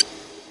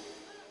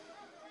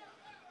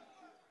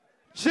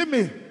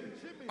 Jimmy,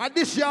 I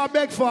this year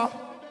beg for.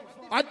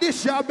 I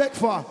this year beg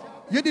for.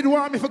 You did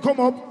want me to come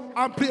up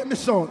and play me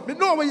sound. Me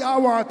know what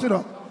y'all want, you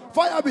know.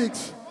 Fire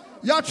Bigs,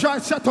 y'all try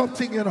to set up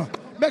thing, you know.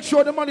 Make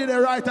sure the money they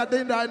right at the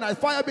end of the night.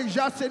 Fire Bigs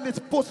just send this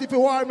pussy if you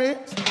want me.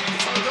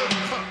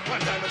 One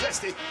time,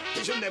 Majesty,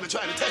 you should never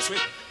try to test me.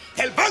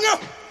 Hell banger!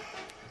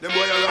 Them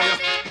boy around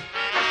you.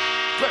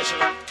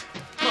 Pressure.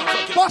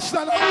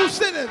 Boston, who's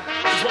sending?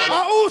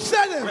 Who's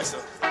sending? Ask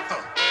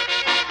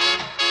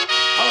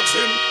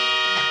him.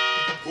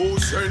 Who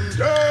send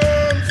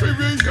them? Free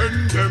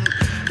end them.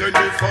 Then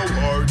if I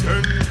war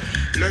then,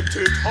 let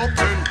it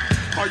happen.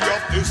 I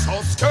have this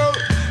hostel.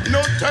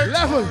 No time.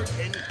 Level.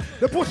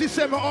 The pussy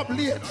sent me up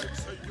late.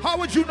 How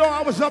would you know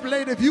I was up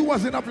late if you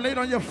wasn't up late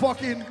on your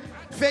fucking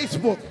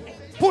Facebook?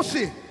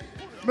 Pussy,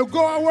 me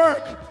go to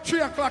work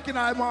 3 o'clock in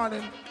the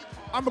morning.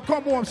 I'm going to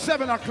come home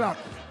 7 o'clock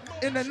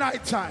in the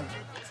night time.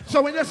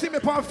 So when you see me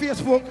on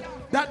Facebook,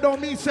 that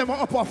don't mean say me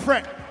up or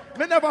fret.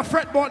 Me never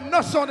fret about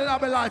no sound in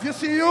my life. You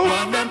see you?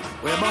 Burn them,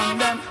 we burn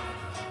them.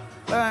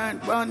 Burn,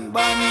 we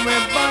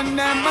burn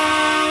them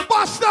out.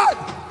 Bastard!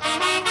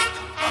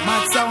 I'm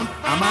mad sound,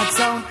 I'm mad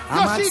sound,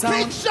 I'm mad sound.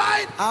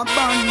 Kingshine. I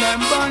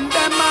burn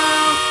them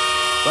out.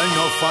 Well,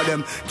 enough for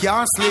them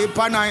can't sleep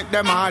at night.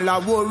 Them all a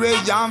worry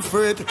and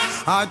fret.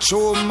 I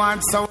show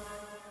mad sound.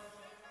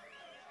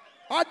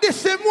 I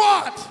diss him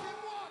what?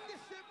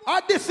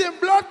 I diss him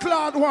blood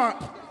clot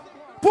what?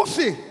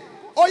 Pussy.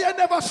 Oh, you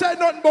never said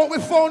nothing about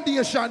with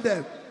foundation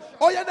them.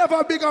 Oh, you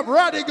never big up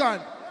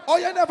Radigan. Oh,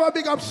 you never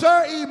big up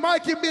Sir E,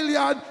 Mikey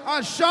Million,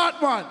 and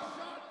Shotman.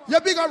 You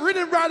big up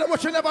Rhythm Rider,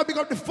 but you never big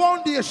up the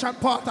foundation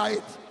part of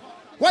it.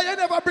 Why you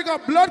never bring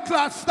up blood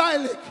clot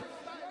styling?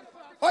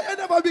 Oh, you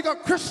never been a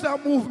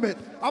Christian movement.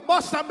 A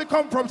Boston me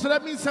come from, so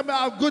that means I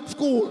have good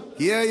school.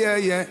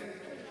 Yeah.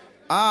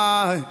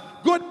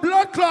 Good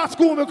blood class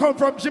school me come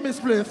from, Jimmy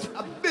Spliff.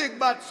 A big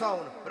bad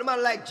sound. But a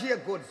man like J.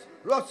 Goods,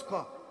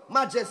 Roscoe,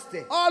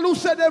 Majesty. All who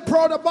said they're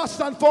proud of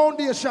Boston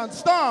Foundation.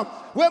 Storm,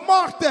 where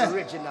Mark there?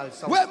 Original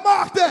sound. Where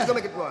Mark there? Let's go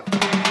make it work.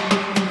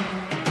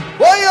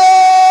 Why-yo!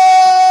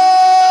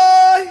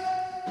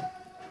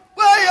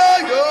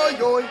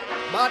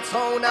 Mad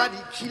sound of the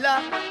killer.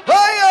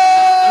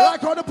 Why-yo!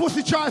 Like how the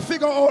pussy try to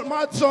figure out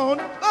Mad sound.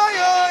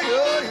 Why-yo!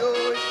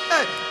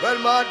 Hey, well,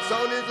 Mad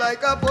sound is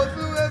like a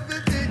puzzle with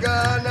the figure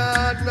and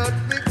not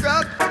the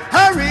crack.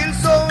 A real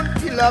sound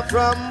killer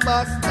from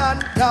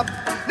Boston top.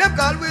 Them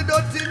call we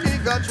dirty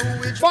nigga through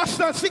which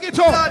Boston, sing it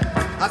up.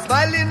 A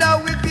smiling now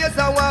with face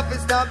and want to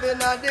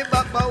stopping at the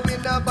back, but we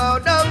not bow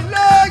down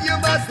low. You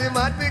must be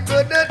mad, we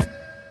couldn't.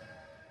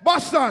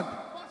 Boston,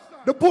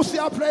 the pussy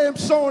I play him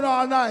sound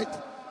all night.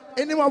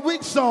 And him a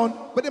weak sound,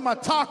 but him a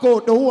talk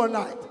out the whole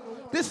night.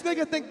 This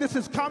nigga think this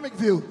is Comic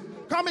View.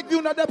 Comic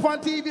View not up on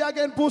TV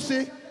again,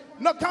 pussy.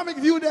 Not Comic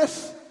View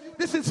this.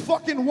 This is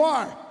fucking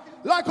war.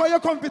 Like how you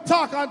come to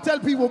talk and tell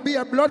people be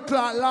a blood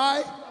clot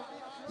lie.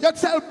 You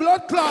tell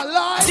blood clot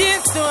lie.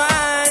 This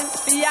one,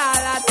 the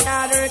all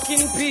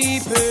hard-working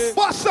people.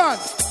 Boston.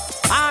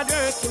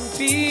 Hard-working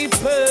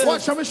people.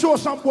 Watch me show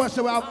some boys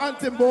so we have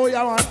anthem boy you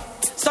want.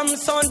 Some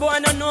son boy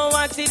don't know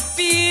what it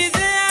feels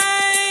like.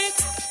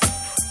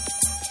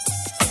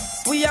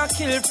 We are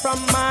killed from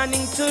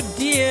morning to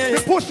day.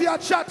 The pussy are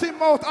chatting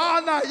mouth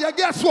all night. Yeah,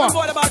 guess what?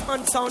 What about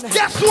man sound?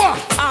 Guess what?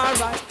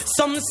 Alright.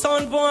 Some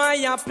sound boy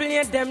I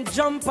play them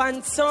jump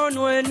and sound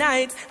all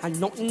night and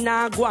nothing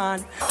na go on.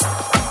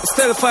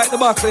 Still fight the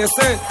box, you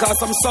say, cause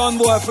some sound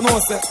boy for no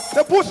say.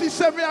 The pussy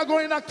said me I go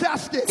in a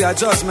casket. Yeah,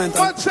 judgment.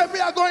 Man said me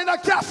I go in a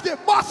casket.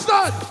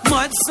 Bastard!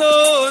 Mad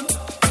sound.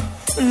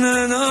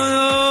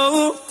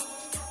 No.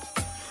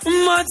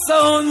 Mad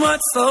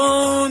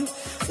sound.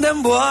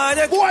 Them boy,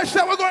 they boy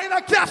said we're going in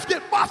a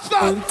casket,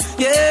 bastard.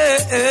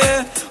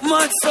 Yeah,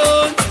 mad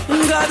sound,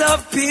 God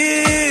of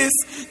peace,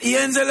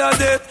 angel of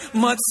death.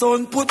 Mad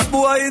sound, put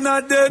boy in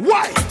a death.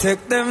 Why?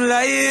 Take them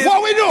life.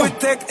 What we do? We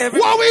take everything.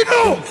 What we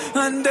do?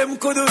 And them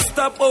couldn't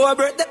stop our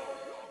birthday.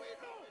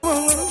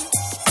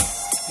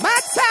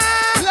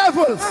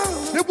 Level.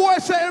 The boy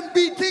say him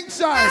beat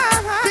Kingshine.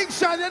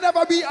 Kingshine, you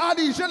never beat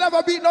Addies. You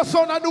never beat no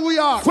son of New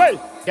York. Well,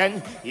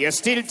 then you're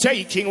still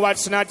taking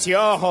what's not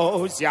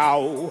yours,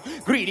 yo.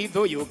 Greedy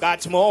though you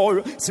got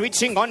more.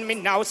 Switching on me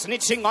now,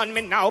 snitching on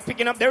me now.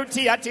 Picking up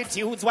dirty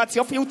attitudes. What's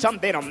your future?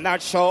 Then I'm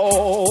not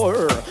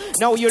sure.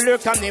 Now you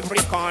lurk on every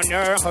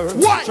corner.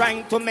 What?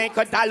 Trying to make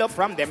a dollar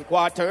from them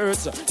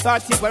quarters.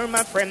 Thought you were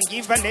my friend,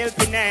 give an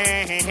helping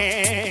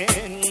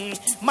hand.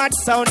 Mad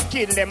sound,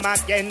 kill them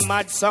again.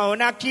 Mad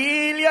sound, I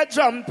kill your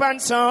jump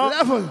and sound.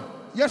 Level.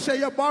 You say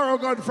you borrow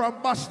gun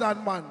from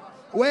Boston, man.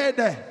 Where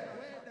there?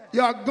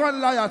 You're a gun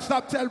liar.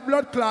 Stop tell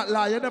blood clot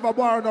lie. You never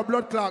borrow no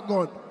blood clot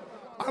gun.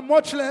 And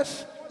much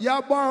less,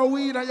 you borrow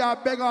weed and you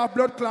beg off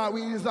blood clot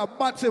weed. Is a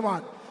batty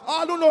man.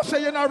 All who know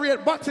say you not real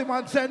batty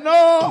man say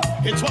no.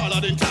 It's all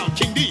out in town.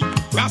 King D,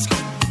 Rascal,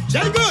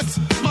 J Goods,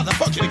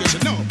 motherfucking nigga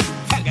should know.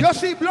 You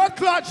see blood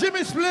clot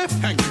Jimmy Spliff.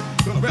 Hang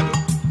gonna rebel.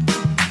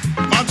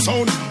 Man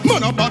sound,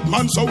 man a bad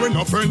man, so we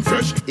no friend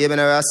fresh. Even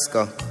a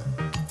rascal.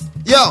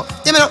 Yo,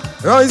 give me up.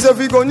 Rise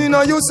every gun in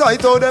a you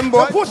sight of them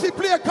boy. The pussy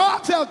play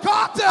cartel.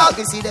 How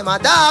can see them a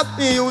dog?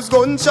 He use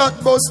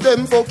gunshot bust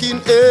them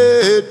fucking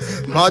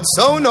head. Mad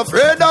sound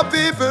afraid of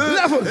people.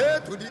 Level.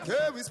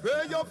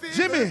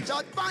 Jimmy,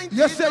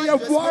 you say you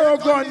borrow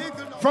gun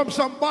from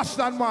some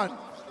Boston man.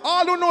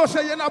 All who know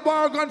say you not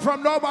borrow gun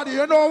from nobody.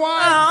 You know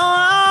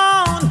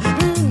why?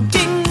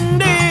 King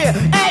D.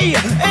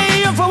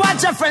 Hey, you for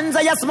watch your friends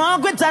or you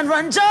smoke with and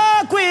run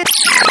joke with.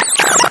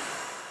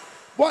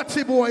 What's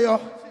it, boy, yo?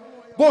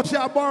 But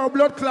you borrow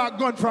blood clot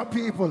gun from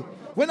people.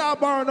 We not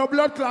borrow no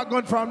blood clot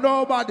gun from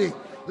nobody.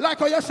 Like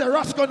how you say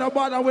Rascal no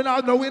bother when I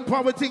no win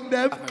power thing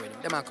them.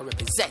 The man can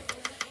represent.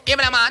 Hear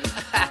me the man.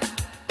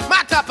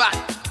 Matt up on.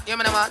 Hear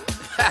me the man.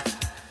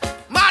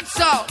 Mad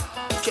sound.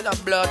 Kill a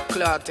blood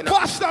clot in a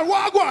Boston,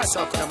 what go on?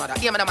 So could the mother.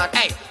 Hear me the man.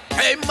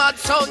 Hey, mad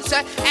sound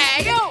say,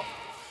 hey yo.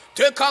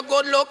 Take a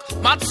good look.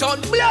 Mad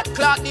sound blood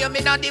clot near me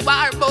in the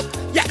bar book.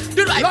 Yeah,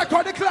 do right. Like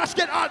how the class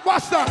get hot,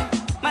 Boston.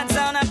 Mad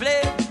sound I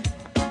play.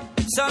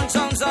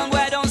 Some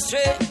why don't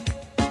stray.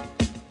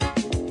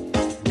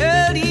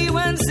 Early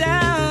one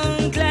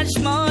sound, clash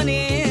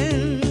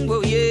morning.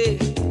 Oh yeah.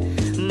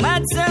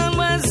 Mad sound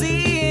was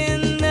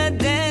in the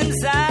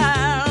dance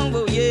hall.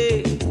 Oh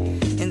yeah.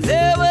 And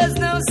there was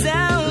no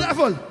sound.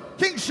 Level,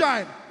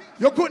 Kingshine.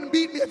 You couldn't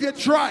beat me if you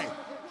try.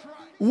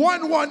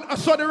 1-1, I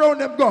saw the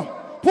round them go.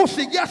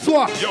 Pussy, guess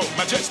what? Yo,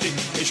 Majesty,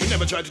 they should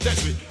never try to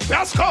test me.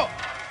 Rascal!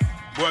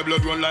 Boy,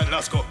 blood run like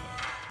Lasco.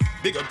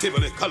 Big up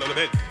Tivoli, color the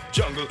bed.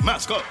 Jungle,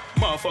 mascot.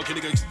 Motherfucking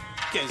niggas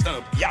can't stand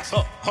up. Yes,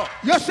 huh?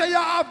 You say you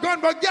have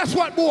gun, but guess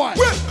what, boy?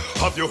 Well,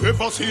 Have you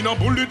ever seen a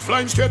bullet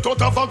flying straight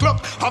out of a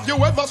Glock? Have you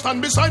ever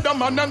stand beside a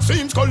man and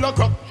seen skull a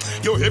crack?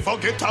 You ever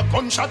get a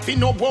gunshot for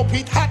no bow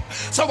with hat?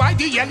 So why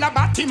the yellow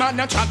batty man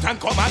a chat and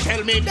come and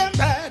tell me them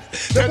bad?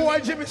 The boy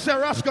Jimmy say,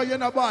 Rascal, you're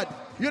not bad.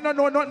 You don't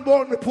know nothing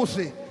about me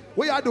pussy.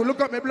 What you do?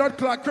 Look at me blood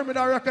clot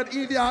criminal record,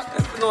 idiot.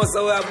 No,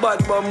 so we are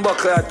bad bumbo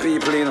clad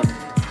people, you know.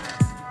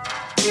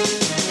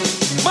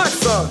 Mad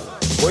son,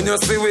 when you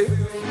see we,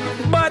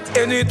 but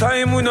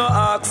anytime we no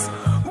ask.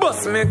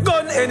 Bust me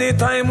gun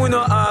anytime we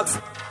no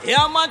ask.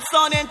 Yeah, Mad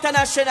Son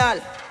International.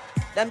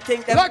 Them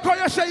think them. Like how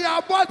you say you're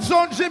a bad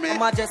son, Jimmy.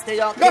 Majesty,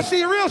 you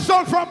see real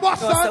son from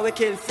Boston. No, so we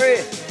kill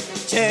free.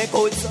 Check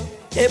out some.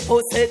 They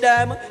pussy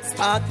them.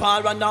 Start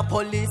ball run the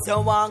police you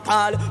want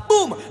call.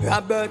 Boom.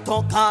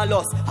 Roberto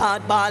Carlos.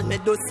 Hardball me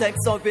do sex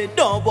of it.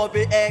 Don't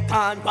worry, I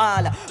can't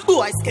ball.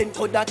 Boy skin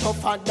to that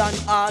tougher than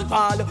all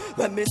ball.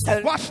 When me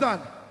sell. Boston.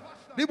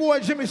 The boy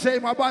Jimmy say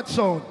my bad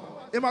son.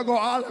 He might go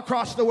all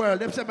across the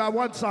world. Them say my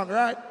one song,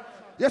 right?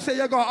 You say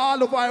you go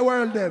all over the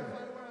world, them.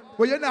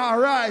 But you're not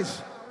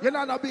rise. You're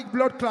not a big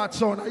blood clot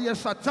son. And you're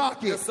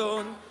attacking. Your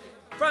son,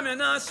 from you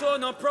not show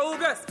no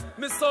progress.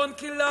 My son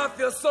kill off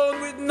your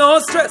son with no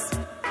stress.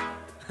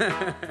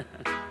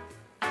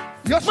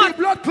 You see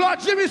blood clot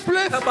Jimmy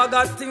Split? I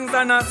got things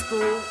on a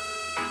screw.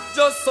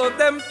 Just so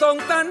them tongue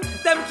tan,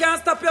 them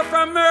can't stop you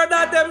from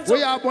murder them.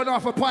 We are born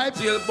off a pipe.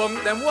 Jail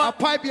bump them what? A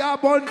pipe you are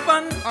born.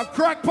 A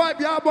crack pipe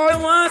you are born.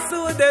 Them want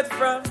so dead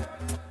from.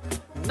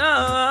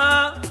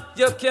 Nah,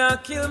 you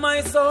can't kill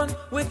my son.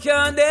 We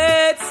can't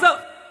dead so.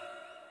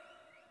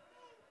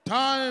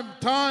 Time.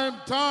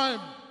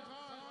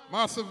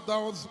 Massive, that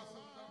was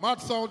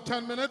Mad Sound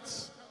 10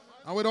 minutes.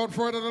 And without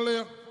further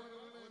delay,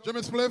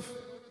 Jimmy Spliff,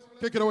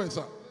 kick it away,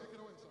 sir.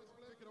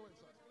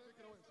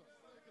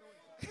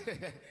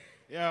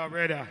 Yeah,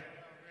 brother.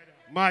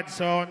 Mad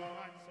Sound,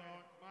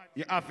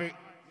 you have to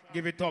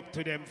give it up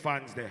to them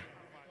fans there.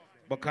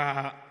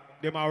 Because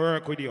them are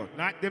work with you.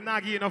 Them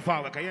not give you no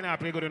forward, because you not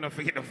play good enough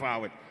to get no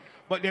forward.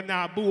 But them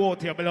not boo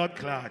out your blood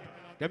clot.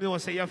 Them don't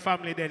say your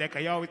family there,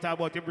 because you always talk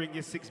about you bring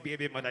your 6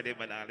 baby mother them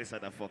and all this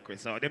other fuckery.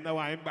 So them don't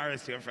want to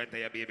embarrass you in front of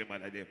your baby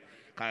mother them.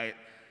 Because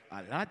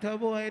a lot of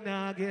boy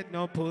not get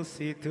no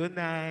pussy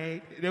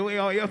tonight. The way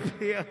how you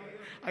play,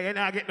 and you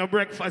not get no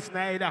breakfast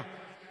neither.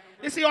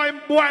 You see how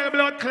him boil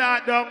blood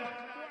clot down?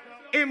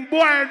 Him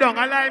boil down,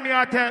 allow me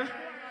to tell.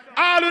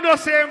 All who don't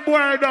say him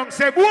boil down,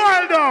 say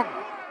boil down.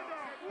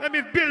 Let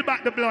me build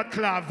back the blood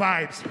clot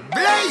vibes.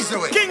 Blaze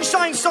away.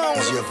 Kingshine sound.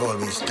 As you've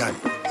always done.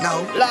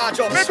 Now, large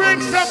up. Me bring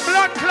some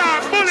blood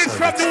clot bullets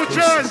from New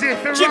Jersey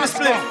for Jimmy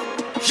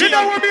Roscoe. You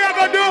know what me are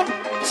going to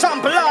do?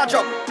 Sample large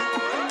up.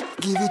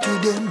 give it to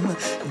them,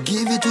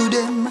 give it to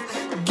them,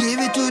 give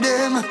it to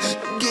them,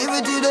 give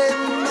it to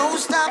them. No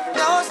stop,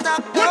 don't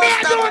stop,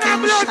 don't stop.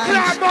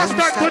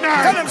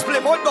 Tell them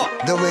split one go.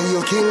 The way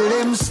you kill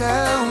them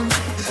sounds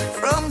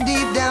from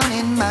deep down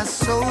in my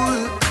soul.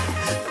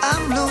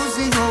 I'm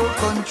losing all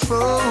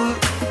control.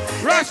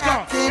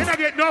 Roscoe, you don't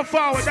get no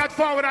forward. That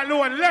forward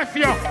alone left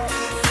you.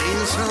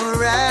 Feels so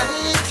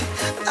right.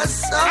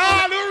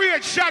 All the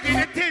rage shaggy,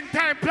 the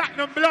 10-time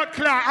platinum blood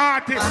clot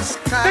artist.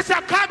 It's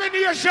a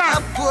combination.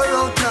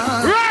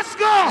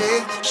 Roscoe!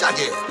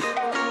 Shaggy.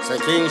 Say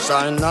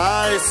Kingshine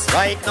nice.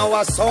 Right now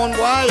a sound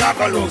boy, I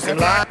go lose him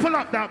life. Pull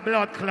up that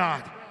blood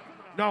clot.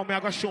 Now me I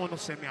go show you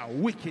say me a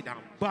wicked and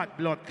bad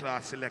blood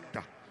clot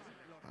selector.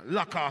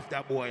 Lock off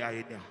that boy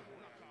in there.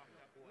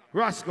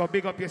 Roscoe,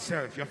 big up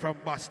yourself. You're from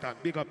Boston.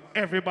 Big up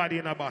everybody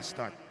in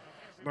Boston.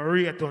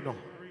 Maria to know.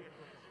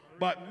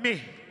 But me,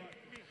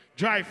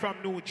 drive from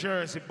New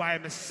Jersey by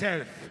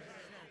myself.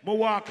 Me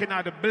walking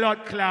at the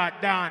blood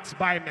clot dance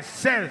by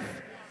myself.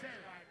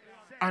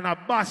 And a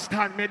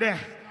Boston me there.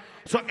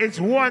 So it's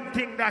one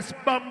thing that's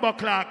bumbo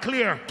clot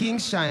clear.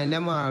 Kingshine,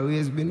 them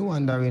always been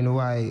wondering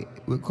why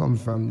we come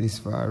from this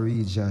far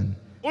region.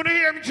 Wanna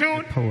hear me,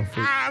 June?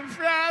 Powerful. I'm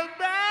from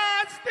Boston.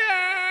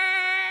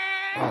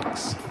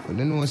 But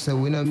they know say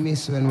we don't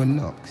miss when we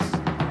knocks.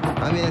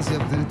 I mean, say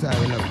up to the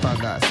time we not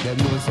pagas. They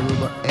know say we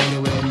go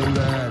anywhere in the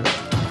world.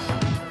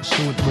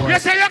 Shoot boy. You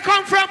say you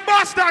come from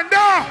Boston,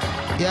 though?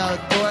 Yeah,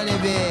 Tony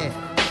B.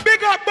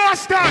 Big up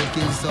Boston.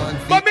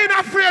 But me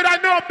not afraid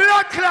of no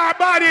blood clot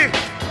body.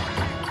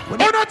 Who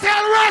don't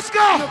tell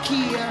Roscoe? Look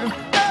here.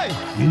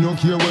 You don't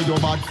care where you're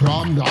bad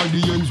from, all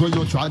the ends where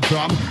you tried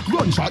from.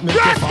 Gunshot make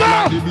you fall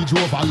like the beach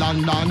over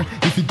London.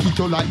 If it hit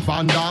you like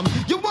Van Damme,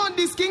 you want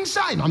this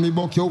Kingshine, and me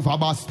buck you over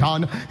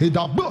Boston. Hit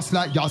a bus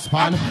like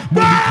Jaspan,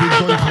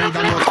 bullet with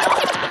gun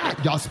cold and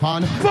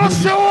Jaspan.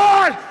 Bust the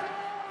wall!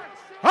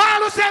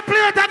 All who say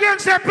play it again,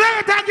 say play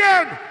it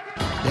again!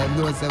 Them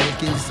know say we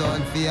kill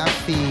son for your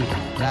feet.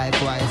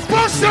 Likewise.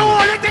 Bust the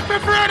wall, you think me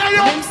afraid of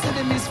you? Them say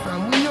them is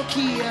from we no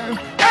care.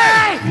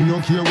 Hey! You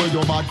don't care where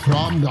you're bad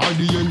from, or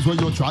the ends where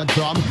you tried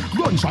from.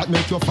 Gunshot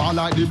make you fall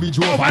like the bridge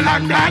over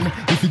London.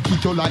 If it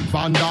kick you like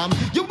Van Damme,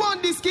 you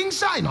want this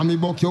Kingshine, and me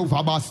buck you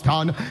over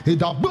Boston.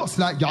 Head up bust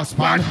like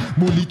Gaspan.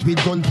 Bullet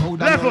with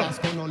gunpowder. Level.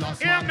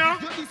 Him now,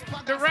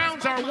 the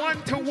rounds are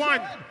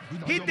 1-1.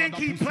 He think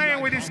he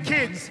playing with his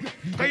kids.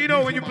 But you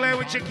know when you play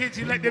with your kids,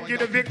 you let them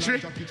get a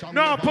victory.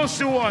 No,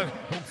 pussy one.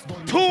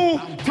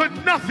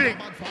 2-0.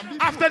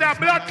 After that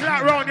blood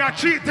clot round, you're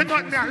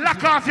 3-0.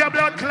 Lock off your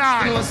blood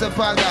clot. No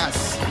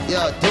surpagas.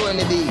 Yo, doing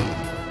the deed.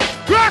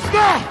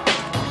 Roscoe!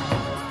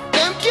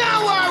 Them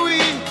can't worry.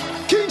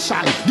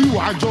 Kingshine, the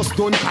war just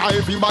done, cause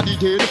everybody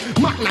dead.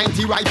 Mac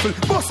 90 rifle,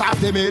 bust off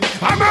them head.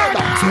 I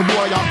murder, so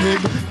boy a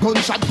pig.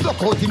 Gunshot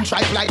pluck out him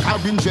tripe like a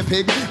binge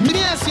pig. Me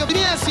ask you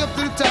up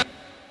to the top.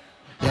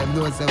 Them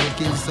those that will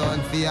kill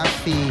son for your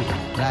feet.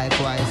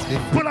 Likewise, for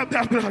pull up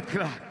that blood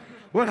clot.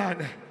 What on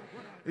there?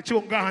 The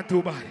chunk gone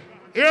too bad.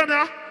 Hear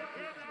now?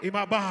 In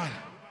my ball.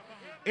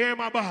 Hear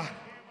my ball.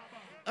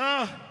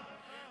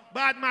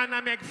 Bad man, I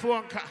make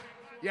phone call.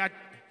 Yeah,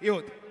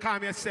 youth,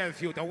 calm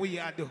yourself, youth, and we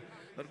are do.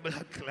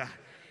 Blood clot.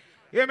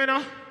 Hear me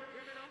now?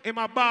 In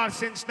my ball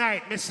since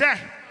night. Me say,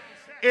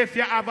 if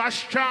you have a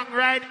strong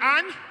right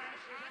hand,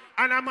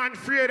 and a man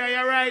afraid of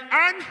your right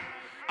hand,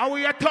 how will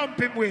you thump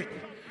him with?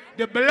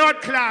 The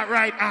blood clot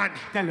right hand.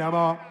 Tell you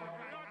about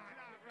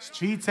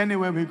streets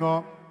anywhere we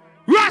go.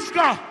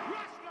 Roscoe!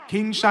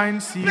 Kingshine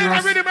serious.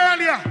 Never read him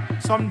earlier.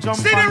 Some jump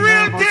see on the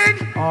real nervous.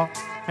 thing? Oh,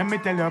 let me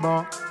tell you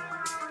about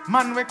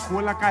man we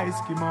cool like a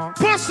Eskimo.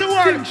 Pussy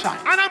word. Kingshine.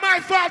 And it's my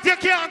fault you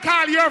can't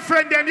call your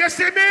friend them. You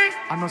see me?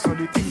 And also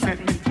the thing said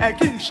me. Hey,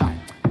 Kingshine.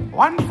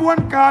 One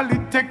phone call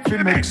it take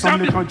to make some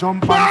little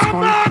jump and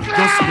skull.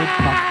 Just get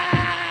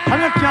back.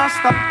 And you can't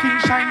stop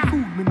Kingshine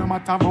food. Me no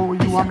matter how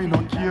you and me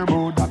no care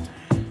about that.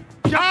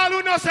 All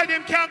who know say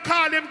them can't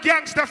call him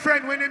gangster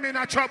friend when him in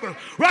a trouble.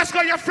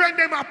 Roscoe, your friend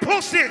them a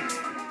pussy.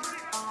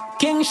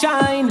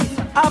 Kingshine,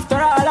 after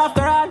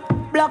all,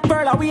 Black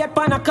Pearl a wait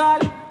pan a call.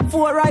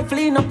 4 rifle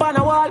in up on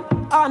a wall.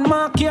 On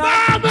mark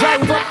yard,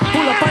 drive up,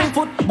 pull up on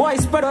foot. Boy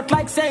spread out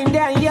like saying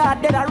there in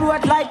yard. Dead a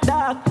road like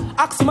dog.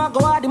 Axma go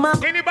hard, man.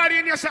 Anybody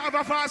in your set have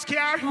a fast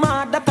car?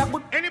 Man, that a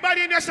good.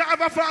 Anybody in your set have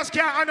a fast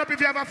car? Hand up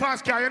if you have a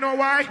fast car. You know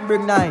why?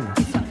 Bring 9.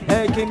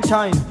 Hey,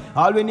 Kingshine,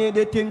 all we need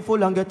is thing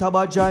full and get a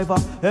bad driver.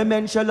 Hey,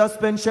 men shell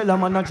spend shell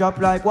man a drop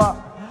like what?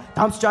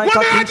 Tam striker,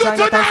 Kingshine,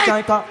 tam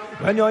striker.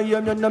 When you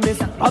hear me, no miss.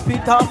 Pop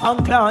it off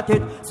and clot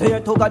it. Say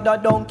it to God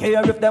that don't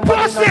care if them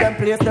one in them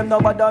place. Them no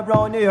bother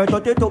round here.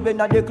 32 in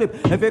the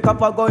clip. Every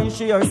couple going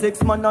share.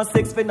 6 man or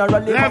 6 funeral.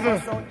 Level.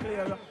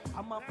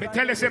 Me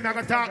tell you something, I'm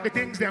gonna talk the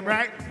things them,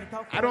 right?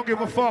 I don't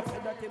give a fuck.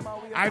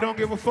 I don't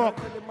give a fuck.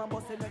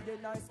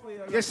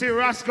 You see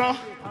Roscoe?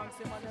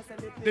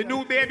 The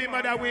new baby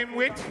mother we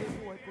with.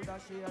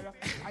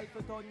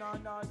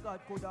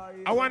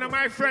 One of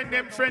my friend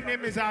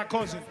name is our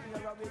cousin.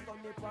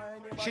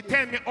 She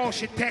tell me how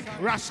she take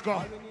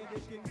Roscoe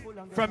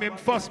from him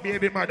first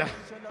baby mother.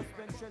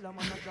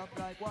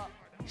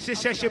 She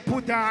said she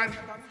put on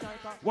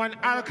one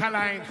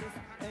alkaline.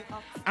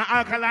 And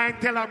alkaline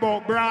tell her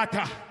about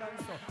brata.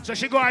 So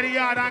she go to the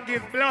yard and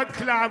give blood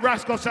clot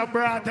Roscoe some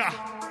brata.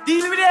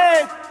 Deal with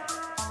it.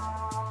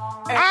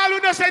 All who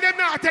know say them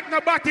not take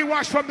no body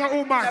wash from the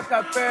woman. Go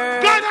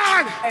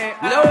on. Hey,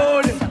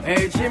 Lord.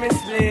 Hey, Jimmy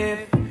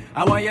Smith.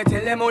 I want you to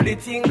tell them how the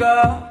thing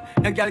go.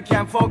 A girl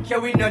can't fuck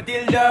you with no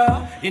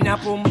dildo. In a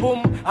boom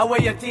boom, how way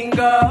you think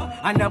go.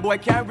 And a boy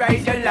can't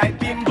ride you like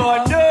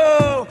bimbo.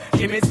 No.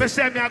 Jimmy Smith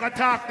said me I gotta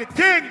talk the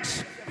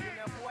things.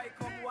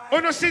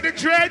 You know see the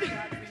dread?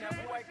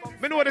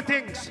 Me know the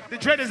things. The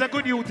dread is a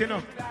good youth, you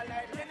know.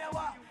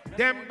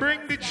 Them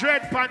bring the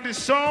dread pan the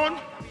sound.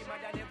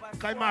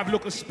 Cause him have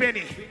look a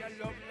spenny.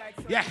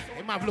 Yeah,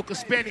 him have look a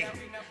spenny.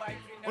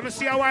 You know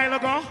see a while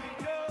ago?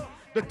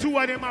 The two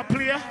of them are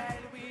play.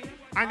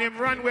 And him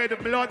run where the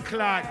blood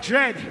clot.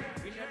 Dread.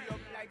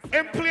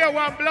 Him play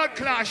one blood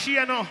clot, she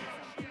you know.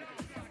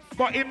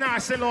 But him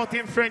not sell out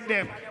him friend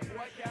them.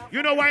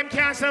 You know why him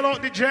can't sell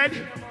out the dread?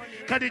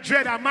 Cause the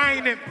dread are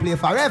mine him. Play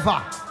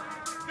forever.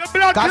 The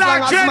blood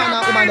clot dread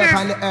are mine him.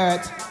 On the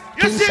earth.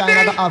 Kingshine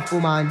you got half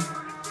woman.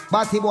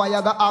 Batty boy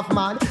you got half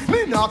man.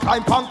 Me not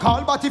climb pan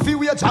call, but if you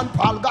wear John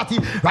Paul got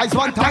it. Rise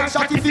one time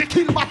shot if you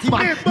kill Batty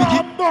man.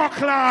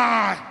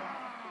 Clot.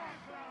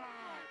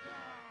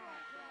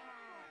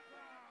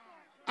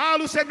 All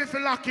who said me for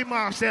lock him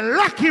off, say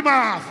lock him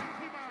off.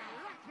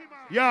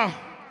 Yo,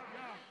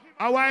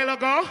 a while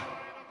ago,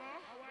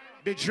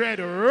 the dread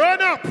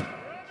run up.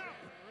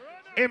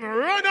 Him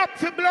run up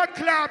for blood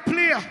clot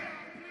player.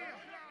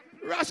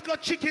 Roscoe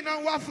chicken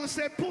and waffle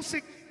say,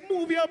 pussy,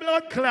 move your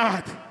blood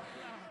clot.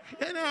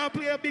 You know, I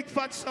play a big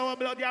fat sour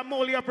blood. You're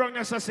molly up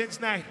wrong since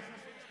night.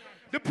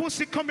 The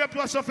pussy come up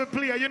to us off a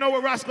player. You know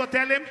what Roscoe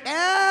tell him?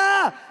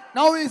 Yeah.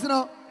 Now listen,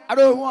 I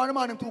don't want the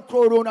man to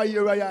crowd on a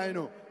year, you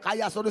know. Cause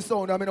you saw the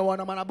sound, I don't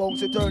want a man to bounce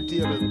the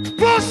turntable.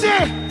 Pussy!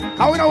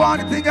 Cause we don't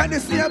want anything at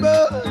this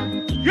table.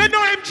 You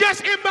know him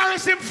just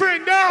embarrassing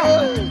friend,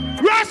 though.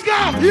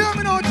 Roscoe! Hear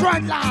me now,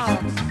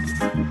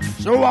 dreadlocks.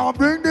 So I'll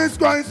bring this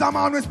grace, I'm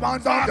on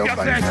response of your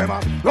face.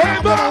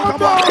 Run up,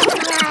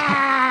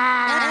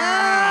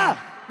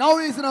 now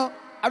listen up.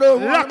 I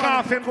don't want lock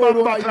off him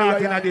bumper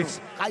clock in this.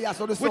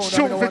 Which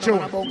tune for tune?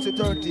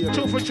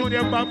 Tune for tune,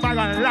 you bumper and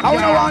lock I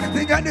him don't off. want to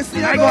think of this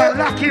I go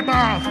lock him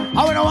off.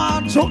 I don't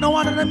want to choke no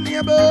one of them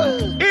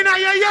neighbors. In your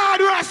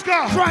yard,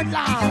 rascal. Right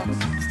now.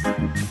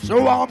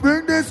 So I'll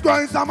bring this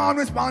grace, I'm on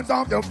response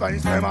of your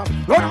face. Run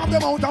up the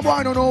mountain, boy,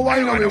 I don't know why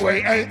you know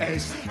way.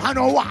 I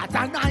know what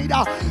I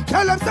neither.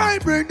 Tell them say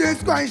bring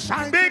this grace,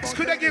 shine. Biggs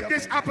could have give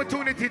this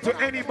opportunity to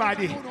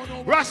anybody.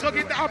 Rascal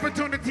get the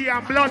opportunity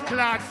and blood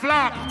clot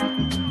flop.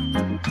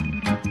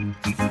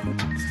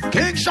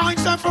 Kingshine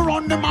said for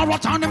run the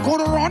marathon, them could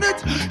run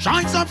it.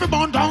 Shine said for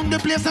burn down the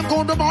place, them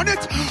could run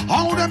it.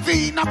 How them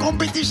feel in a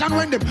competition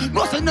when them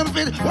nothing them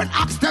feel. When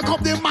Axe take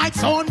up the mic,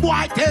 sound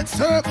boy take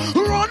serve.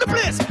 Run the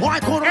place, why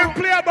could run?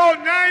 Play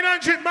about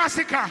 900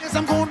 massacre. Yes,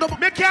 I'm going to.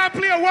 Me can't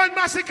play one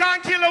massacre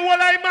and kill a whole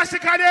I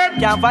massacre them.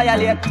 Can't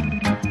violate.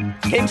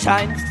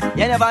 Kingshine,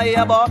 you never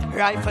hear about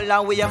rifle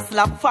and we have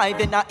slap 5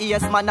 in a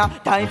ears, man.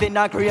 Dive in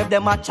a grave,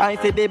 them a try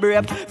to be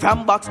brave.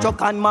 From box truck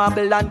and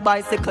marble and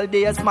bicycle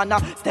days, man.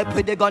 Step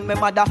with the gun, my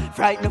mother,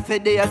 frightened for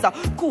days.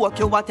 Cook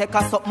you a take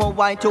a something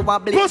white to a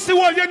bleed. Pussy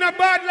wall, you're not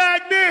bad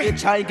like me. You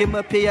try give me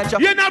a page.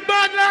 You're not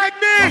bad like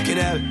me. Fucking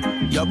hell,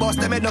 your boss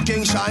them ain't no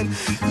Kingshine.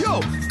 Yo,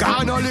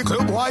 gone a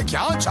little boy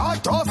can't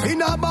chat tough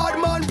in a bad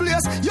man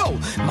place. Yo,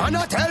 man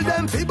I tell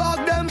them fi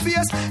bag them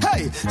face.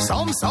 Hey,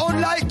 some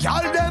sound like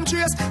y'all them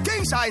trace.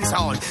 Kingshine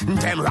sound,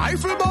 them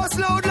rifle boss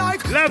loud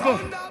like level.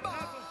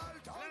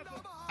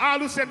 All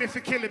who say me fi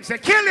kill him, say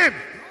kill him.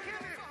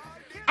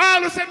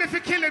 All who say me fi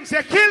kill him,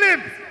 say kill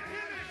him.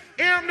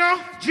 Hear him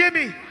now,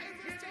 Jimmy.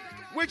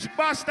 Which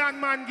Boston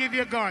man give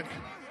you gun?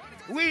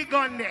 We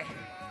gun there.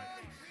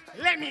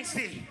 Let me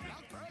see.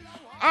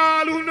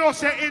 All who know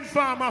say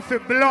informer for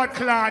blood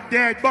clot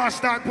dead.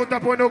 Boston put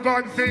up on no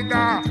gun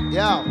finger.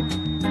 Yeah.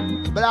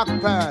 Black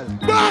Pearl.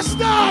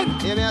 Boston!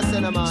 Hear me a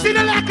cinema. See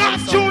the lack of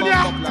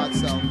Junior.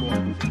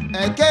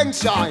 Hey,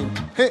 Kingshine.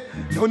 Hey,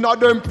 none of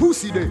them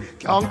pussy they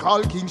can't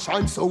call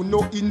Kingshine, so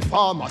no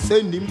informer.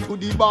 Send him to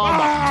the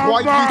bomber.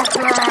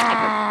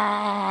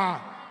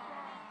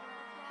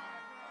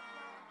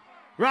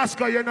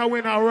 Rascal, you know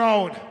win a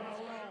round.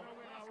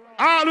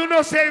 All who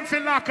know say him for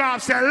lock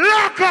off, say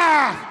lock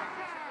off!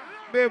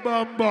 Baby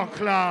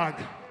Bucklad.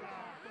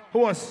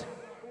 Who else?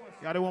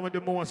 You're the one with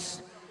the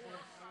most.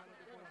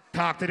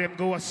 Talk to them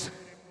ghosts.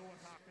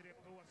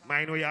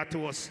 Mine know you're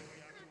to us.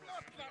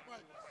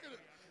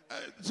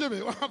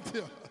 Jimmy, what up to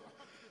you?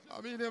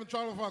 I mean, them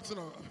travel fox, you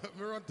know.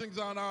 We run things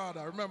on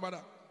order. Remember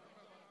that.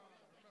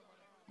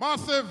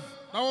 Massive.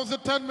 That was the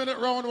 10-minute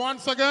round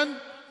once again.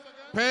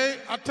 Pay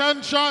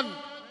attention.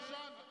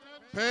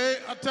 Pay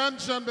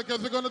attention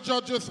because we're going to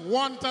judge this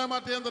one time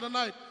at the end of the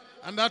night.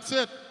 And that's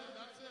it.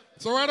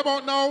 So right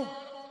about now,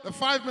 the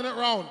 5-minute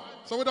round.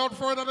 So without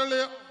further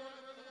delay,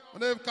 when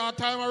they've got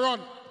time to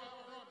run.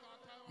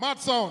 Mad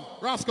Sound,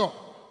 Rascal.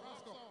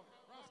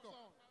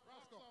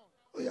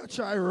 We are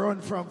trying to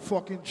run from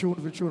fucking tune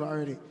for tune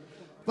already.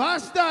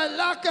 Bastard,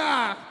 lock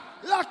off!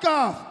 Lock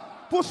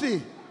off!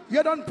 Pussy,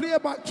 you don't play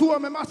back 2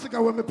 of my massacre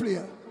when we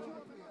play.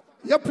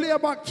 You play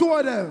back 2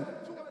 of them.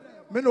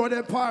 Me know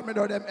them part, me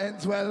know them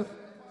ends well.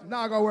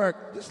 Not gonna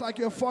work. Just like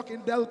your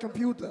fucking Dell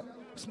computer.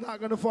 It's not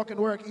gonna fucking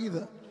work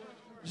either.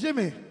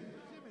 Jimmy,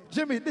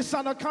 this is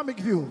not a comic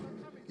view.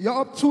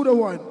 You're up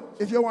 2-1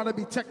 if you want to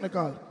be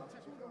technical.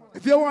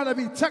 If you want to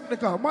be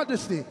technical,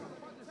 Majesty.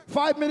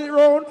 5-minute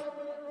round.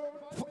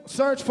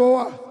 Search for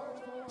what?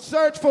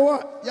 Search for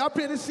what? Y'all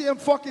play the same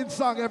fucking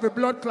song every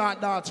blood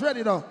clot dance.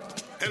 Ready now?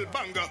 El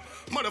Banga,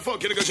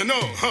 motherfucker, because you know,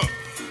 huh?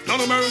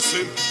 None of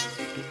mercy.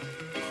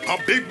 A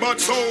big bad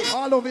soul.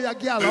 All over your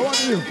gal, I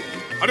want you.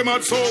 A the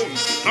mad soul,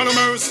 none of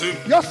mercy.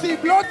 You see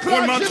blood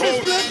clot, Jimmy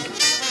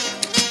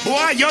Split?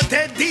 Boy, you're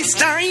dead this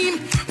time.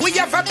 We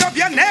have a up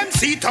your name,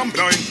 see Tom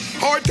blind.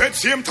 Or dead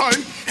same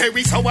time. Hey,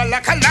 we saw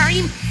like a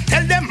lime.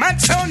 Tell them mad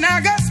soul,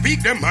 naga,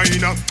 speak them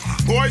minor.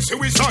 Boy, see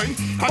we sign.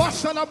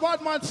 Boss and a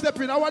bad man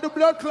stepping. I want the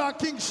blood clot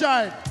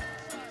Kingshine.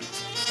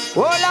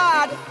 Oh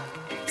Lord,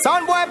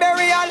 son boy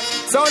burial,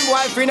 son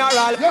boy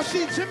funeral. You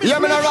see Jimmy? Yeah,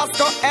 me no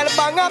Rasta, El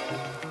bang up,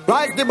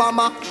 rise the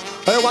bomber.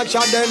 Hey, watch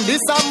out them,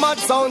 this a mad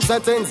sound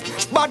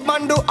settings. Bad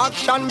man do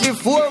action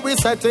before we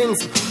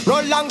settings.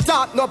 No long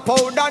talk, no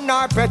powder,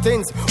 nor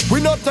pettings.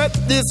 We no take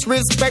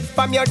disrespect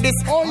from your dis.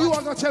 Oh, you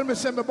are gonna tell me,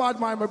 say me bad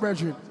man, my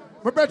brethren.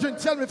 My brethren,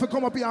 tell me if you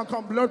come up here and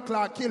come blood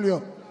clot kill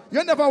you.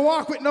 You never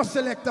walk with no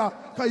selector,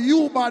 cause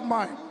you bad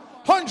man.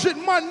 100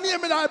 man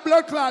name in that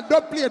blood clot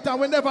dub plate and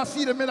we never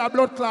see them in that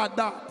blood clot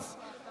dance.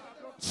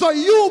 So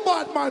you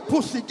bad man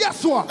pussy,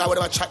 guess what? That's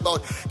what I chat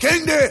about.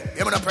 King D,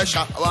 give me the pressure.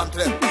 I want to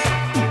them.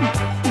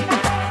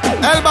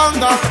 El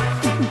Banga.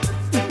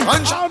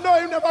 I don't know,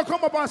 you never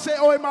come up and say,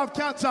 oh, him have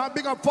cancer,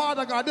 big up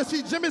Father God. You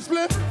see Jimmy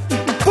Split?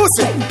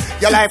 pussy.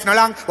 Your life no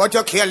long, but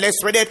you careless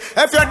with it.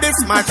 If you're this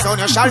mad sound,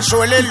 you shall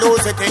surely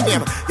lose it in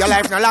him. Your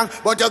life no long,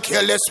 but you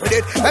careless with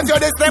it. If you're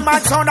this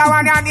mad sound, I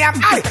want your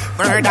name. Aye,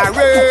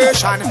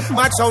 murderation.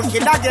 Mad sound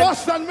kill again.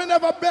 Boston, me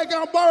never beg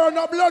and borrow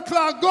no blood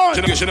clot gun.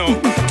 You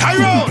know,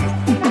 Tyrone,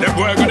 that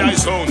boy got die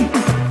sound.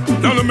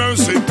 No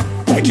mercy,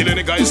 I kill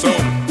any guy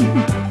sound.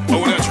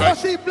 I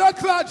see blood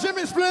clot,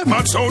 Jimmy Split.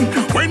 Mad sound,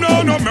 we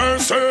know no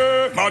mercy.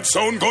 Mad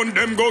sound, gun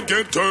them go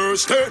get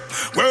thirsty.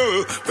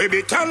 Well, we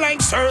be tell like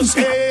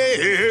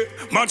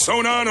Cersei. Mad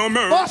sound, I no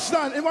mercy.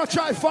 Boston, if I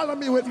try follow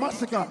me with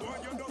Massacre,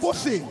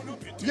 pussy,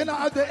 you don't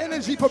have the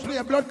energy for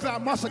playing blood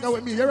clot Massacre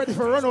with me. You're ready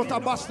for run out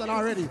of Boston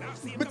already.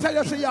 Me tell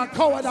you, say you're a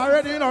coward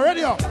already, you know,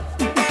 ready up.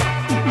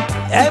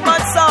 Hey,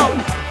 Mad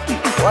sound,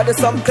 what is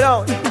some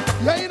clown?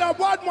 You're in a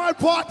bad man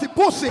party,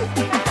 pussy.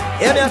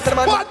 Hear me,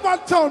 man. Bad man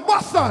town,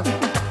 Boston.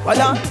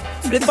 Well,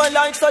 split my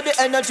line so the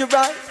energy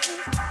right.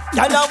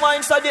 Can I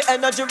wine so the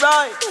energy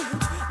right?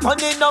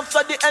 Money enough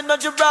so the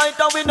energy right.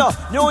 And we know,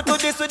 new to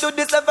this, we do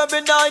this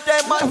every night.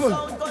 Hey, man,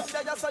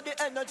 so the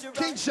energy right.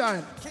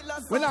 Kingshine,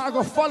 when I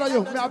go follow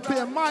you, me I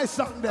play my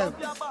song then.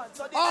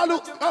 All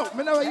who,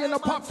 me never hear no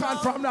popcorn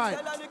from night.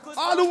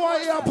 All who want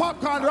to hear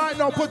popcorn right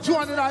now, put you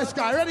on the nice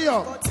guy. Ready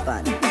up?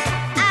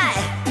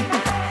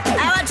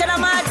 I want you to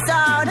mad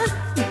sound.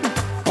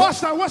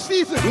 Boston, what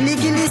season?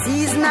 Licking the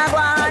season I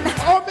want.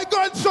 Oh, me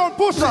gun sound,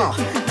 pussy. No.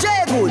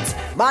 J-Goods,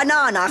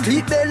 banana,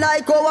 clip them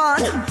like a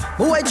one.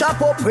 Boy chop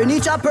up, when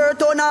he chop her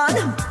turn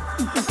on.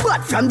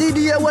 But from the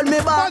day when me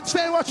back. Man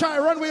say what try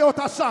run way out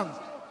of song.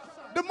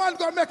 The man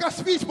gonna make a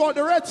speech about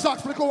the Red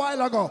Sox like a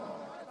while ago.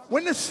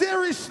 When the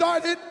series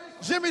started,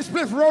 Jimmy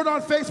Spliff wrote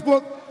on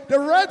Facebook, the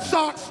Red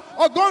Sox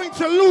are going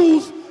to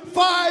lose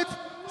 5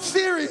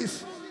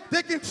 series.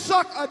 They can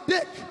suck a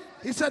dick.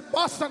 He said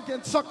Boston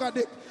can suck a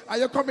dick. And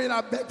you come in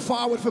and beg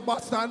forward for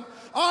Boston.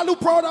 All who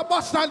proud of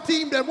Boston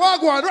team, them.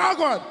 Walk one.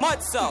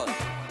 Mad sound.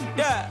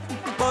 Yeah.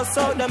 Bust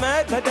out them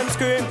head, let them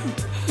scream.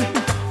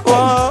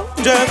 Whoa.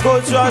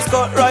 Jericho's just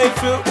got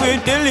rifle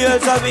with the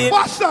laser beam.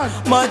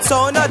 Boston. Mad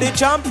sound of the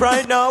champ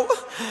right now.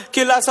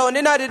 Killer sound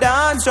in the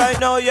dance right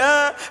now,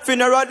 yeah.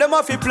 Funeral them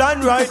off the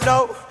plan right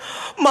now.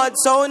 Mad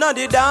sound of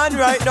the dance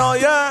right now,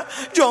 yeah.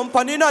 Jump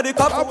on in the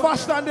cup.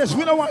 Boston this,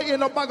 we don't want to hear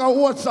no bag of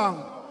old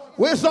song.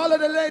 Where's all of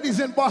the ladies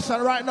in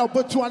Boston right now?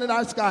 Put two on the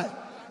nice guy.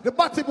 The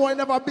Batty Boy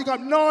never big up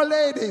no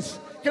ladies.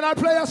 Can I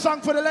play a song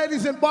for the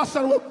ladies in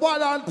Boston with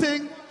ball and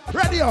thing?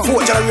 Ready up.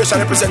 4 generation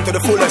represent to the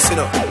fullest, you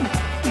know.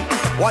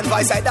 One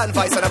voice I done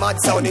voice and a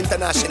Mad Sound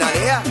International,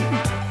 yeah?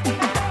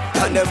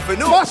 And them for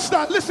no.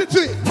 Boston, listen to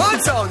it.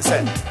 Mad Sound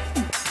say.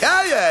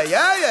 Yeah, yeah,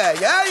 yeah, yeah,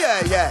 yeah,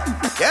 yeah,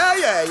 yeah. Yeah,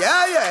 yeah,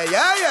 yeah, yeah,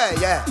 yeah,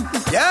 yeah, yeah.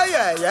 Yeah,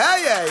 yeah, yeah,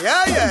 yeah,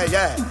 yeah, yeah,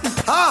 yeah.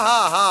 Ha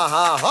ha ha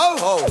ha ho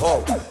ho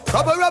ho.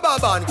 Couple rubber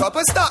band,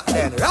 couple start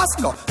then.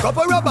 Rascal,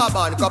 couple rubber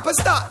band, couple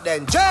start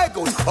then.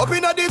 Jagos up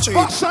in the tree.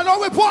 Boston,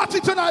 how we party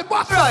tonight,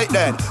 Boston? Right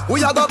then,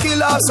 we are gonna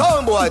kill our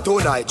sound boy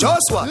tonight.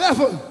 Just one.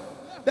 Level.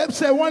 Them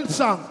say one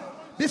song.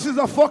 This is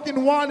a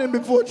fucking warning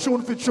before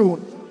tune for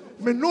tune.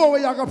 Me know where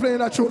you're gonna play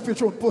that tune for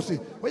tune, pussy.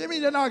 What you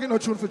mean you're not getting no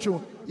tune for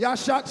tune? Your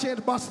shot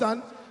changed,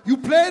 Boston. You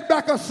played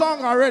back a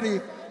song already,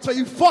 so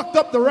you fucked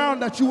up the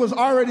round that you was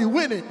already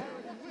winning.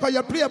 Cause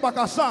you play back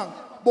a song,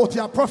 but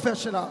you're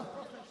professional.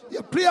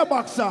 You play a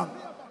back song,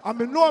 and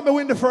me know me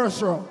win the first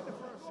round.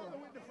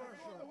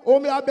 Oh,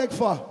 me I beg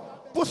for.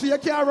 Pussy, you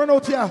can't run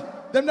out here.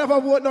 Them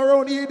never vote no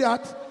round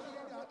idiot.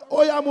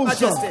 Oh, you move,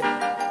 sir.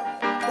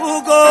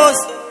 Who goes?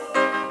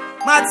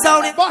 Mad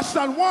Sound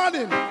Boston,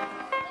 warning.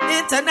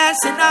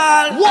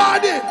 International.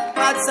 Warning.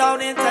 Mad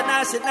Sound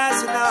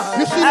International.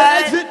 You see the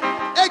exit?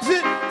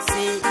 Exit.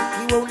 See,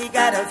 you only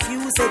got a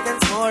few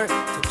seconds more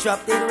to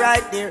drop it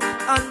right there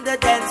on the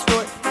dance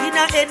floor. In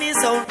any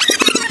zone.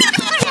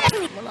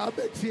 Well, I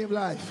beg for him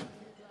life.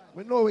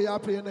 We know where you are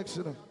playing next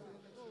to them.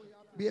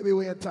 Baby,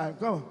 wait time.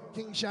 Come on.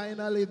 Kingshine,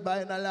 I live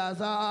by the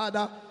laws of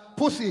order.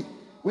 Pussy,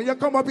 when you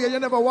come up here, you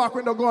never walk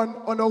with a gun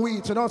on the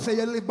weed. So don't say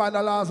you live by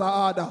the laws of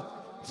order.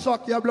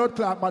 Suck your blood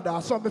clot, mother.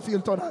 Something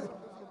feel tonight.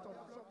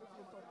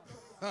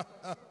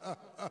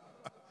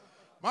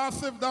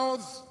 Massive, that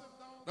was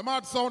the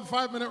Mad Sound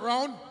 5-minute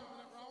round.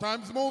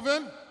 Time's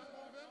moving.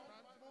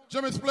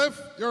 Jimmy Spliff,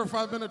 you're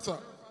 5 minutes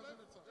up.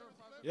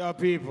 Yo,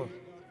 people.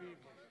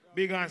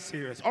 Big and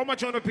serious. How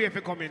much you want to pay if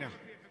you come in here?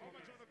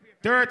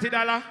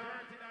 $30?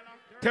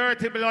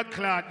 30 blood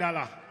clot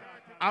dollar.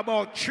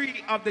 About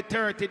 3 of the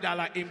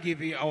 $30 him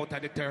give you out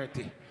of the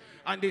 30.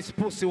 And this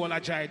pussy will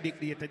try to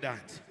dictate the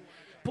dance.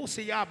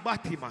 Pussy, you're a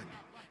batty man.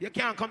 You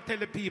can't come tell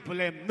the people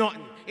them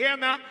nothing. Hear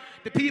me?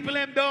 The people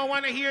them don't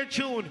want to hear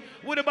tune.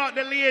 What about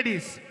the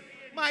ladies?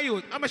 My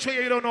youth, I'm going to show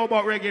you don't know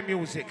about reggae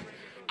music.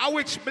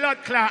 Which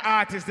blood clot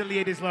artist the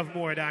ladies love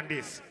more than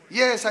this?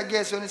 Yes, I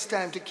guess when it's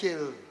time to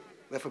kill,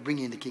 we have to bring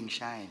in the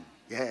Kingshine.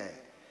 Yeah.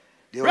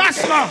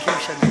 Rascal!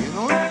 Kingshine, you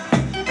know?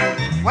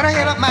 When I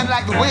hear that man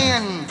like the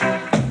wind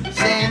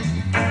saying,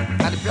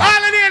 and the black,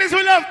 all the ladies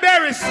who love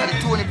berries. And the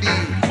Tony B.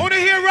 Want to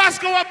hear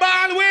Rascal a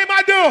ball? Where am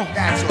I do?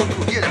 That's so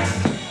cool. Hear this.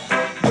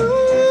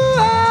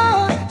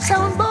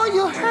 Sound boy,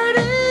 you heard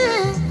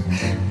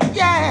it.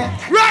 Yeah.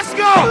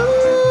 Rascal!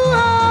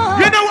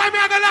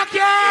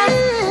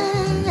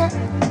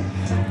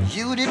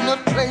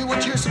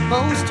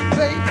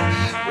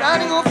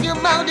 Running off your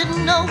mouth,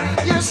 didn't know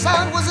your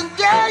son was in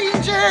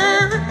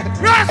danger.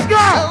 Rascal!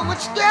 So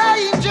much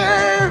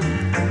danger.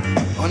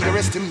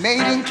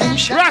 Underestimating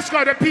Kingshine.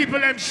 Rascal, the people,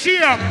 them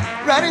shame.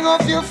 Running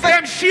off your face.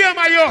 Them shame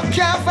are you.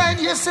 Can't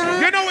find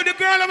yourself. You know what the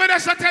girl over there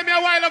said tell me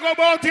a while ago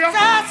about you?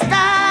 I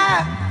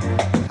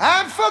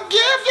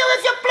forgive you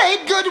if you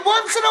played good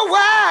once in a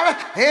while.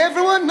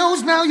 Everyone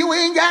knows now you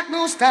ain't got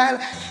no style.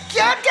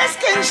 Can't guess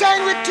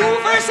Kingshine with too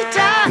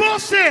versatile.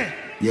 Pussy!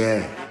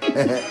 Yeah.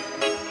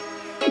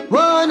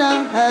 Whoa,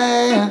 now,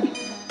 hey.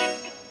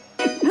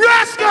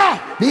 Rascal!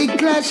 Big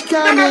clash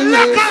coming.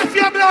 Lock off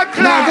your blood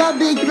clot. Now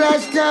big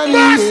clash coming.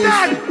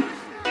 Bastard!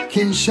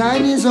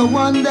 Kingshine is the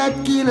one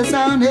that kills a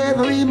sound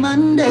every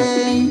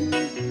Monday.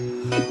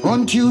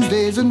 On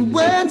Tuesdays and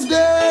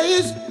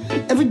Wednesdays.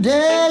 Every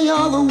day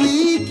of the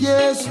week,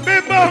 yes.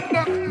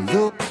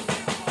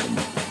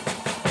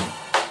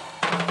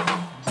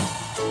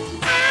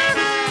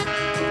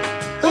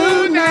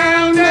 Oh,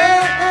 now,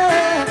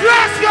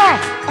 Rascal!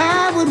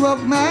 I would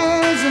walk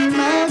miles and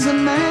miles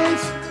and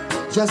miles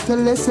just to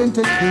listen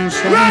to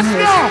Kingshine.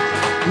 Rascal!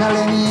 Now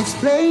let me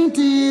explain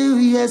to you,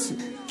 yes,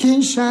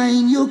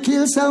 Kingshine, you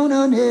kill sound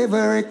on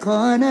every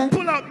corner.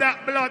 Pull up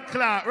that blood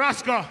clot,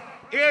 Rascal.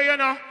 Here, you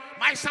know.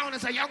 My sound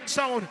is a young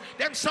sound.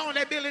 Them sound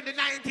they built in the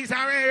 90s.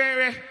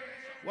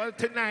 Well,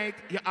 tonight,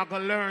 you are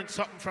going to learn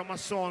something from a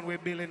sound we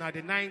built in the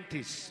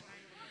 90s.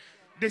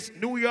 This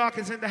New York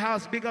is in the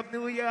house. Big up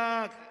New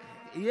York.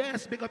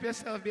 Yes, big up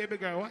yourself, baby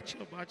girl. Watch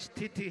your watch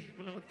titty,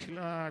 blood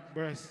clot,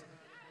 breast.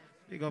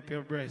 Big up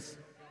your breast.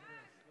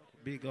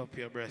 Big up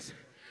your breast.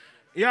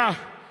 Yeah.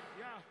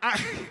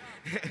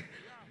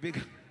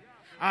 Big.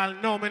 I'll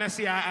know when I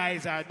see her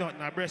eyes are done.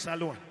 Her breast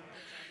alone.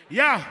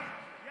 Yeah.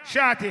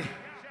 Shorty.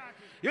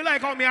 You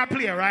like how me I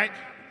play, right?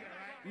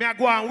 Me I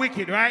go on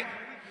wicked, right?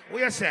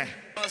 What you say?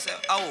 I say,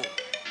 oh,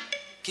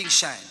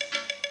 Kingshine.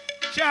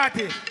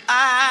 Shorty.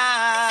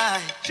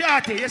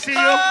 Shorty, you see you?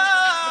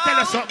 Oh, tell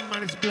you something,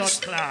 man, it's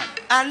blood clot.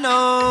 I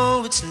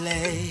know it's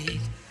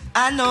late.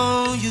 I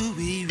know you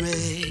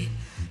irate.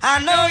 I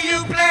know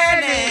you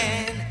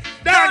planning.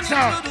 Dance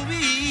up.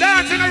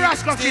 Dance in the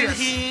rascal face.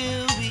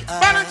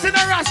 Balance in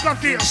the rascal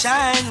face.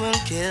 Kingshine will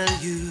kill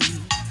you.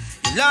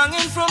 You're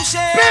longing from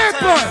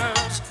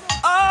shelters.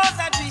 All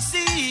that we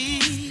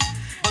see,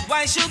 but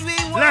why should we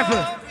worry?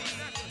 Level.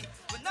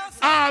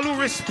 All who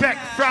respect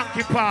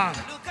Frankie Paul.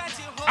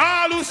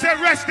 All who say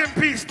rest in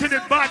peace to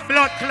the bad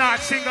blood clot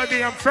singer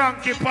named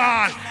Frankie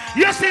Paul.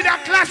 You see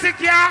that classic,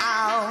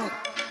 yeah?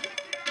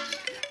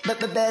 But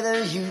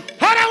better you.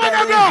 How do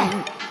I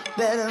go?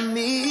 Better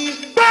me.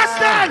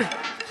 Bastard!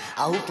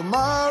 I hope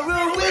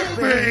tomorrow will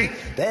bring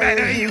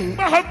better you.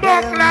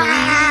 Better me.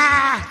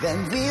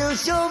 Then we'll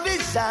show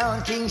this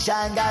sound.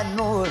 Kingshine got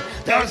more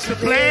That's to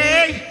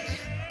play.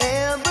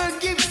 Ever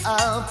give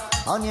up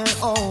on your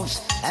hopes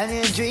and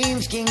your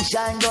dreams?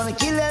 Kingshine gonna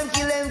kill them,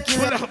 kill them,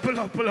 kill them.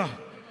 Pull up.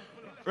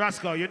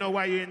 Rascal, you know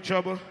why you're in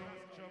trouble?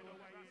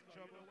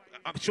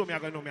 Show me,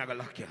 I'm gonna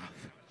lock you off.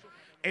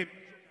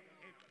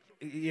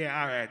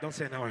 Yeah, all right, don't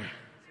say no word.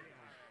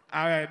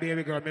 All right,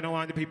 baby girl, I don't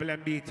want the people to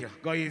beat you.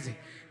 Go easy.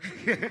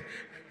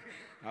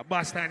 A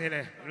boss stand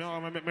here.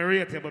 I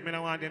rate you, but I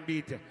don't want them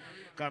beat you.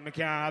 Because I can't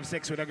have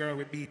sex with a girl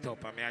with beat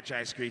up, and I try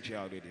to screech you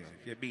out with you.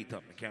 If you beat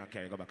up, I can't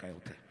carry you back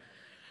out.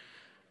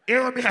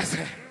 Hear what I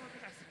say?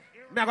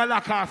 I'm going to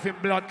lock off in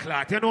blood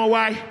clot. You know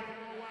why?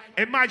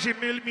 Imagine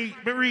me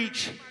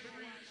reach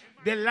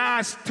the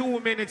last 2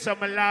 minutes of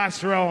my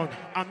last round.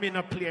 I'm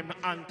not playing my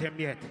anthem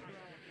yet.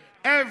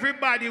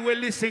 Everybody will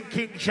listen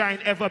Kingshine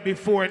ever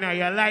before in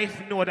your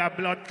life know that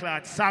blood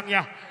clot song,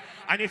 yeah.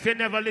 And if you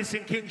never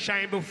listen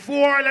Kingshine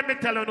before, let me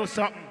tell you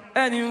something.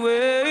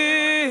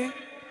 Anyway,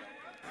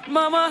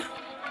 mama,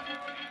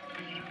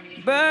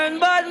 burn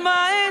bad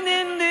mind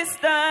in this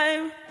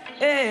time.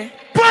 Hey.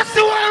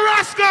 Pussy one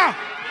rascal!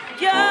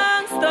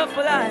 Gangsta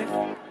for life.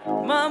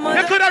 Mama,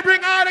 you could have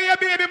bring all of your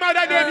baby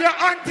mother, them, your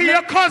auntie,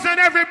 your cousin,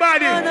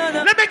 everybody.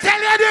 No. Let me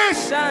tell you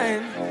this.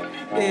 Shine.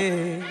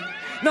 Hey.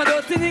 No,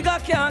 those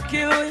niggas can't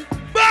kill you.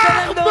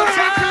 Come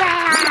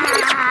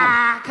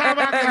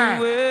on,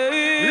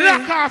 anyway.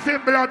 Lock off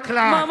in blood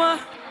clot. Mama.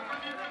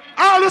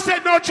 All who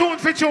said no tune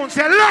for tune,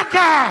 say lock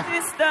off.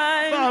 This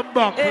time.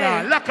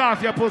 Hey. Lock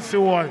off your pussy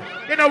wall.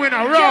 You know in a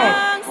row.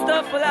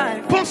 Gangsta for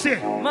life. Pussy.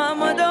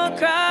 Mama, don't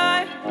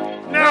cry.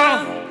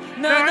 No.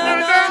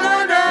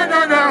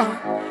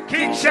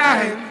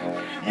 Kingshine.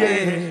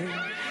 Yeah.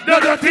 No,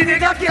 dirty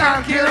nigga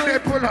can't kill me.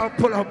 Pull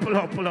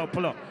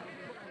up.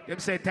 Them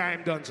say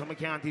time done, so I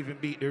can't even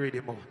beat the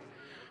rhythm more.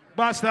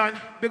 Boston,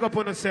 big up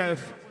on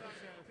yourself.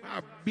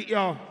 I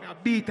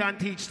beat and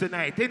teach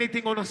tonight.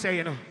 Anything on to say,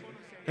 you know?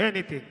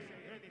 Anything.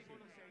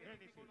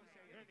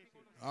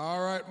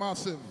 All right,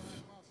 massive.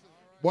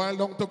 Boil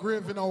down to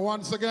grave, you know,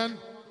 once again.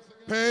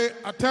 Pay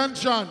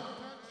attention.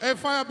 Hey,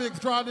 Fire Bigs,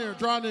 draw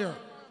near.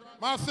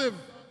 Massive,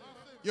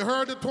 you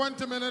heard the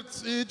 20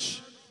 minutes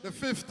each, the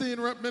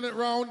 15-minute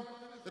round,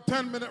 the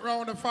 10-minute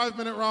round, the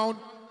 5-minute round.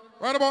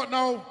 Right about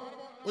now,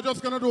 we're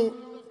just going to do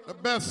the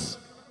best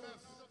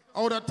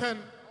out of 10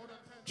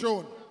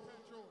 tune.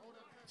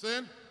 See?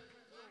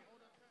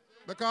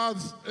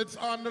 Because it's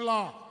on the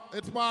law.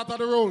 It's part of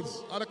the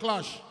rules of the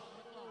clash.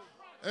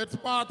 It's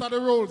part of the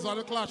rules of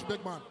the clash,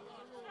 big man.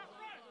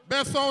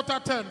 Best out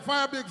of 10.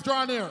 Fire Bigs,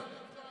 draw near.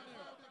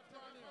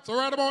 So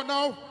right about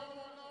now,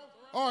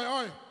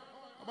 oi.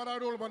 I'm about to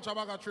do a bunch of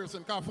bag of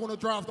tracing, because phone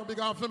draft don't be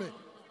gone for me.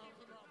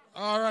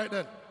 All right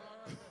then.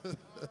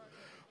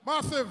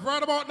 Massive,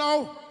 right about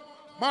now,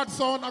 Mad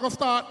Sound, I'm going to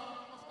start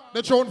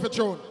the tune for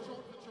tune.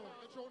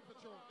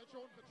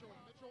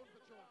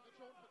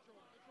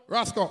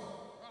 Rasco.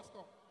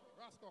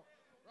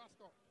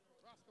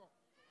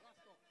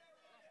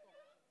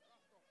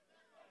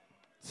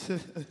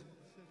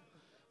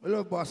 I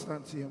love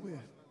Boston team.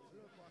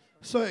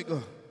 So it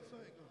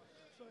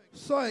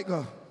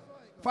go.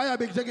 Fire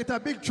Big, you get a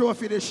big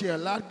trophy this year,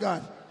 Lord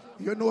God.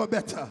 You know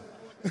better.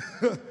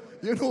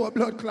 You know a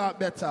blood clot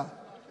better.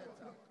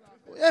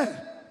 Yeah,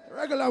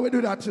 regular we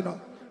do that, you know.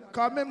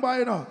 Because remember,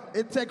 you know,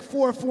 it take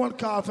 4 phone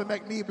calls to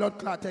make me blood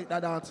clot take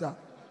that answer.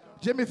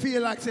 Jimmy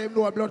feel like say him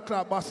know a blood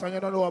clot Boston, you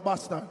don't know a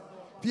Boston.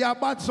 If you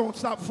have bad sound,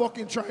 stop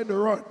fucking trying to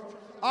run.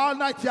 All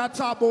night you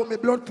talk about me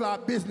blood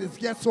clot business,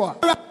 guess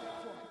what?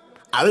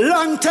 A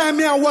long time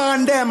you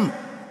warn them.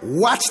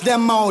 Watch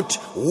them out.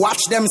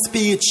 Watch them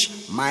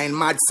speech. Mind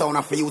Mad Sound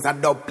of use a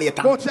dub plate.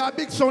 But you a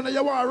big sound and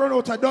you want to run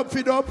out a dub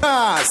for dub?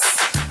 Yes.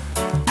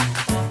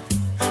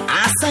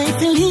 I say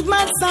if you leave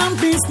Mad Sound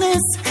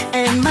business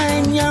and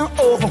mind your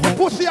own.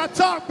 Pussy a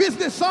talk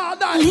business all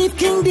night. Leave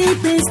King D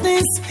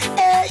business.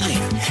 Hey,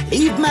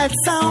 leave Mad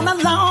Sound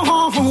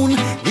alone.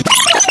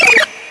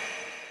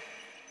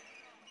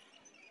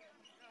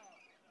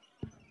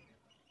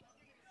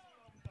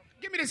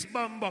 Give me this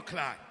bumbo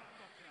clot.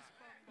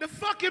 The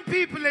fucking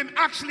people them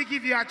actually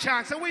give you a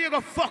chance. And what you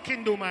gonna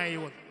fucking do, my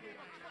youth?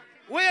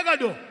 What you gonna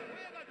do?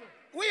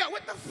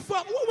 What the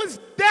fuck? What was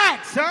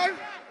that, son?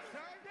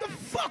 The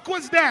fuck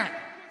was that?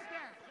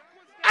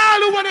 All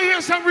who wanna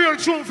hear some real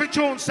tune for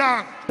tune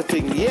song.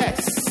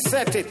 Yes,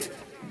 set it.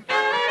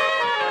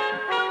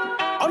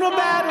 Oh, no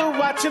matter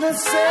what you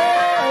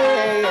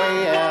say,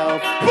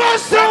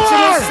 Bust what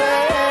you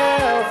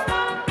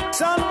say,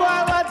 son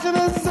boy, what you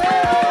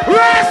say.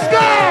 Let's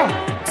go!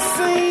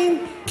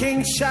 Sing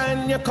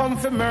Kingshine, you come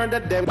for murder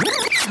them.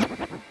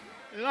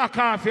 Lock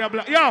off your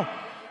blood. Yo,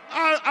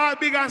 all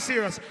big and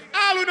serious.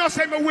 All who know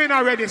say me win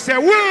already, say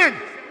win!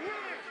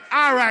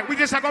 All right, we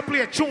just have to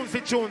play a tune for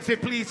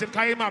please him,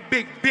 because he's a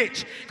big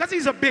bitch. Because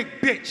he's a big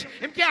bitch.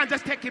 Him can't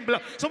just take him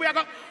blood. So we are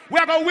going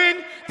to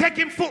win, take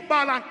him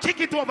football and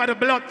kick it over the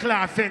blood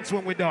clot fence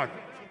when we're done.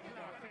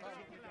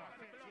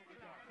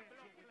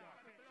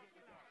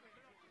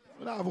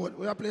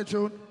 We are playing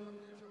tune?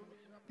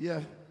 Yeah.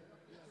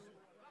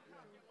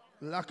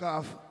 Lock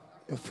off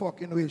your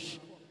fucking wish.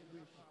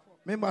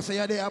 Remember, say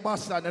you're there,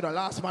 bastard. The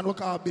last man who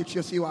call bitch,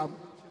 you see what?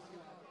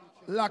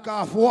 Lock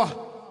off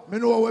what? Me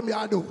know what me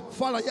I do.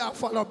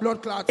 Follow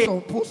blood clot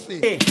sound,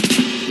 pussy.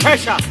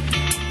 Pressure.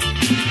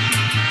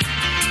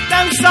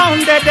 Them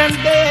sound dead, them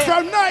dead.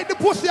 From night, the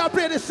pussy I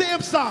play the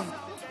same song.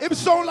 It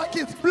sound like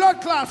it's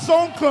blood clot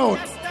sound cloud.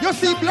 You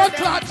see blood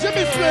clot,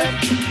 Jimmy Smith.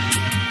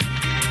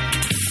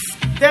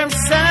 Them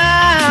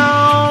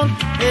sound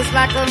is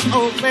like an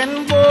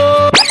open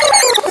book.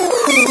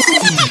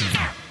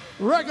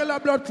 Regular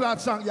blood clot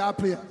song y'all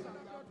play.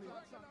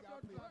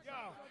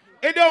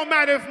 It don't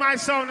matter if my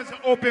sound is an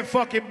open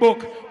fucking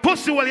book.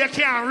 Pussy, well, you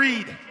can't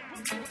read.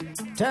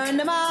 Turn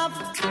them off.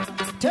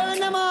 Turn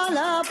them all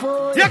up.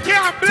 Oh. You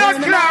can't blood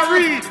clot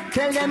read.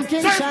 Tell them so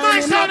if my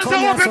sound is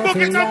an open book,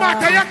 it don't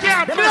matter. You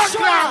can't blood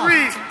clot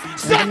read.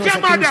 Suck your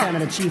mother. I'm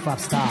the chief of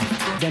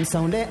staff. Them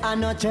sound they are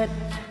not threat.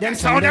 Them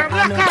sound they are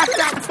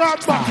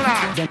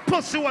not threat.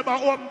 Pussy, what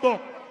about open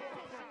book?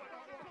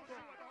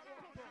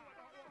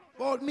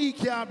 But me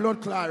can't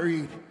blood clot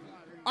read.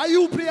 Are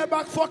you play a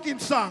back fucking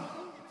song?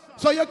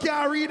 So you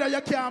can't read and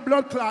you can't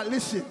blood clot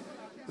listen.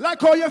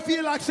 Like how you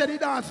feel like said the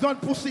dance done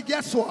pussy,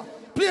 guess what?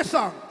 Play a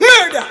song.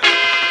 Murder!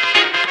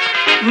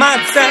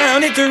 Mad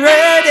Sound it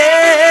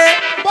ready.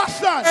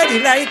 Bastard! Ready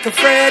like a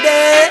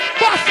Freddy.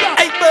 Bastard!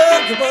 Hey,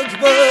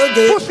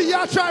 boogie. Pussy,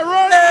 y'all try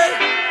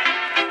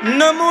roll.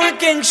 No more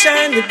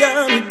Kingshine, we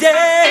done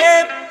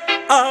today.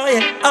 Oh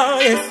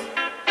yes.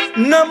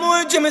 No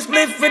more Jimmy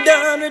Spliff, we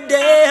done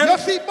today. You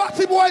see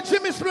Batty Boy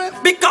Jimmy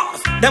Spliff?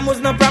 Because there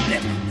was no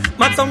problem.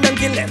 Mad Sound them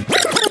kill them.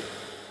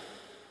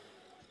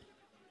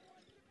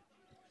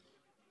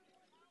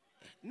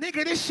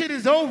 Nigga, this shit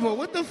is over.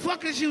 What the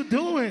fuck is you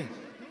doing?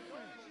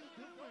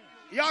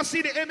 Y'all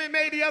see the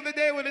MMA the other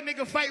day when the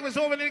nigga fight was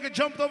over, the nigga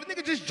jumped over.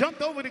 Nigga just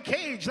jumped over the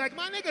cage. Like,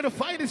 my nigga, the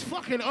fight is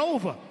fucking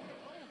over.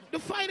 The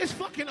fight is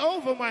fucking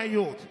over, my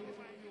youth.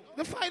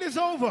 The fight is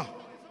over.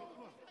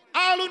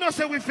 All who know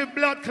say we feel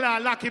blood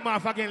clot, lock him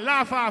off again.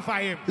 Laugh off of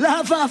him.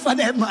 Laugh off of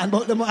them, man,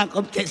 but the man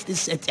come test this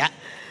set, yeah.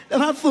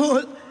 Them a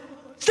fool.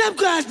 Step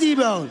cross D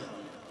Brown.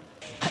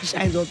 I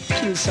shines up,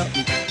 kill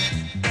something.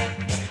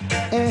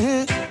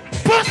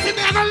 Pussy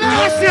me, I'm gonna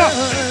lose you.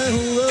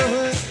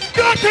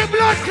 Dirty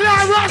blood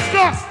clot,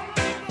 Rasta.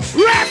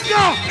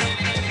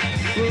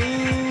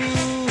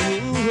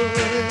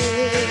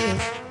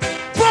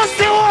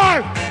 Pussy war.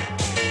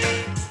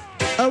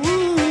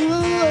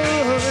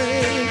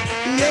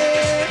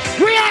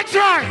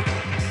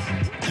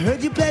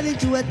 heard you planning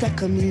to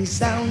attack me,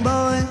 sound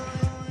boy.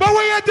 But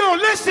what you do?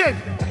 Listen.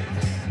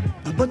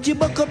 But you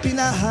buck up in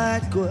a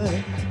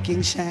hardcore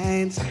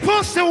Kingshine.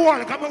 Push the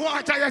wall. Come on,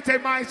 watch how you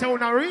take my sound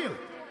not real.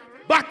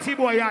 Batty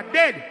boy, you're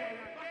dead.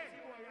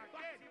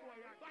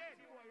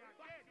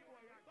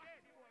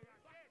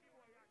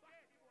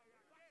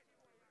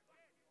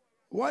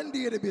 One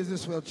day the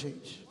business will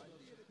change.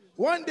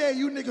 One day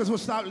you niggas will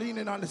start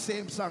leaning on the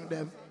same song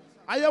them.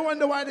 And you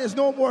wonder why there's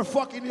no more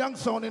fucking young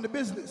sound in the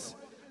business.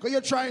 Because you're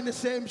trying the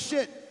same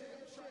shit.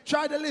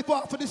 Try to live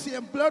off for the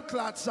same blood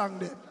clot song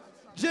them.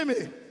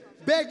 Jimmy,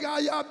 beg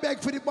y'all beg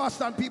for the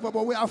Boston people,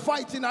 but we are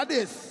fighting at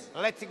this.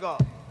 Let's go.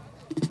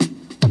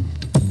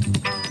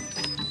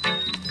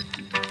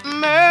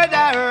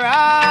 Murderer.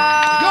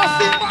 You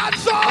see my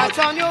son? My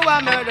son, you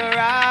a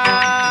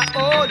murderer.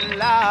 Oh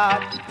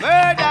Lord,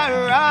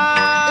 murderer.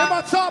 If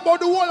I talk about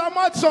the whole of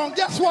my song,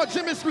 guess what,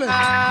 Jimmy Split?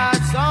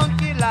 Son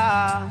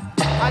killer.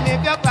 And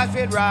if you clash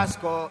with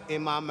Rascal,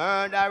 him a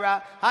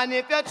murderer. And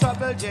if you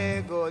trouble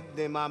J Good,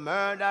 him a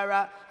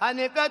murderer. And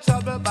if you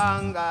trouble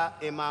Banga,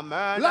 him a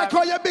murderer. Like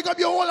how you big up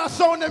your whole of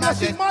sound, them you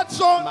see my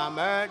song. Him a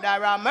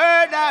murderer,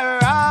 murderer.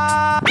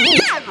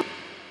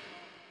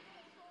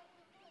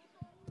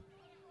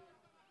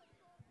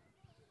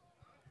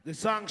 The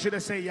song should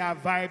have said, "Your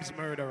vibes,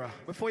 murderer."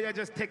 Before you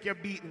just take your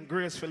beating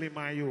gracefully,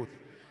 my youth.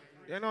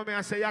 You know me,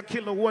 I say, you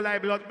kill the whole eye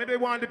blood. Maybe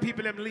want the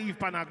people them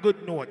leave on a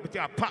good note, but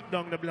you pop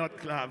down the blood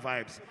clot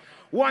vibes.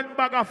 One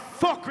bag of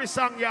fuckery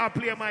song you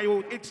play, my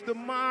youth. It's the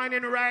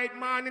morning, right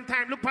morning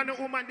time. Look on the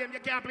woman, them, you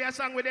can't play a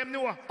song with them,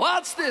 no.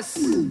 What's this?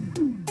 Pussy!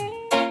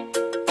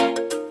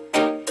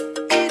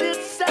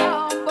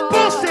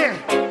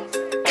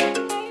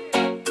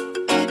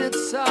 Eat it,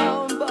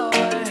 sound boy.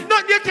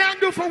 Nothing you can't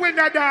do for win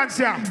that dance,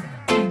 yeah.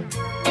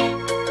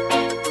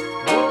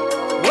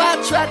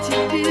 Watch what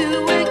you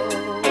doing.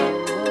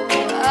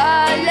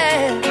 Ah,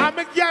 yeah. I'm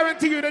going to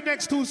guarantee you the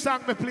next two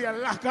songs me play a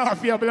lock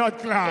off your blood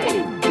clot.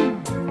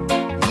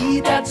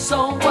 Eat that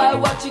song, boy,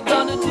 what you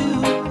gonna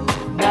do?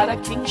 Now the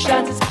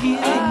Kingshine is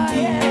killing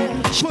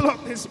you. Pull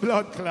up this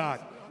blood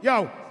clot.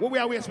 Yo, what we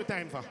are wasting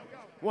time for?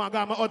 Want to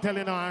go to my hotel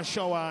and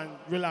shower and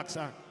relax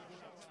on.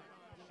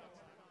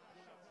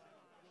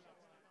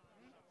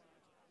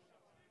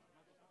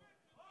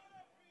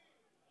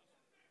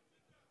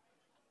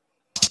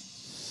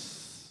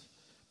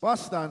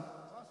 Boston,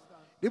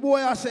 the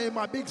boy I say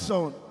my big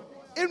son,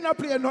 him not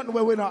play nothing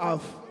where we not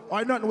have,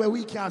 or nothing where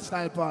we can't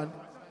style upon.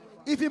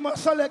 If he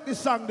must select the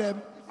song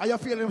them, and you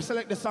feel him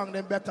select the song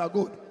them better,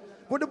 good.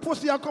 But the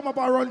pussy will come up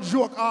and run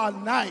joke all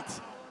night.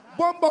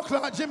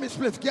 Bumbuckler and Jimmy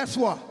Spliff, guess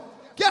what?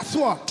 Guess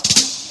what?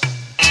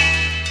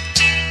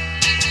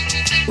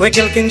 We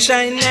kill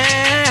Kingshine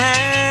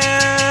now.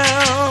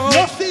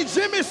 You see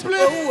Jimmy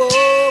Spliff?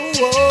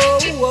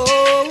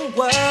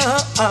 Whoa,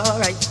 all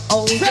right.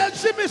 Oh, tell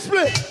Jimmy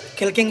Spliff.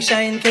 Kill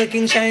Kingshine,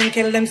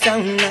 kill them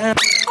sound now.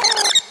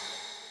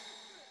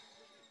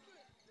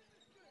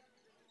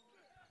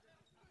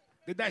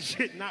 Did that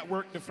shit not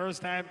work the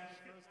first time?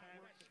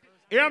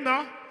 Yeah,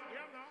 no?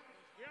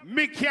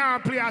 Me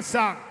can't play a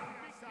song.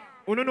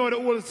 You don't know the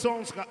old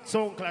song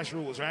clash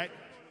rules, right?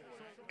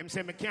 Him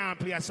say me can't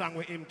play a song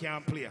with him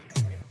can't play.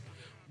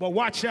 But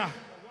watch ya.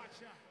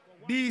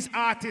 These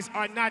artists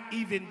are not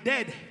even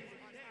dead.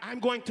 I'm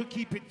going to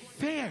keep it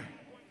fair.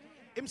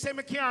 Him say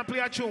me can't play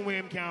a tune with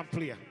him can't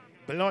play.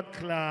 Blood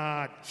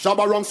clot.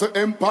 Shabba Rong say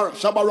Emperor,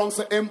 Shabba Rong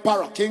say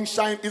Emperor.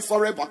 Kingshine is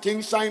forever,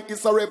 Kingshine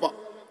is forever.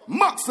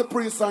 Max the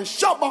Priest and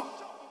Shabba,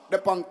 the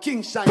pan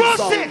Kingshine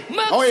song.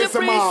 Max the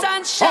Priest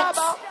and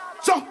Shabba.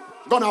 So,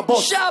 gonna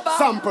bust Shabba.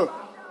 sample.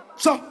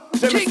 So,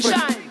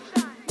 Kingshine.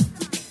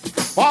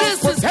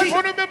 This is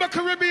everyone remember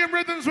Caribbean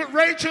Rhythms with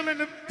Rachel and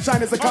the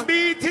on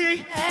BET?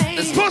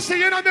 This pussy,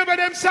 you don't remember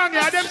them song,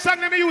 yeah? Them song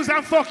them use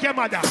and fuck your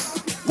mother.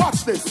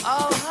 Watch this.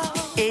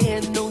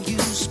 Ain't no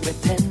use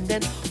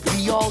pretending.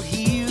 We all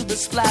hear the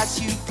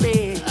splash you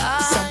play.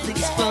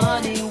 Something's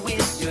funny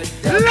with your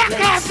double. Lock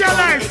off your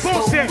life,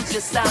 pussy.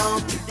 Your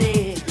sound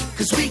today.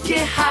 Cause we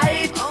can't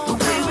hide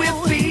the way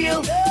we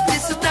feel.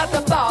 This is not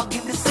a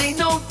bargain, this ain't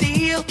no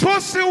deal.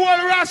 Pussy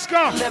Wall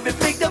Rascal. Let me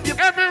pick up your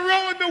every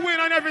round the win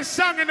on every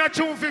song in that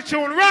tune for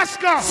tune.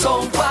 Rascal.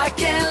 So I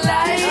can't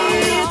lie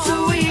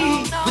to we.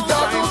 With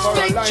all those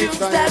fake tunes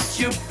that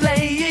you're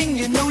playing,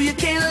 you know you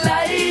can't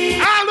lie.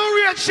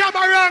 Hallelujah,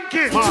 Shabba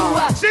ranking.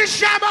 See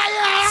Shabba,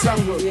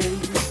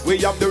 yeah. We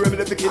have the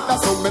remedy to kill that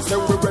sound. Me say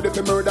we're ready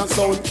for murder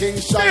sound.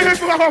 Kingshine.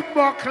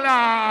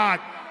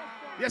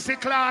 You see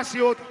class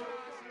youth.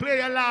 Play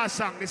your last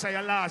song. This is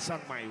your last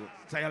song, my youth.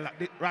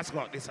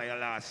 Rascal, this is your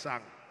last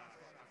song.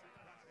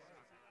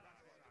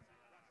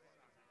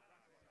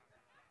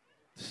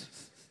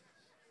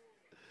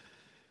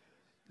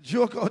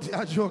 Joke out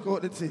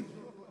the thing.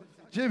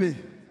 Jimmy,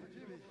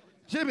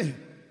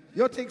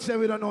 you think say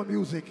we don't know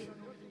music?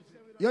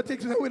 You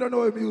think say we don't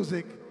know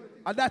music?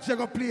 And that you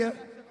go play?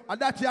 And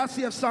that you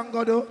see a song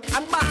go do?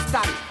 I'm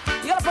Boston.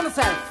 You up on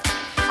yourself.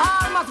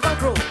 All Moscow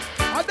crew.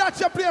 And that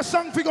you play a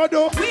song for go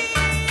do?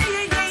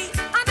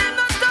 And then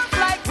no stuff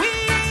like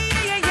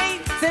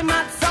say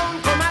my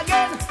sound come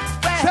again.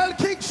 Tell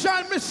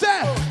Kingshine, Miss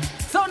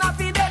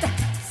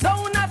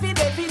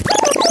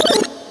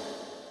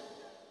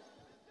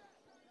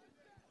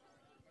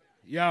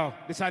Yo,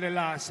 this is the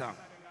last song.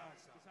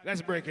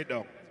 Let's break it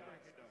down.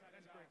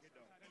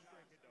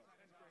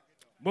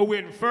 Me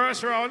win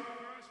first round.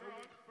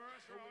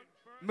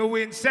 Me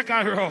win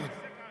second round.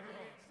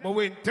 Me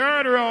win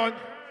third round.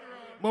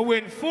 Me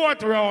win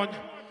fourth round.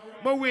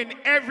 Me win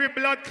every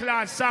blood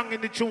class song in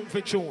the tune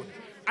for tune.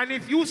 And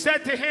if you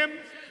said to him,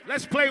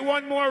 let's play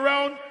one more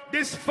round,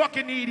 this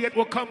fucking idiot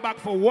will come back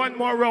for one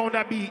more round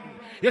of beating.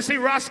 You see,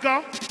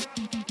 Roscoe?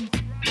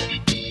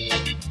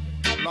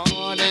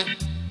 Lord,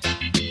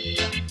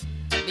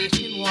 this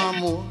is one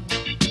more.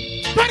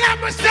 Put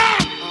up a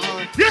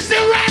song! You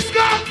see,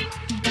 Roscoe?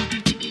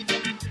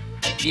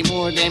 The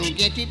more them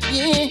get it,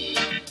 yeah.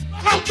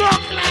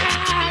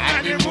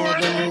 And the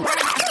more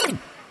them...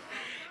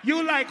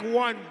 You like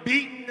one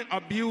beaten,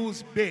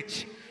 abused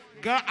bitch.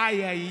 Go out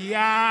your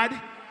yard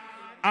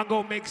and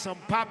go make some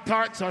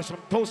Pop-Tarts or some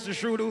toaster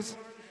strudels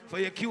for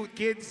your cute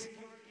kids.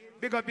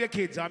 Big up your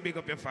kids and big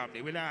up your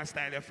family. We don't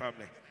style your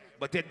family.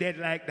 But you're dead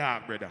like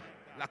dog, brother.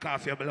 Lock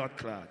off your blood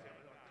clot.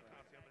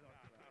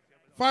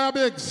 Fiyah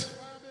Biggs,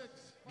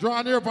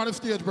 draw near upon the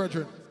stage,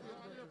 brethren.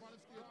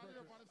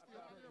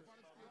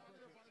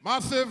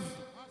 Massive,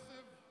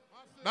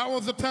 that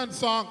was the 10th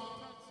song.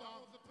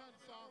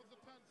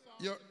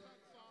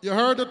 You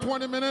heard the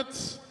 20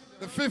 minutes,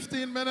 the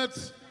 15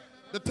 minutes,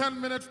 the 10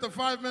 minutes, the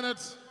 5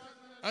 minutes,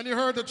 and you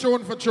heard the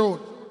tune for tune.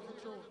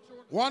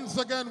 Once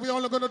again, we're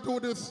only going to do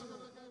this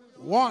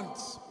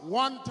once,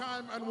 one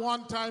time and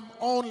one time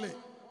only.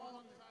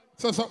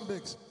 Say something,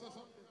 Biggs.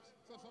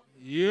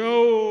 Yo.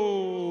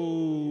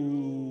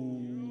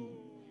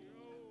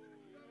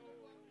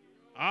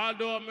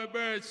 Although my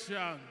bird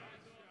strong,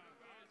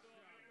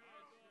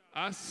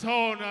 a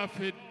sound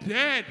of it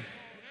dead.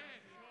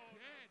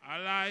 I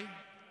lie.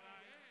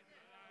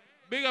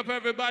 Big up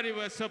everybody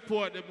who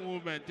support the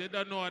movement. You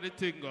don't know how the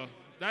thing go.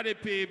 Daddy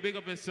P, big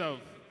up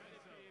yourself.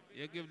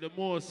 You give the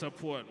most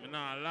support. Me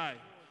not lie.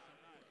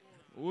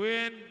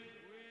 Win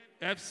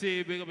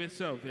FC, big up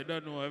yourself. You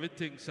don't know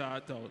everything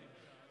sort out.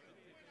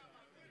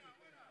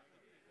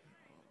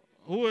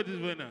 Who is the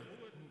winner?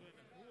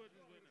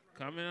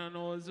 Come in and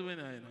know who's the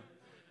winner, you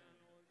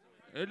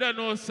know. You don't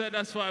know, said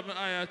that's why I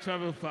hire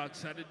Travel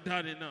Fox. I did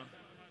done it now.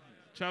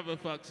 Travel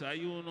Fox,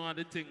 you know how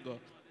the thing go.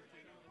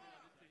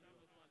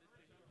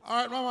 All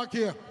right, Mama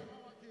Kia.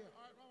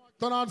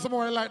 Turn on some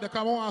more light. They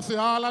come on and see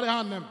all of the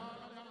hand them.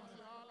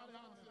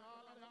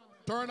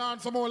 Turn on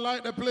some more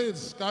light,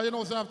 please. Because you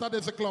know, so after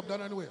this, the club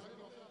done anyway.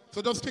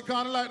 So just kick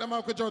on the light, them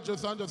out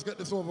judges and just get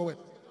this over with.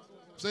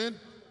 See?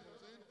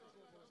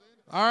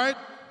 All right?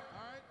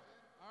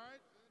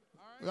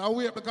 We gotta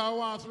wait because we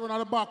want to run out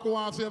the back, we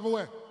want to see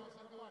everywhere.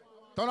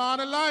 Turn on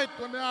the light.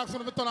 When they ask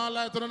them to turn on the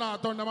light,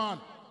 turn them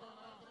on.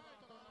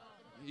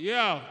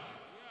 Yeah.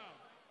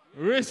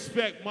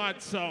 Respect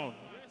Mad Sound.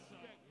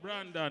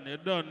 Brandon, you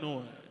don't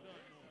know.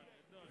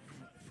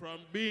 From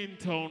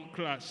Beantown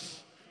Clash.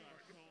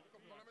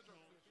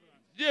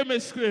 Jimmy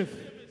Cliff,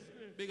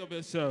 big up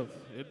yourself.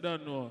 You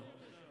don't know.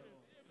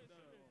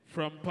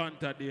 From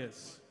Panther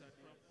Days.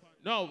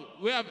 Now,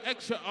 we have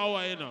extra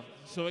hour, you know,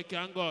 so we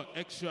can go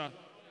extra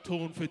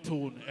tune for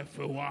tune if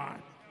we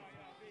want.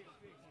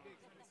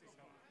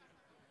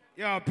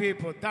 Yo,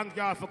 people, thank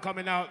y'all for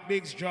coming out.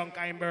 Big's drunk,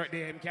 I'm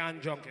birthday, him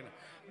can't drunk, you know.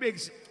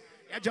 Big's,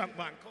 you're drunk,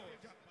 man. Cool.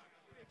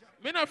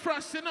 Me not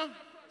frost, you know.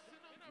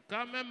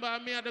 Can't remember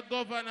me at the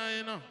governor,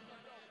 you know.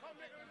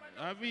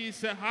 And we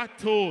say hot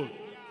tool.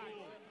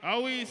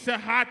 And we say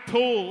hot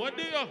tool. What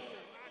do you?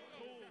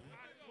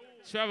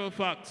 Travel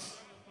Fox.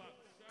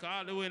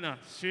 Call the winner,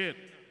 straight.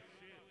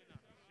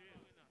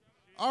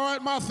 All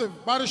right, Massive,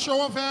 by the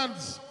show of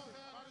hands,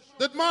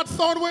 did Mad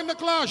Sound win the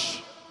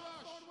clash?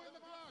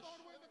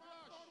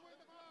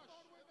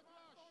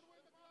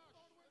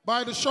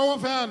 By the show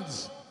of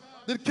hands,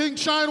 did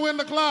Kingshine win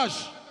the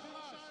clash?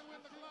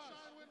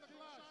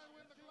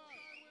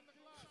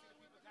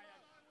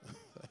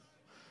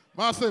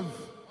 Massive,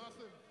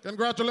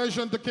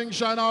 congratulations to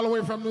Kingshine all the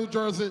way from New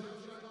Jersey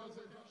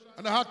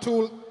and the Hot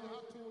Tool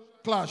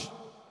clash.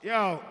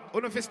 Yo,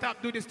 what if you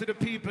stop doing this to the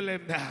people,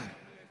 them there?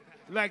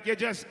 Like you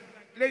just,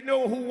 they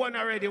know who won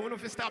already. What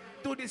if you stop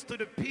do this to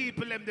the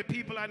people, them? The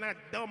people are not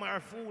dumb or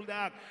fool,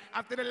 dog.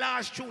 After the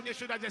last tune, you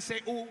should have just say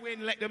who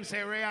win, let them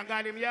say Ray and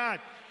got him yard.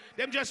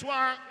 Them just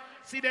want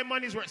see their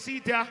money's worth. See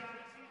it ya?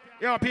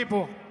 Yo,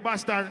 people,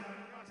 Boston,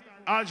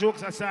 all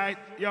jokes aside,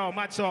 yo,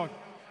 Mad Sound,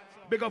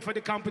 big up for the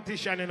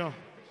competition, you know.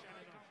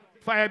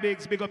 Fiyah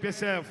Biggs, big up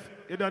yourself.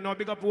 You don't know,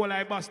 big up all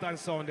I Boston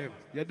Sound them.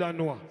 You don't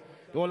know.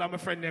 The whole of my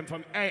friend them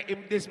from, hey,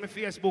 this my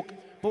Facebook,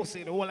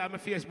 posting, the whole of my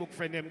Facebook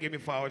friend them give me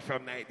forward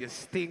from night. You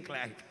stink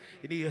like,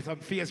 you need some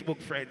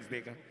Facebook friends,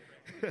 nigga.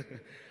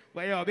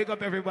 But yo, big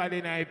up everybody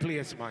in our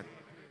place, man.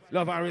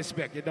 Love and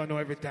respect, you don't know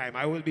every time.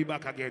 I will be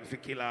back again to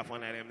kill off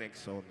one of them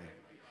next Sunday.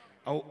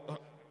 Oh,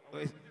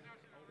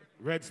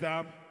 Red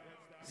Storm,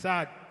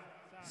 sad,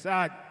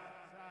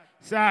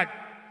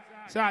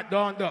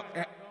 don't duck.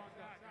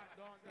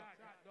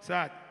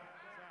 Sad.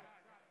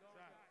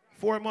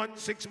 4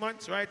 months, 6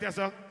 months, right there,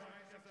 sir?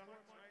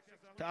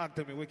 Talk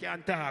to me, we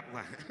can't talk,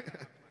 man.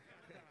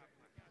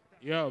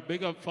 Yo,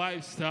 big up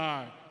 5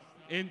 Star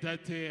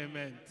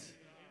entertainment.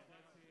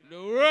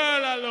 The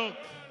world I look.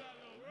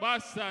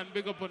 Boston,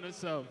 big up on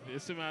yourself. You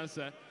see what I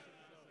say?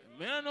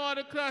 I don't know how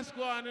the class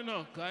go on, you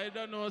know. Cause I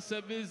don't know what's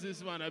a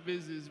businessman.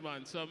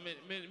 So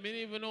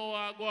me even know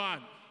what go on.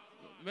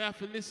 Me have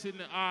to listen to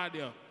the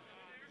audio.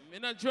 Me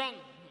not drunk.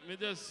 Me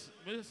just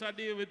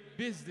deal with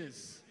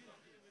business.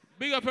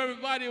 Big up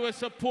everybody who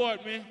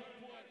support me.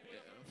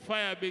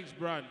 Fiyah Big's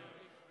brand.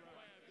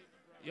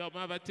 Yo, I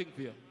have a thing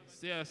for you.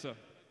 See ya, sir.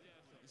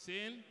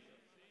 See?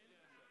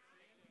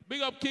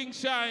 Big up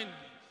Kingshine.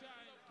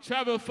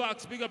 Travel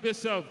Fox, big up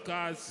yourself,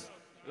 cause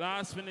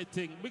last minute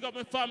thing. Big up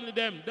my family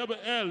them. Double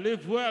L,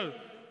 live well.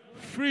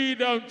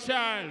 Freedom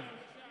child.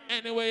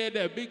 Anyway, you're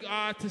there. Big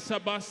artist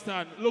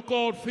Sebastian. Look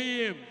out for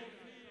him.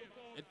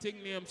 A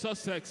thing named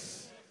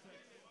Sussex.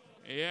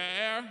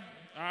 Yeah?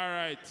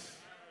 Alright.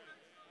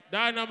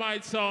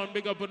 Dynamite sound,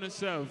 big up on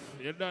yourself.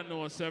 You don't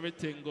know us,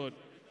 everything good.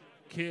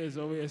 Cares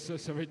away, so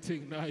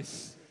everything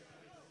nice.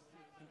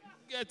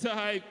 Get a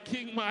hype,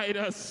 King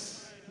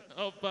Midas.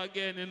 Up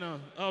again, you know.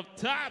 Up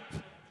top.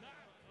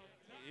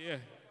 Yeah.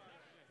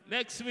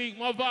 Next week,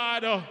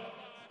 Movado.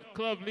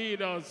 Club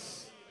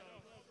leaders.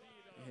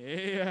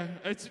 Yeah.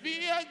 It's me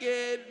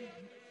again.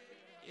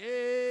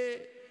 Yeah.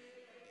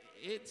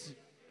 It's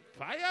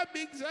Fiyah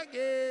Bigs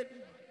again.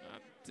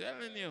 I'm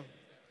telling you.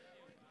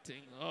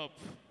 Thing up.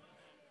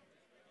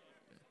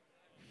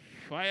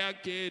 Fiyah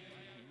Kid.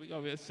 Big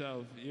up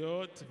yourself.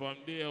 Youth from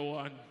day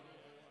one.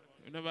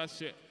 You never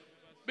shit.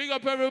 Big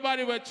up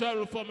everybody who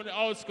travel from the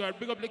outskirts.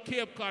 Big up the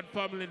Cape Cod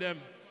family them.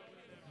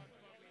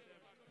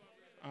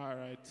 All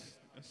right.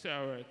 That's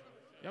all right.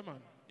 Yeah,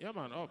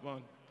 man. Up,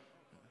 man.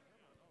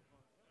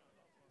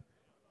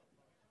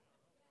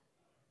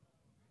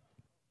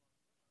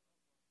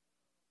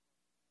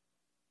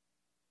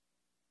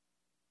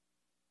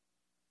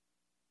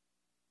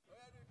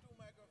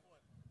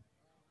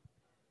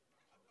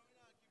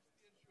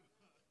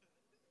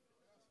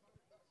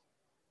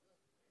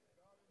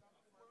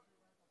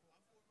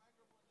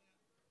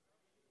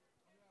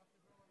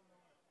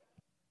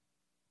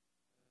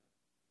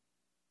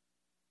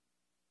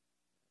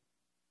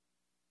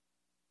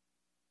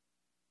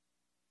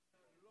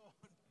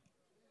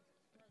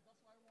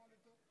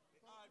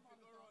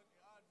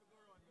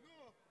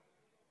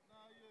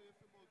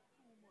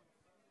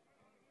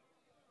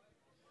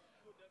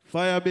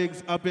 Fiyah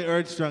Bigs, happy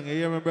earth strong. You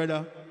hear me,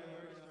 brother?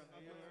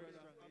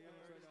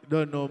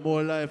 Don't know,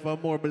 more life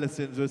and more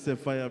blessings, we say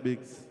Fiyah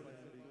Bigs.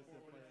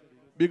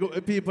 Big up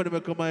the people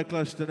that come my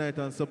clash tonight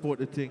and support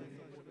the thing.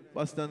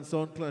 Boston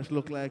Sound Clash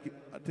look like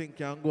I think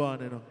can go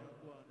on, you know.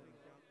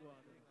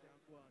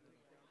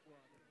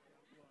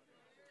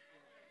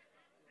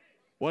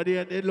 What do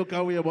you look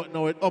away, but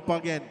now it's up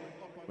again.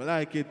 I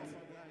like it.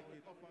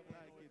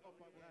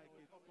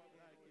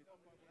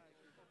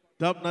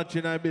 Top notch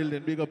in our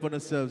building, big up on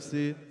yourself,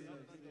 see?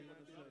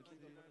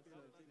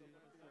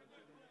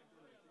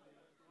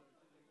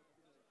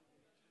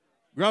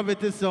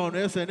 Gravity Sound,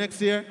 you say next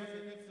year?